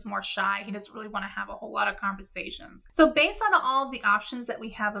reserved, he's more shy, he doesn't really want to have a whole lot of conversations. So based on all of the options that we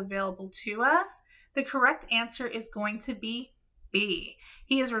have available to us, the correct answer is going to be B.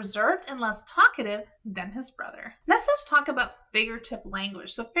 He is reserved and less talkative than his brother. Next, let's talk about figurative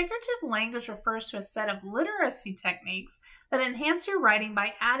language. So figurative language refers to a set of literacy techniques that enhance your writing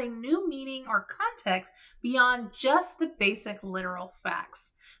by adding new meaning or context beyond just the basic literal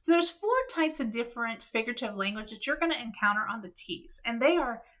facts. So there's 4 types of different figurative language that you're going to encounter on the TEAS, and they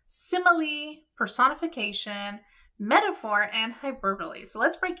are simile, personification, metaphor, and hyperbole. So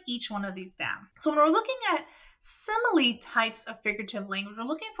let's break each one of these down. So when we're looking at simile types of figurative language, we're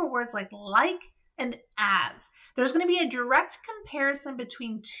looking for words like and as. There's going to be a direct comparison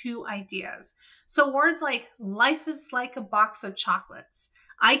between 2 ideas. So words like life is like a box of chocolates.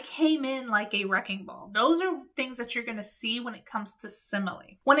 I came in like a wrecking ball. Those are things that you're going to see when it comes to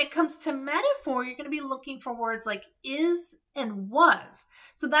simile. When it comes to metaphor, you're going to be looking for words like is and was.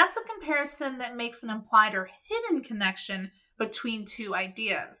 So that's a comparison that makes an implied or hidden connection between 2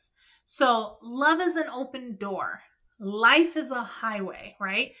 ideas. So love is an open door. Life is a highway,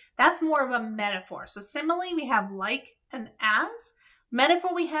 right? That's more of a metaphor. So simile, we have like and as.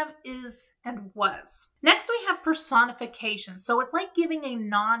 Metaphor, we have is and was. Next, we have personification. So it's like giving a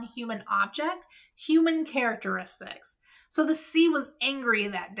non-human object human characteristics. So the sea was angry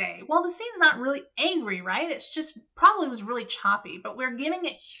that day. Well, the sea is not really angry, right? It's just probably was really choppy, but we're giving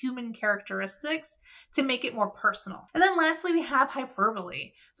it human characteristics to make it more personal. And then lastly, we have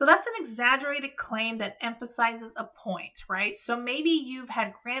hyperbole. So that's an exaggerated claim that emphasizes a point, right? So maybe you've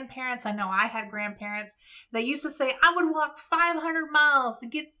had grandparents, I know I had grandparents, that used to say, I would walk 500 miles to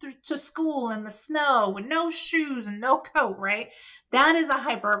get to school in the snow with no shoes and no coat, right? That is a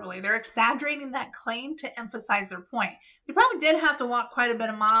hyperbole. They're exaggerating that claim to emphasize their point. They probably did have to walk quite a bit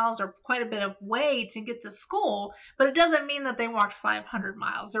of miles or quite a bit of way to get to school, but it doesn't mean that they walked 500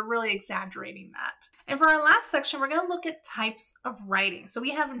 miles. They're really exaggerating that. And for our last section, we're going to look at types of writing. So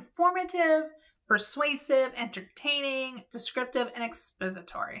we have informative, persuasive, entertaining, descriptive, and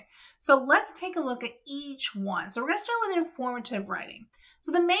expository. So let's take a look at each one. So we're going to start with informative writing.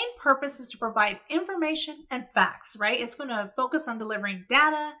 So the main purpose is to provide information and facts, right? It's going to focus on delivering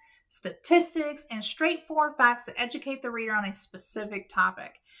data, statistics, and straightforward facts to educate the reader on a specific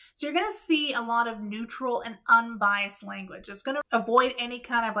topic. So you're going to see a lot of neutral and unbiased language. It's going to avoid any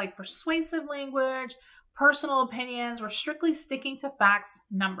kind of like persuasive language, personal opinions. We're strictly sticking to facts,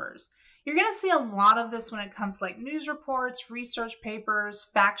 numbers. You're going to see a lot of this when it comes to like news reports, research papers,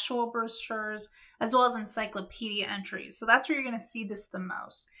 factual brochures, as well as encyclopedia entries. So that's where you're going to see this the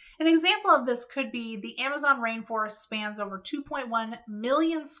most. An example of this could be the Amazon rainforest spans over 2.1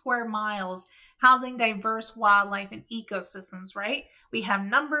 million square miles, housing diverse wildlife and ecosystems, right? We have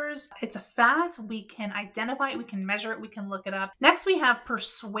numbers. It's a fact. We can identify it. We can measure it. We can look it up. Next, we have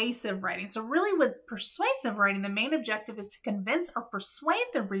persuasive writing. So really with persuasive writing, the main objective is to convince or persuade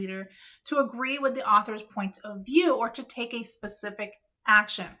the reader to agree with the author's point of view or to take a specific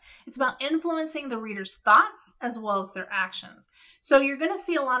action. It's about influencing the reader's thoughts as well as their actions. So you're going to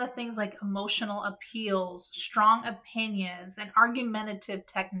see a lot of things like emotional appeals, strong opinions, and argumentative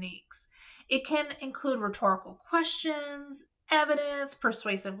techniques. It can include rhetorical questions, evidence,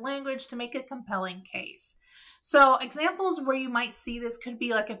 persuasive language to make a compelling case. So examples where you might see this could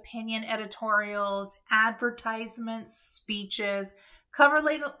be like opinion editorials, advertisements, speeches, cover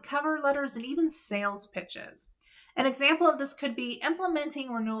letters, and even sales pitches. An example of this could be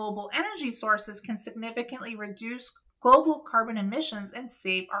implementing renewable energy sources can significantly reduce global carbon emissions and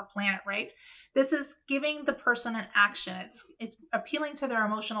save our planet, right? This is giving the person an action. It's appealing to their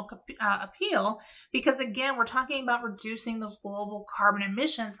emotional appeal because, again, we're talking about reducing those global carbon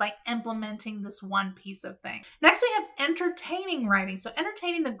emissions by implementing this one piece of thing. Next, we have entertaining writing. So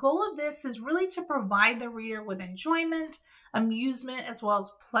entertaining, the goal of this is really to provide the reader with enjoyment, amusement, as well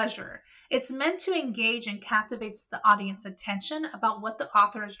as pleasure. It's meant to engage and captivates the audience attention about what the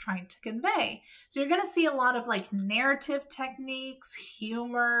author is trying to convey. So you're going to see a lot of like narrative techniques,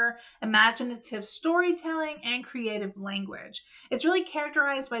 humor, imaginative storytelling, and creative language. It's really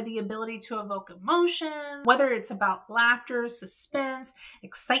characterized by the ability to evoke emotion, whether it's about laughter, suspense,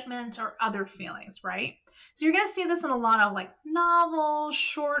 excitement, or other feelings, right? So you're going to see this in a lot of like novels,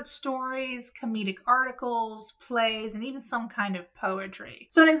 short stories, comedic articles, plays, and even some kind of poetry.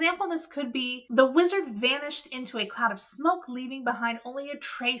 So an example of this could be the wizard vanished into a cloud of smoke, leaving behind only a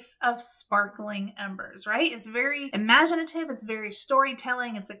trace of sparkling embers, right? It's very imaginative, it's very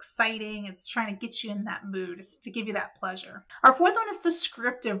storytelling, it's exciting, it's trying to get you in that mood, it's to give you that pleasure. Our fourth one is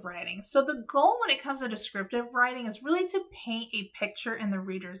descriptive writing. So the goal when it comes to descriptive writing is really to paint a picture in the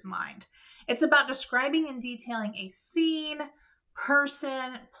reader's mind. It's about describing and detailing a scene,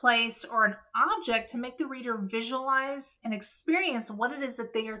 person, place, or an object to make the reader visualize and experience what it is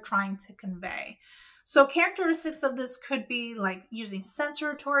that they are trying to convey. So characteristics of this could be like using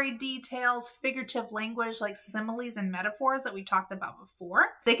sensory details, figurative language like similes and metaphors that we talked about before.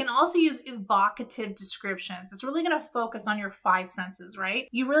 They can also use evocative descriptions. It's really going to focus on your five senses, right?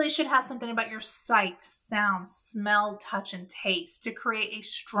 You really should have something about your sight, sound, smell, touch, and taste to create a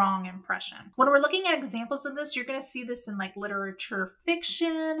strong impression. When we're looking at examples of this, you're going to see this in like literature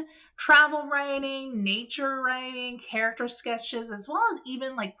fiction, travel writing, nature writing, character sketches, as well as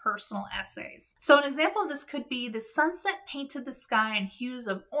even like personal essays. So an example of this could be the sunset painted the sky in hues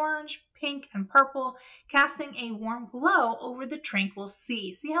of orange, pink, and purple, casting a warm glow over the tranquil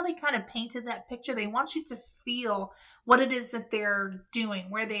sea. See how they kind of painted that picture? They want you to feel what it is that they're doing,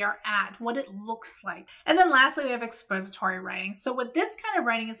 where they are at, what it looks like. And then lastly, we have expository writing. So with this kind of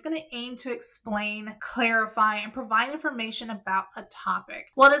writing, it's going to aim to explain, clarify, and provide information about a topic.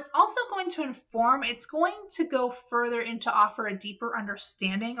 While it's also going to inform, it's going to go further into offer a deeper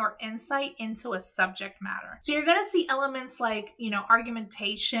understanding or insight into a subject matter. So you're going to see elements like,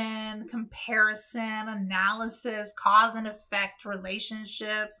 argumentation, comparison, analysis, cause and effect,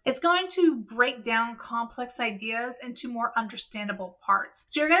 relationships. It's going to break down complex ideas into more understandable parts.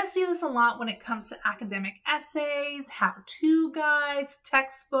 So you're going to see this a lot when it comes to academic essays, how-to guides,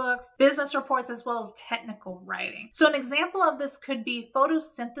 textbooks, business reports, as well as technical writing. So an example of this could be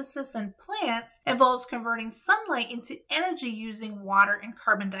photosynthesis in plants involves converting sunlight into energy using water and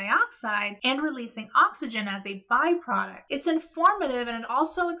carbon dioxide and releasing oxygen as a byproduct. It's informative and it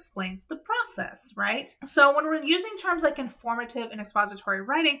also explains the process, right? So when we're using terms like informative and expository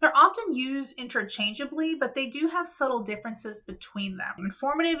writing, they're often used interchangeably, but they do have subtle differences between them.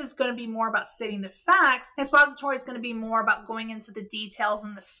 Informative is going to be more about stating the facts. Expository is going to be more about going into the details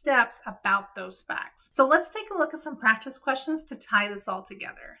and the steps about those facts. So let's take a look at some practice questions to tie this all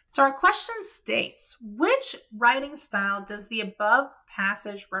together. So our question states, which writing style does the above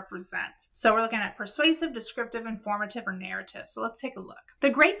passage represent? So we're looking at persuasive, descriptive, informative, or narrative. So let's take a look. The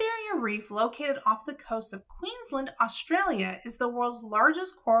Great Barrier Reef, located off the coast of Queensland, Australia, is the world's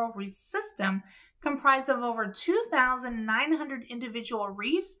largest coral reef system, comprised of over 2,900 individual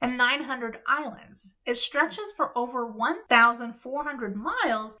reefs and 900 islands. It stretches for over 1,400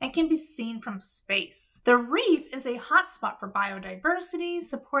 miles and can be seen from space. The reef is a hotspot for biodiversity,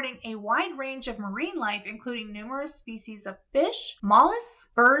 supporting a wide range of marine life, including numerous species of fish, mollusks,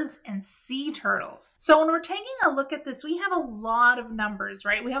 birds, and sea turtles. So when we're taking a look at this, we have a lot of numbers,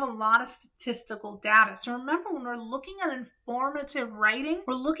 right? We have a lot of statistical data. So remember, when we're looking at informative writing,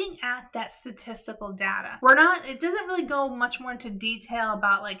 we're looking at that statistical data. It doesn't really go much more into detail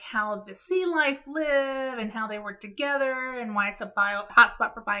about like how the sea life live and how they work together and why it's a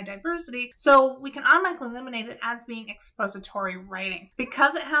hotspot for biodiversity. So we can automatically eliminate it as being expository writing.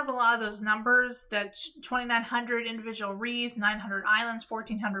 Because it has a lot of those numbers, that 2,900 individual reefs, 900 islands,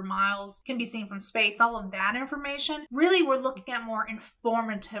 1,400 miles can be seen from space, all of that information, really we're looking at more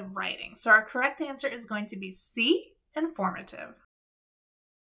informative writing. So our correct answer is going to be C, informative.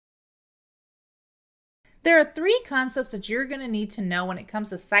 There are three concepts that you're going to need to know when it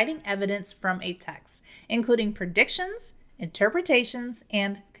comes to citing evidence from a text, including predictions, interpretations,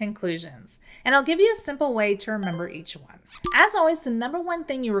 and conclusions. And I'll give you a simple way to remember each one. As always, the number one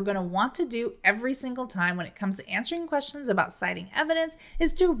thing you are going to want to do every single time when it comes to answering questions about citing evidence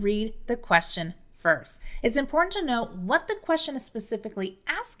is to read the question first. It's important to know what the question is specifically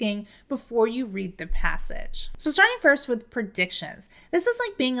asking before you read the passage. So starting first with predictions. This is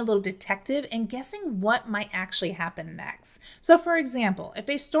like being a little detective and guessing what might actually happen next. So for example, if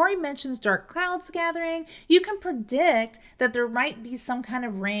a story mentions dark clouds gathering, you can predict that there might be some kind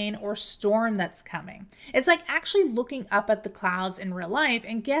of rain or storm that's coming. It's like actually looking up at the clouds in real life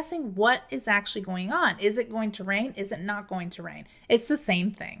and guessing what is actually going on. Is it going to rain? Is it not going to rain? It's the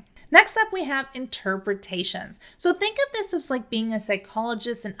same thing. Next up, we have interpretations. So think of this as like being a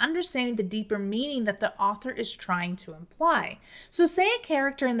psychologist and understanding the deeper meaning that the author is trying to imply. So say a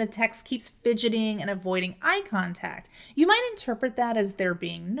character in the text keeps fidgeting and avoiding eye contact. You might interpret that as they're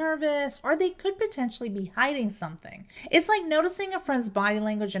being nervous, or they could potentially be hiding something. It's like noticing a friend's body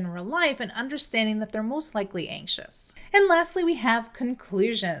language in real life and understanding that they're most likely anxious. And lastly, we have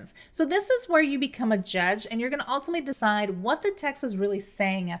conclusions. So this is where you become a judge and you're going to ultimately decide what the text is really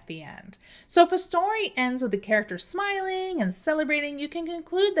saying at the end. So if a story ends with the character smiling and celebrating, you can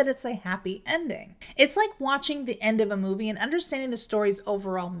conclude that it's a happy ending. It's like watching the end of a movie and understanding the story's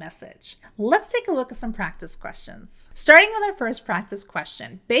overall message. Let's take a look at some practice questions. Starting with our first practice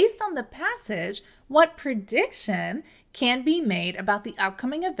question. Based on the passage, what prediction can be made about the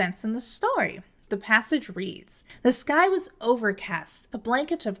upcoming events in the story? The passage reads, "The sky was overcast, a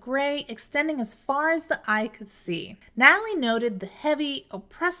blanket of gray extending as far as the eye could see. Natalie noted the heavy,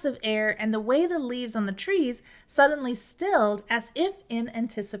 oppressive air and the way the leaves on the trees suddenly stilled as if in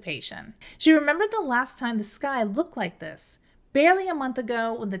anticipation. She remembered the last time the sky looked like this, barely a month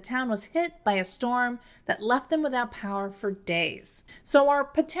ago when the town was hit by a storm that left them without power for days." So our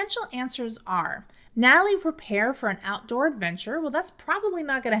potential answers are: Natalie prepare for an outdoor adventure. Well, that's probably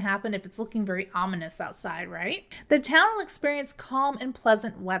not going to happen if it's looking very ominous outside, right? The town will experience calm and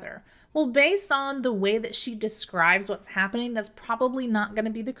pleasant weather. Well, based on the way that she describes what's happening, that's probably not going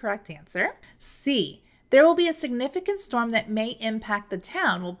to be the correct answer. C, there will be a significant storm that may impact the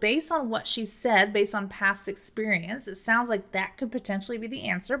town. Well, based on what she said, based on past experience, it sounds like that could potentially be the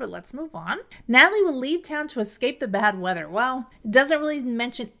answer, but let's move on. Natalie will leave town to escape the bad weather. Well, it doesn't really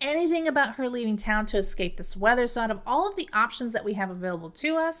mention anything about her leaving town to escape this weather, so out of all of the options that we have available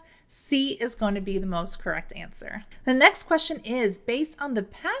to us, C is going to be the most correct answer. The next question is, based on the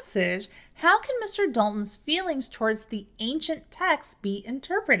passage, how can Mr. Dalton's feelings towards the ancient text be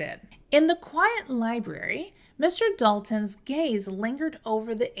interpreted? In the quiet library, Mr. Dalton's gaze lingered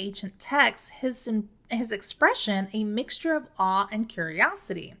over the ancient text, his expression a mixture of awe and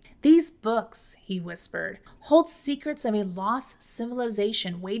curiosity. "These books," he whispered, "hold secrets of a lost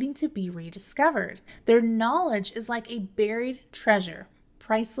civilization waiting to be rediscovered. Their knowledge is like a buried treasure,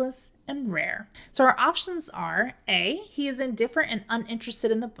 priceless and rare." So our options are: A, he is indifferent and uninterested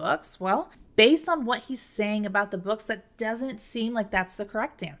in the books. Well, based on what he's saying about the books, that doesn't seem like that's the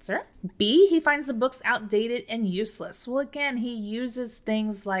correct answer. B, he finds the books outdated and useless. Well, again, he uses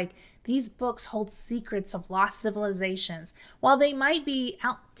things like, "These books hold secrets of lost civilizations." While they might be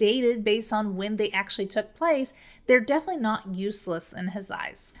outdated based on when they actually took place, they're definitely not useless in his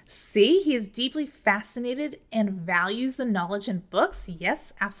eyes. C, he is deeply fascinated and values the knowledge in books.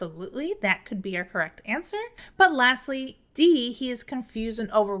 Yes, absolutely. That could be our correct answer. But lastly, D, he is confused and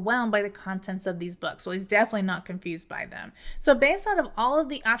overwhelmed by the contents of these books. Well, he's definitely not confused by them. So based out of all of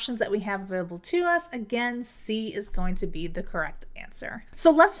the options that we have available to us, again, C is going to be the correct answer. So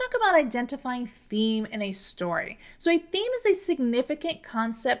let's talk about identifying theme in a story. So a theme is a significant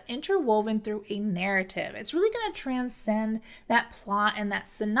concept interwoven through a narrative. It's really going to transcend that plot and that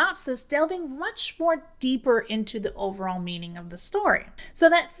synopsis, delving much more deeper into the overall meaning of the story. So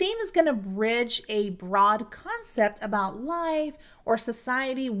that theme is going to bridge a broad concept about life or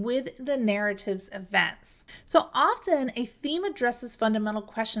society with the narrative's events. So often a theme addresses fundamental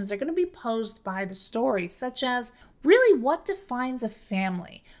questions that are going to be posed by the story, such as, really, what defines a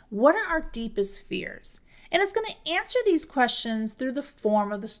family? What are our deepest fears? And it's going to answer these questions through the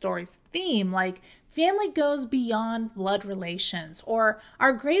form of the story's theme, like family goes beyond blood relations, or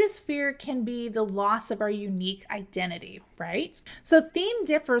our greatest fear can be the loss of our unique identity, right? So theme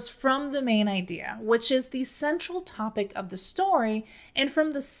differs from the main idea, which is the central topic of the story, and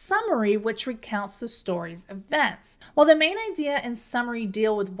from the summary, which recounts the story's events. While the main idea and summary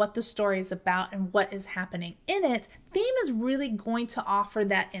deal with what the story is about and what is happening in it, theme is really going to offer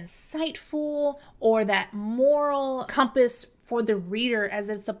that insightful or that moral compass for the reader as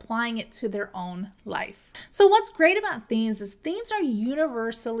it's applying it to their own life. So what's great about themes is themes are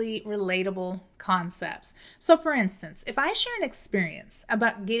universally relatable concepts. So for instance, if I share an experience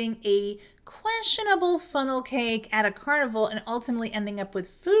about getting a questionable funnel cake at a carnival and ultimately ending up with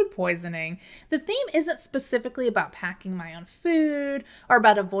food poisoning, the theme isn't specifically about packing my own food or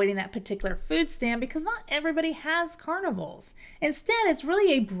about avoiding that particular food stand, because not everybody has carnivals. Instead, it's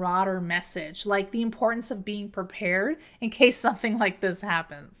really a broader message, like the importance of being prepared in case something like this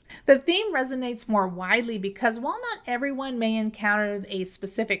happens. The theme resonates more widely because while not everyone may encounter a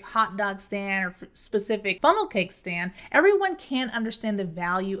specific hot dog stand or specific funnel cake stand, everyone can understand the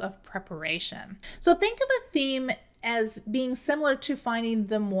value of preparation. So think of a theme as being similar to finding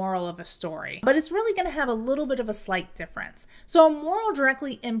the moral of a story, but it's really going to have a little bit of a slight difference. So a moral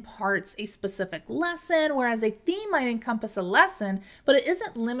directly imparts a specific lesson, whereas a theme might encompass a lesson, but it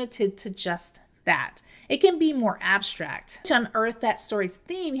isn't limited to just that. It can be more abstract. To unearth that story's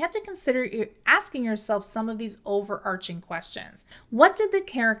theme, you have to consider asking yourself some of these overarching questions. What did the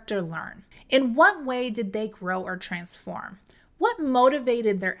character learn? In what way did they grow or transform? What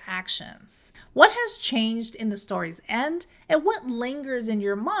motivated their actions? What has changed in the story's end? And what lingers in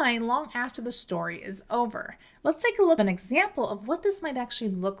your mind long after the story is over? Let's take a look at an example of what this might actually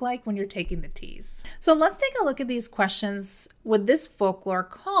look like when you're taking the TEAS. So let's take a look at these questions with this folklore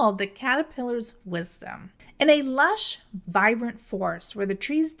called The Caterpillar's Wisdom. In a lush, vibrant forest where the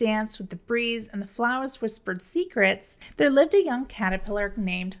trees danced with the breeze and the flowers whispered secrets, there lived a young caterpillar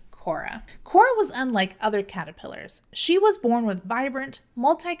named Cora. Cora was unlike other caterpillars. She was born with vibrant,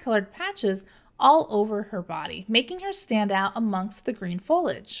 multicolored patches all over her body, making her stand out amongst the green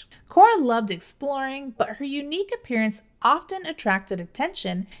foliage. Cora loved exploring, but her unique appearance often attracted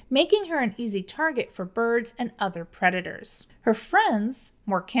attention, making her an easy target for birds and other predators. Her friends,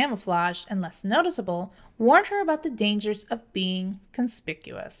 more camouflaged and less noticeable, warned her about the dangers of being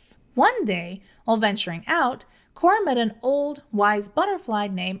conspicuous. One day, while venturing out, Cora met an old, wise butterfly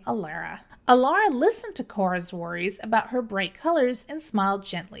named Alara. Alara listened to Cora's worries about her bright colors and smiled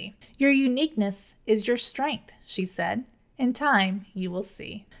gently. "Your uniqueness is your strength," she said. "In time, you will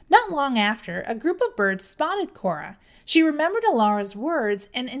see." Not long after, a group of birds spotted Cora. She remembered Alara's words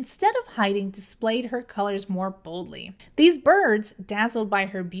and instead of hiding, displayed her colors more boldly. These birds, dazzled by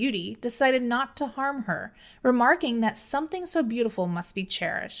her beauty, decided not to harm her, remarking that something so beautiful must be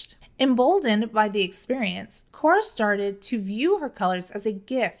cherished. Emboldened by the experience, Cora started to view her colors as a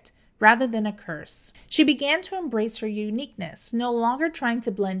gift rather than a curse. She began to embrace her uniqueness, no longer trying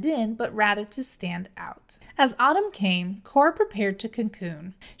to blend in, but rather to stand out. As autumn came, Cora prepared to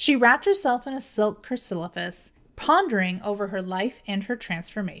cocoon. She wrapped herself in a silk chrysalis, pondering over her life and her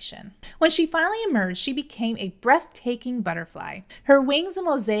transformation. When she finally emerged, she became a breathtaking butterfly, her wings a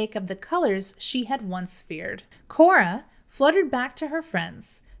mosaic of the colors she had once feared. Cora fluttered back to her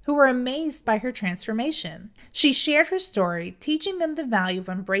friends, who were amazed by her transformation. She shared her story, teaching them the value of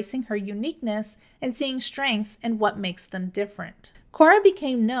embracing her uniqueness and seeing strengths in what makes them different. Cora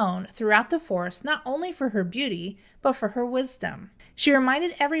became known throughout the forest not only for her beauty, but for her wisdom. She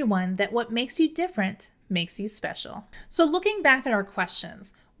reminded everyone that what makes you different makes you special. So looking back at our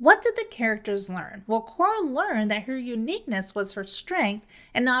questions, what did the characters learn? Well, Cora learned that her uniqueness was her strength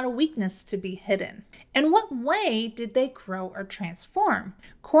and not a weakness to be hidden. In what way did they grow or transform?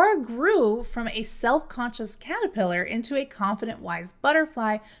 Cora grew from a self-conscious caterpillar into a confident, wise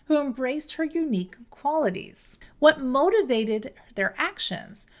butterfly who embraced her unique qualities. What motivated their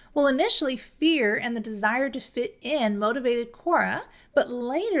actions? Well, initially, fear and the desire to fit in motivated Cora, but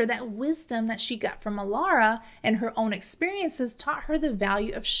later that wisdom that she got from Alara and her own experiences taught her the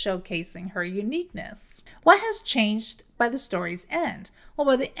value of showcasing her uniqueness. What has changed by the story's end? Well,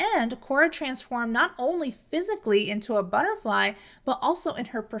 by the end, Cora transformed not only physically into a butterfly, but also in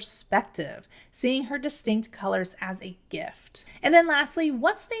her perspective, seeing her distinct colors as a gift. And then lastly,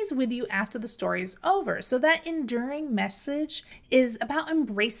 what stays with you after the story is over? So that enduring message is about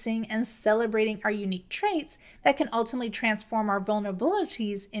embracing and celebrating our unique traits that can ultimately transform our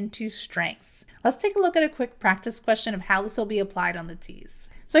vulnerabilities into strengths. Let's take a look at a quick practice question of how this will be applied on the TEAS.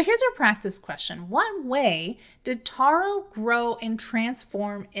 So here's our practice question. What way did Taro grow and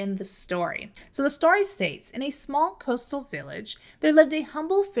transform in the story? So the story states, in a small coastal village, there lived a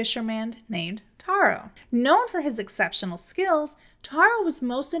humble fisherman named Taro. Known for his exceptional skills, Taro was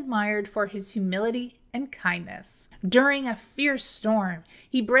most admired for his humility and kindness. During a fierce storm,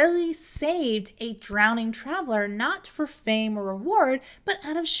 he bravely saved a drowning traveler, not for fame or reward, but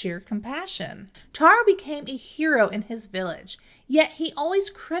out of sheer compassion. Taro became a hero in his village, yet he always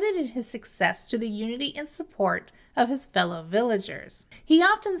credited his success to the unity and support of his fellow villagers. He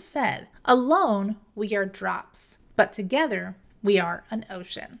often said, "Alone we are drops, but together We are an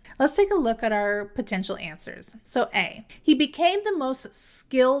ocean. Let's take a look at our potential answers. So A, he became the most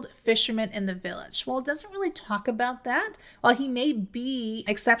skilled fisherman in the village. Well, it doesn't really talk about that. While he may be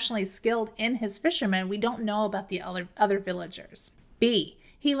exceptionally skilled in his fishermen, we don't know about the other villagers. B,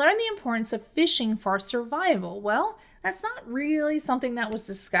 he learned the importance of fishing for survival. Well, that's not really something that was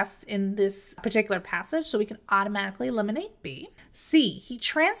discussed in this particular passage, so we can automatically eliminate B. C, he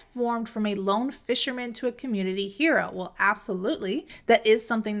transformed from a lone fisherman to a community hero. Well, absolutely. That is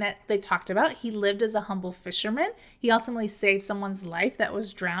something that they talked about. He lived as a humble fisherman. He ultimately saved someone's life that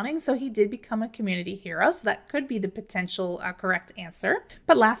was drowning, so he did become a community hero. So that could be the potential correct answer.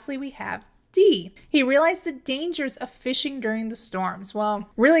 But lastly, we have D, he realized the dangers of fishing during the storms. Well,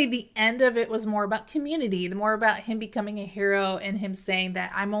 really the end of it was more about community, the more about him becoming a hero and him saying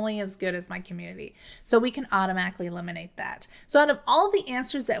that I'm only as good as my community. So we can automatically eliminate that. So out of all the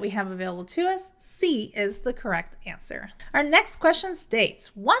answers that we have available to us, C is the correct answer. Our next question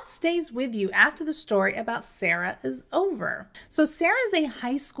states, what stays with you after the story about Sarah is over? So Sarah is a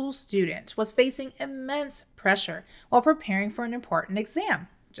high school student, was facing immense pressure while preparing for an important exam,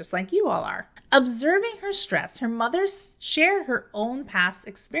 just like you all are. Observing her stress, her mother shared her own past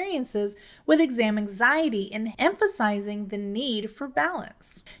experiences with exam anxiety and emphasizing the need for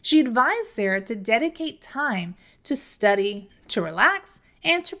balance. She advised Sarah to dedicate time to study, to relax,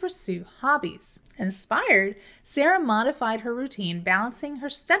 and to pursue hobbies. Inspired, Sarah modified her routine, balancing her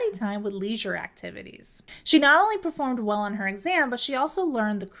study time with leisure activities. She not only performed well on her exam, but she also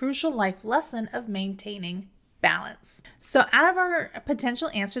learned the crucial life lesson of maintaining balance. So out of our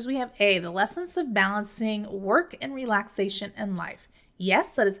potential answers, we have A, the lessons of balancing work and relaxation in life.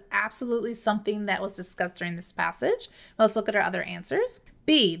 Yes, that is absolutely something that was discussed during this passage. Let's look at our other answers.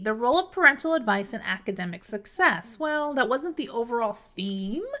 B, the role of parental advice in academic success. Well, that wasn't the overall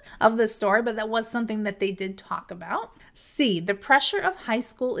theme of the story, but that was something that they did talk about. C, the pressure of high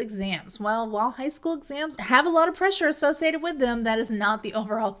school exams. Well, while high school exams have a lot of pressure associated with them, that is not the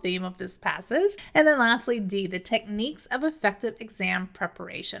overall theme of this passage. And then lastly, D, the techniques of effective exam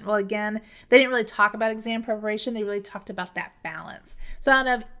preparation. Well, again, they didn't really talk about exam preparation. They really talked about that balance. So out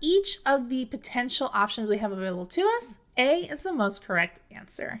of each of the potential options we have available to us, A is the most correct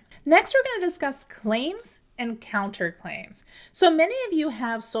answer. Next, we're going to discuss claims and counterclaims. So many of you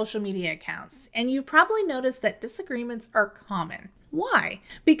have social media accounts, and you've probably noticed that disagreements are common. Why?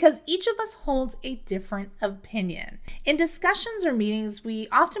 Because each of us holds a different opinion. In discussions or meetings, we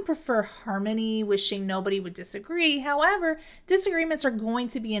often prefer harmony, wishing nobody would disagree. However, disagreements are going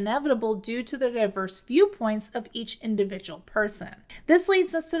to be inevitable due to the diverse viewpoints of each individual person. This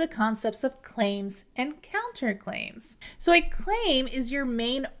leads us to the concepts of claims and counterclaims. So a claim is your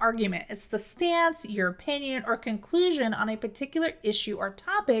main argument. It's the stance, your opinion, or conclusion on a particular issue or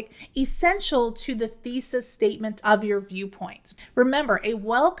topic essential to the thesis statement of your viewpoint. Remember, a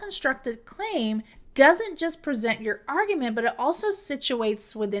well-constructed claim doesn't just present your argument, but it also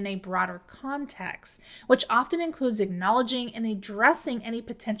situates within a broader context, which often includes acknowledging and addressing any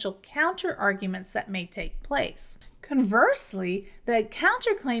potential counter-arguments that may take place. Conversely, the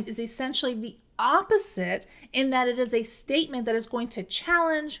counterclaim is essentially the opposite in that it is a statement that is going to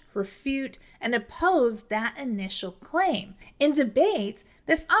challenge, refute, and oppose that initial claim. In debates,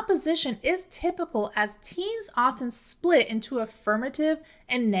 this opposition is typical as teams often split into affirmative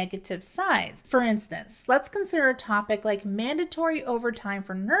and negative sides. For instance, let's consider a topic like mandatory overtime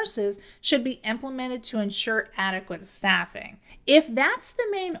for nurses should be implemented to ensure adequate staffing. If that's the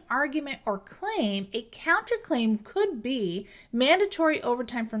main argument or claim, a counterclaim could be mandatory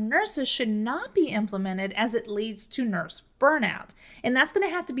overtime for nurses should not be implemented as it leads to nurse burnout. And that's going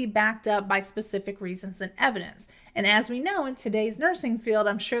to have to be backed up by specific reasons and evidence. And as we know in today's nursing field,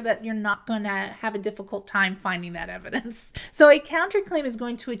 I'm sure that you're not going to have a difficult time finding that evidence. So a counterclaim is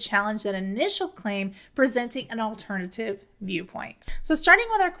going to challenge that initial claim, presenting an alternative viewpoint. So starting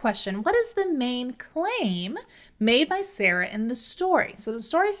with our question, what is the main claim made by Sarah in the story? So the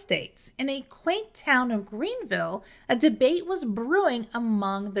story states, in a quaint town of Greenville, a debate was brewing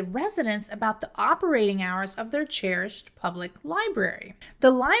among the residents about the operating hours of their cherished public library.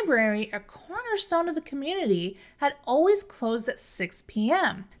 The library, a cornerstone of the community, had always closed at 6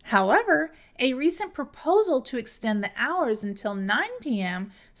 p.m. However, a recent proposal to extend the hours until 9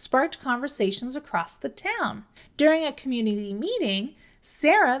 p.m. sparked conversations across the town. During a community meeting,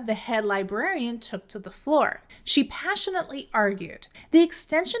 Sarah, the head librarian, took to the floor. She passionately argued, the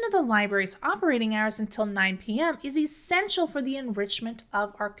extension of the library's operating hours until 9 p.m. is essential for the enrichment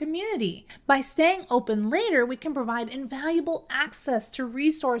of our community. By staying open later, we can provide invaluable access to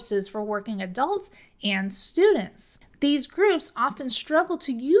resources for working adults and students. These groups often struggle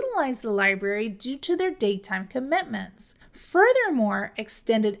to utilize the library due to their daytime commitments. Furthermore,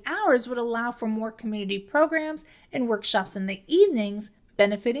 extended hours would allow for more community programs and workshops in the evenings,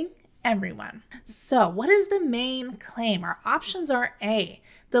 benefiting everyone. So, what is the main claim? Our options are A,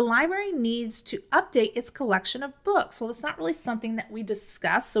 the library needs to update its collection of books. Well, it's not really something that we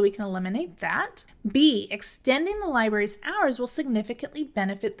discuss, so we can eliminate that. B, extending the library's hours will significantly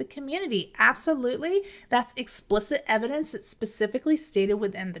benefit the community. Absolutely, that's explicit evidence. It's specifically stated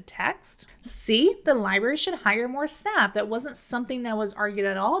within the text. C, the library should hire more staff. That wasn't something that was argued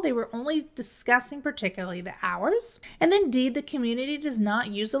at all. They were only discussing particularly the hours. And then D, the community does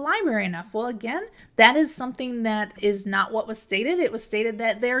not use the library enough. Well, again, that is something that is not what was stated. It was stated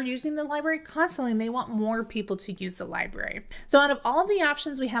that they're using the library constantly and they want more people to use the library. So out of all of the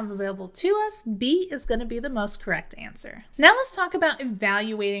options we have available to us, B is going to be the most correct answer. Now let's talk about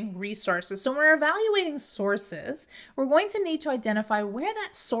evaluating resources. So when we're evaluating sources, we're going to need to identify where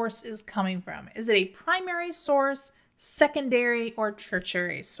that source is coming from. Is it a primary source, secondary, or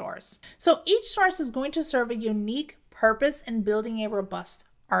tertiary source? So each source is going to serve a unique purpose in building a robust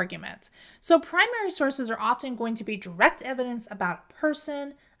argument. So primary sources are often going to be direct evidence about a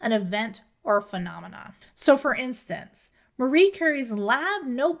person, an event, or a phenomena. So for instance, Marie Curie's lab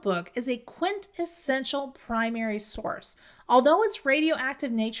notebook is a quintessential primary source. Although its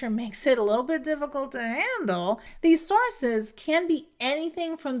radioactive nature makes it a little bit difficult to handle, these sources can be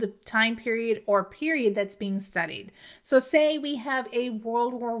anything from the time period or period that's being studied. So say we have a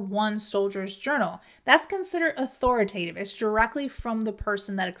World War I soldier's journal. That's considered authoritative. It's directly from the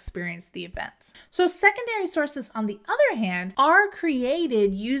person that experienced the events. So secondary sources, on the other hand, are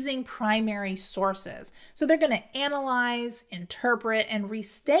created using primary sources. So they're going to analyze, interpret, and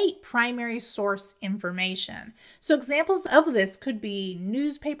restate primary source information. So examples of this could be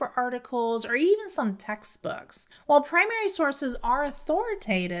newspaper articles or even some textbooks. While primary sources are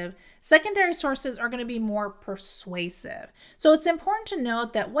authoritative, secondary sources are going to be more persuasive. So it's important to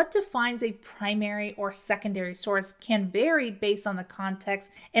note that what defines a primary or secondary source can vary based on the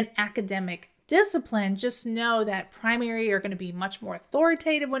context and academic discipline. Just know that primary are going to be much more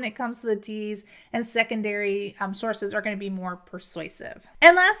authoritative when it comes to the T's, and secondary sources are going to be more persuasive.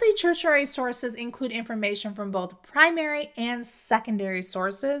 And lastly, tertiary sources include information from both primary and secondary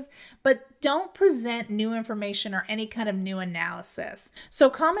sources, but don't present new information or any kind of new analysis. So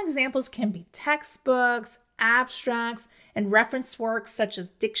common examples can be textbooks, abstracts, and reference works such as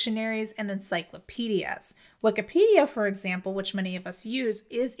dictionaries and encyclopedias. Wikipedia, for example, which many of us use,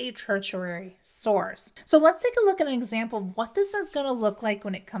 is a tertiary source. So let's take a look at an example of what this is going to look like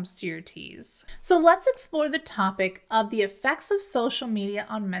when it comes to your T's. So let's explore the topic of the effects of social media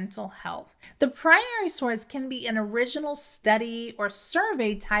on mental health. The primary source can be an original study or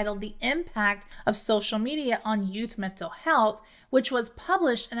survey titled "The Impact of Social Media on Youth Mental Health," which was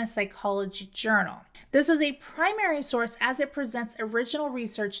published in a psychology journal. This is a primary source as it presents original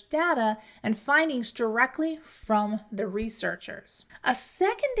research data and findings directly from the researchers. A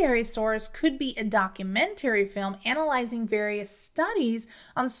secondary source could be a documentary film analyzing various studies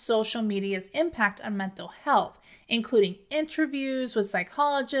on social media's impact on mental health, including interviews with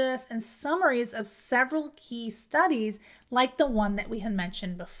psychologists and summaries of several key studies like the one that we had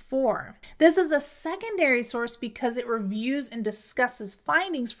mentioned before. This is a secondary source because it reviews and discusses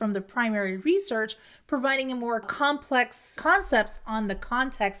findings from the primary research, providing a more complex concepts on the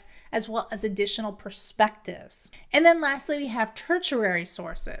context as well as additional perspectives. And then lastly, we have tertiary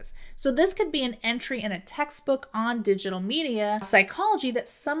sources. So this could be an entry in a textbook on digital media psychology that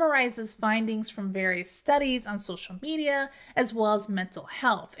summarizes findings from various studies on social media as well as mental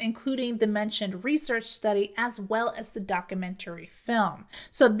health, including the mentioned research study as well as the documentary film.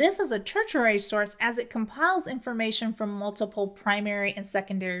 So this is a tertiary source as it compiles information from multiple primary and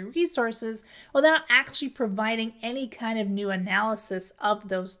secondary resources without actually providing any kind of new analysis of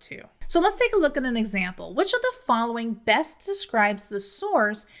those two. So let's take a look at an example. Which of the following best describes the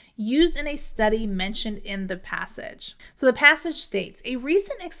source used in a study mentioned in the passage? So the passage states, a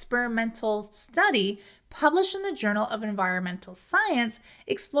recent experimental study published in the Journal of Environmental Science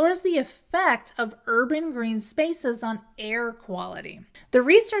explores the effect of urban green spaces on air quality. The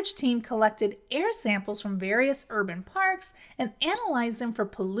research team collected air samples from various urban parks and analyzed them for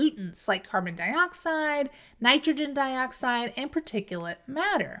pollutants like carbon dioxide, nitrogen dioxide, and particulate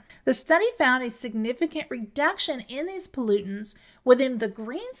matter. The study found a significant reduction in these pollutants within the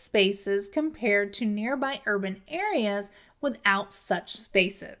green spaces compared to nearby urban areas without such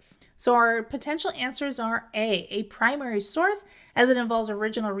spaces. So our potential answers are A, primary source, as it involves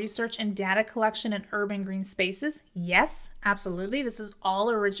original research and data collection in urban green spaces. Yes, absolutely. This is all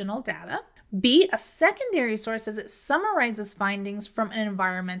original data. B, a secondary source as it summarizes findings from an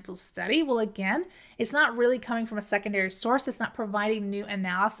environmental study. Well, again, it's not really coming from a secondary source. It's not providing new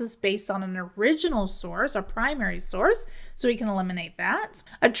analysis based on an original source or primary source, so we can eliminate that.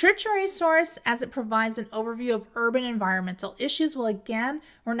 A tertiary source as it provides an overview of urban environmental issues. Well, again,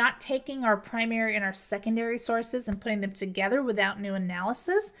 we're not taking our primary and our secondary sources and putting them together without new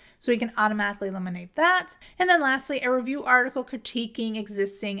analysis, so we can automatically eliminate that. And then lastly, a review article critiquing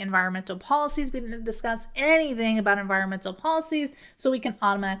existing environmental policies. We didn't discuss anything about environmental policies, so we can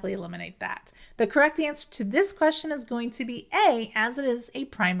automatically eliminate that. The correct answer to this question is going to be A, as it is a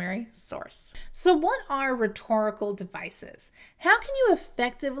primary source. So what are rhetorical devices? How can you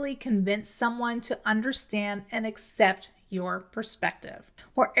effectively convince someone to understand and accept your perspective?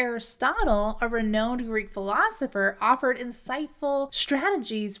 Where Aristotle, a renowned Greek philosopher, offered insightful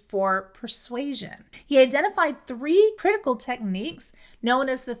strategies for persuasion. He identified 3 critical techniques known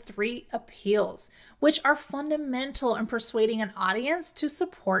as the 3 appeals, which are fundamental in persuading an audience to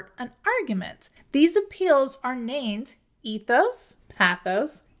support an argument. These appeals are named ethos,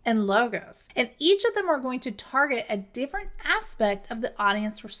 pathos, and logos, and each of them are going to target a different aspect of the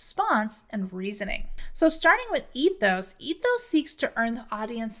audience response and reasoning. So starting with ethos, ethos seeks to earn the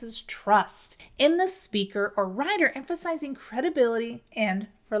audience's trust in the speaker or writer, emphasizing credibility and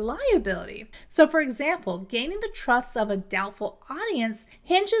reliability. So for example, gaining the trust of a doubtful audience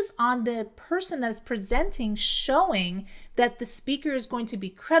hinges on the person that is presenting showing that the speaker is going to be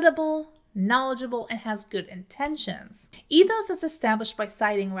credible, knowledgeable, and has good intentions. Ethos is established by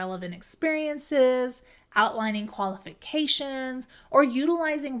citing relevant experiences, outlining qualifications, or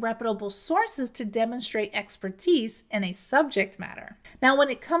utilizing reputable sources to demonstrate expertise in a subject matter. Now, when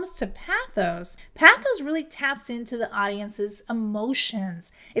it comes to pathos, pathos really taps into the audience's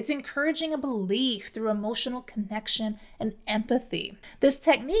emotions. It's encouraging a belief through emotional connection and empathy. This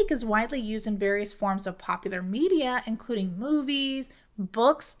technique is widely used in various forms of popular media, including movies,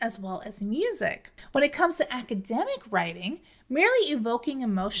 books, as well as music. When it comes to academic writing, merely evoking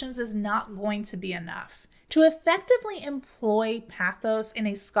emotions is not going to be enough. To effectively employ pathos in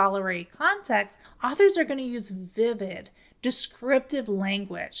a scholarly context, authors are going to use vivid, descriptive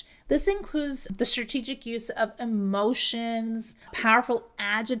language. This includes the strategic use of emotions, powerful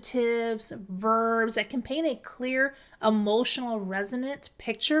adjectives, verbs that can paint a clear, emotional, resonant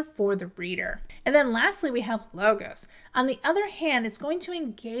picture for the reader. And then lastly, we have logos. On the other hand, it's going to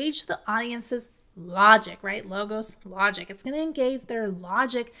engage the audience's logic, right? Logos, logic. It's going to engage their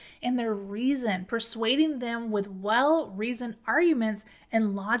logic and their reason, persuading them with well-reasoned arguments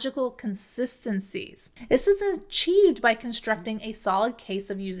and logical consistencies. This is achieved by constructing a solid case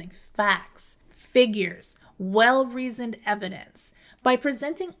of using facts, figures, well-reasoned evidence. By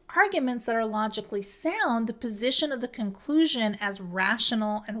presenting arguments that are logically sound, the position of the conclusion as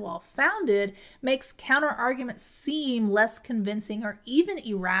rational and well-founded makes counter-arguments seem less convincing or even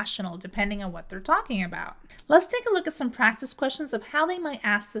irrational, depending on what they're talking about. Let's take a look at some practice questions of how they might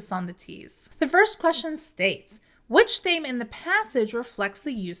ask this on the TEAS. The first question states, which statement in the passage reflects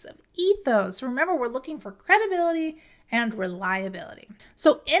the use of ethos? Remember, we're looking for credibility and reliability.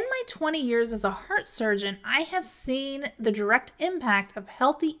 So in my 20 years as a heart surgeon, I have seen the direct impact of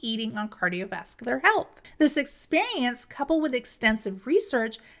healthy eating on cardiovascular health. This experience, coupled with extensive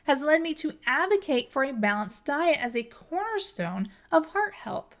research, has led me to advocate for a balanced diet as a cornerstone of heart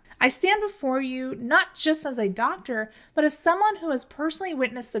health. I stand before you not just as a doctor, but as someone who has personally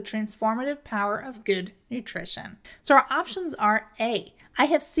witnessed the transformative power of good nutrition. So our options are A, I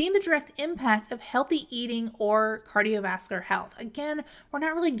have seen the direct impact of healthy eating or cardiovascular health. Again, we're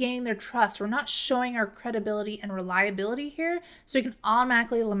not really gaining their trust. We're not showing our credibility and reliability here, so we can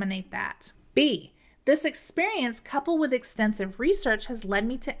automatically eliminate that. B, this experience, coupled with extensive research, has led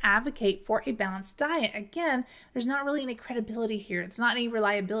me to advocate for a balanced diet. Again, there's not really any credibility here. There's not any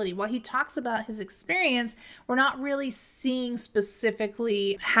reliability. While he talks about his experience, we're not really seeing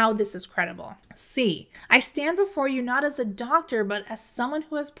specifically how this is credible. C, I stand before you not as a doctor, but as someone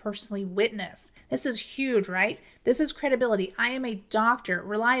who has personally witnessed. This is huge, right? This is credibility. I am a doctor.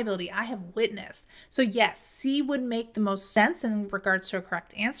 Reliability, I have witnessed. So yes, C would make the most sense in regards to a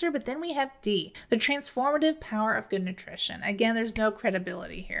correct answer, but then we have D, the transformative power of good nutrition. Again, there's no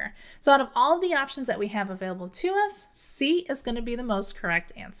credibility here. So out of all of the options that we have available to us, C is going to be the most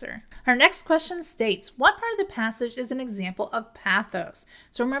correct answer. Our next question states, what part of the passage is an example of pathos?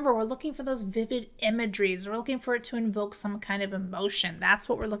 So remember, we're looking for those vivid imageries. We're looking for it to invoke some kind of emotion. That's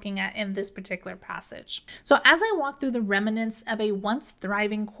what we're looking at in this particular passage. So as I walked through the remnants of a once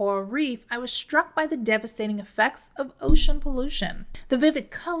thriving coral reef, I was struck by the devastating effects of ocean pollution. The vivid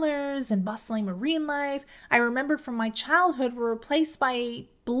colors and bustling marine life I remembered from my childhood were replaced by a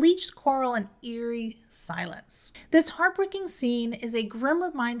bleached coral and eerie silence. This heartbreaking scene is a grim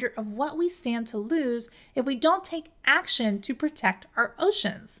reminder of what we stand to lose if we don't take action to protect our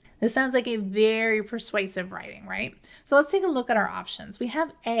oceans. This sounds like a very persuasive writing, right? So let's take a look at our options. We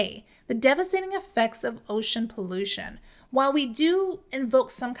have A, the devastating effects of ocean pollution. While we do invoke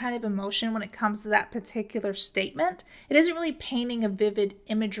some kind of emotion when it comes to that particular statement, it isn't really painting a vivid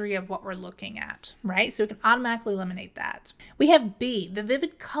imagery of what we're looking at, right? So we can automatically eliminate that. We have B, the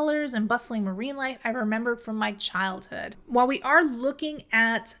vivid colors and bustling marine life I remembered from my childhood. While we are looking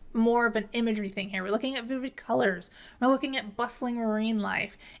at more of an imagery thing here, we're looking at vivid colors, we're looking at bustling marine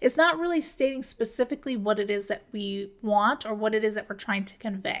life. It's not really stating specifically what it is that we want or what it is that we're trying to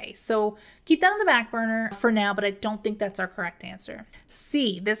convey. So keep that on the back burner for now, but I don't think that's our correct answer.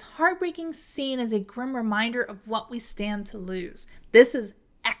 C, this heartbreaking scene is a grim reminder of what we stand to lose. This is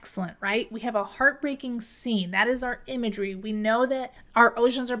excellent, right? We have a heartbreaking scene. That is our imagery. We know that our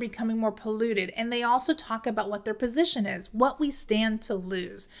oceans are becoming more polluted, and they also talk about what their position is, what we stand to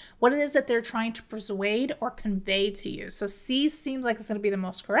lose, what it is that they're trying to persuade or convey to you. So C seems like it's going to be the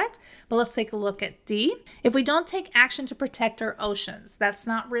most correct, but let's take a look at D. If we don't take action to protect our oceans, that's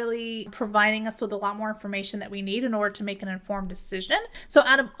not really providing us with a lot more information that we need in order to make an informed decision. So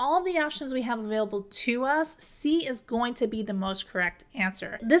out of all the options we have available to us, C is going to be the most correct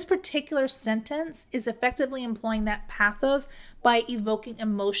answer. This particular sentence is effectively employing that pathos by evoking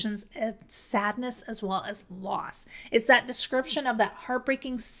emotions of sadness as well as loss. It's that description of that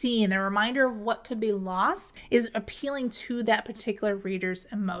heartbreaking scene, the reminder of what could be lost is appealing to that particular reader's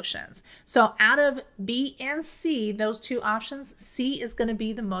emotions. So out of B and C, those two options, C is going to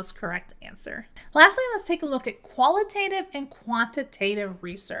be the most correct answer. Lastly, let's take a look at qualitative and quantitative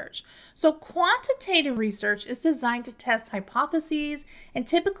research. So quantitative research is designed to test hypotheses and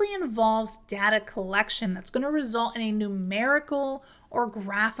typically involves data collection that's going to result in a numerical or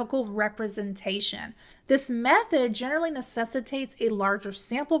graphical representation. This method generally necessitates a larger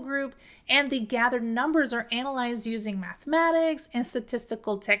sample group, and the gathered numbers are analyzed using mathematics and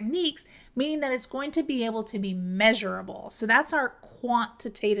statistical techniques, meaning that it's going to be able to be measurable. So that's our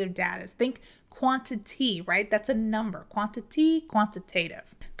quantitative data. Think quantity, right? That's a number. Quantity,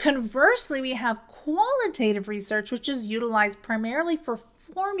 quantitative. Conversely, we have qualitative research, which is utilized primarily for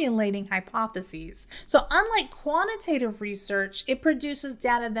formulating hypotheses. So unlike quantitative research, it produces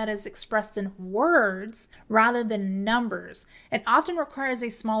data that is expressed in words rather than numbers. It often requires a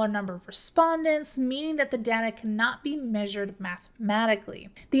smaller number of respondents, meaning that the data cannot be measured mathematically.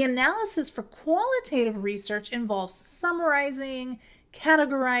 The analysis for qualitative research involves summarizing,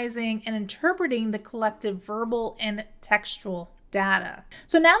 categorizing, and interpreting the collective verbal and textual data.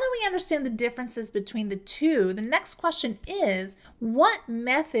 So now that we understand the differences between the two, the next question is, what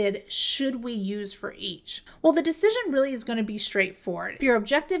method should we use for each? Well, the decision really is going to be straightforward. If your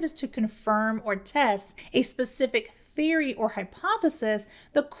objective is to confirm or test a specific theory or hypothesis,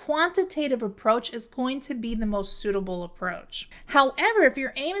 the quantitative approach is going to be the most suitable approach. However, if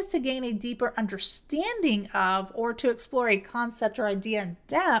your aim is to gain a deeper understanding of or to explore a concept or idea in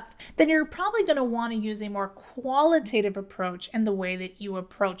depth, then you're probably going to want to use a more qualitative approach in the way that you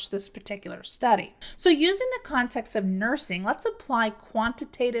approach this particular study. So using the context of nursing, let's apply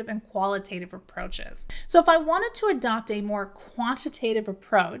quantitative and qualitative approaches. So if I wanted to adopt a more quantitative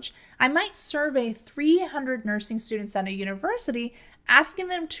approach, I might survey 300 nursing students at a university, asking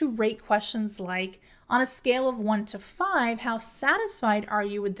them to rate questions like, on a scale of 1 to 5, how satisfied are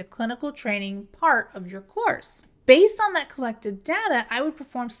you with the clinical training part of your course? Based on that collected data, I would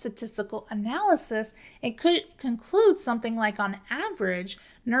perform statistical analysis and could conclude something like, on average,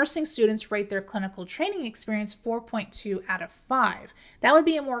 nursing students rate their clinical training experience 4.2 out of 5. That would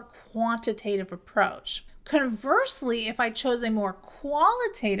be a more quantitative approach. Conversely, if I chose a more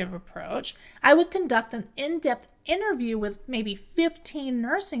qualitative approach, I would conduct an in-depth interview with maybe 15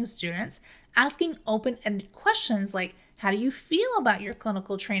 nursing students, asking open-ended questions like, how do you feel about your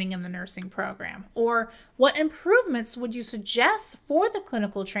clinical training in the nursing program? Or what improvements would you suggest for the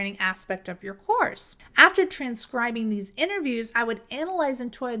clinical training aspect of your course? After transcribing these interviews, I would analyze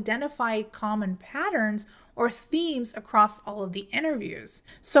them to identify common patterns or themes across all of the interviews.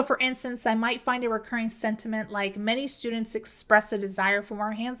 So for instance, I might find a recurring sentiment like, many students express a desire for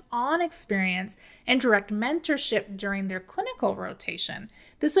more hands-on experience and direct mentorship during their clinical rotation.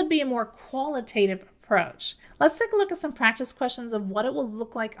 This would be a more qualitative approach. Let's take a look at some practice questions of what it will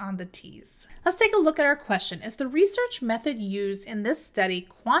look like on the TEAS. Let's take a look at our question. Is the research method used in this study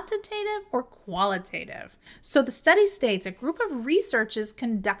quantitative or qualitative? So the study states a group of researchers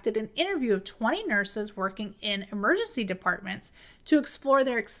conducted an interview of 20 nurses working in emergency departments to explore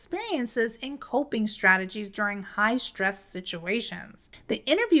their experiences and coping strategies during high-stress situations. The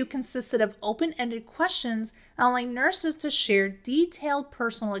interview consisted of open-ended questions allowing nurses to share detailed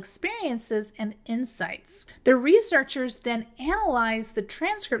personal experiences and insights. The researchers then analyzed the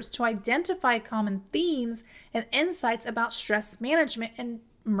transcripts to identify common themes and insights about stress management and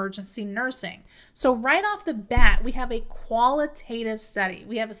emergency nursing. So right off the bat, we have a qualitative study.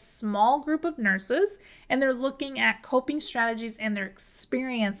 We have a small group of nurses, and they're looking at coping strategies and their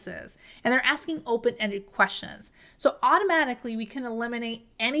experiences, and they're asking open-ended questions. So automatically, we can eliminate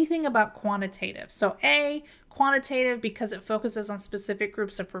anything about quantitative. So A, quantitative, because it focuses on specific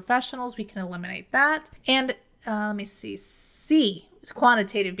groups of professionals, we can eliminate that. And let me see, C,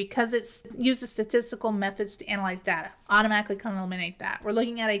 quantitative, because it uses statistical methods to analyze data. Automatically can eliminate that. We're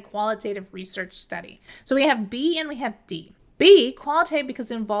looking at a qualitative research study. So we have B and we have D. B, qualitative,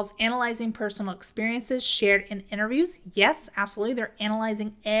 because it involves analyzing personal experiences shared in interviews. Yes, absolutely. They're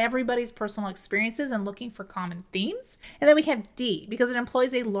analyzing everybody's personal experiences and looking for common themes. And then we have D, because it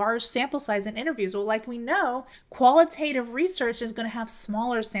employs a large sample size in interviews. Well, like we know, qualitative research is going to have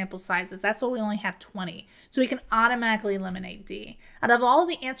smaller sample sizes. That's why we only have 20. So we can automatically eliminate D. Out of all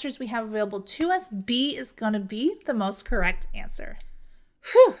the answers we have available to us, B is going to be the most correct answer.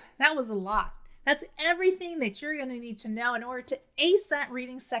 Whew, that was a lot. That's everything that you're going to need to know in order to ace that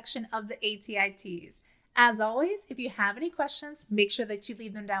reading section of the ATI TEAS. As always, if you have any questions, make sure that you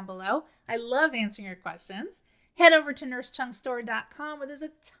leave them down below. I love answering your questions. Head over to nursecheungstore.com where there's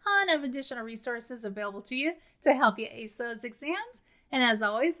a ton of additional resources available to you to help you ace those exams. And as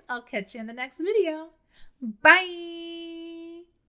always, I'll catch you in the next video. Bye!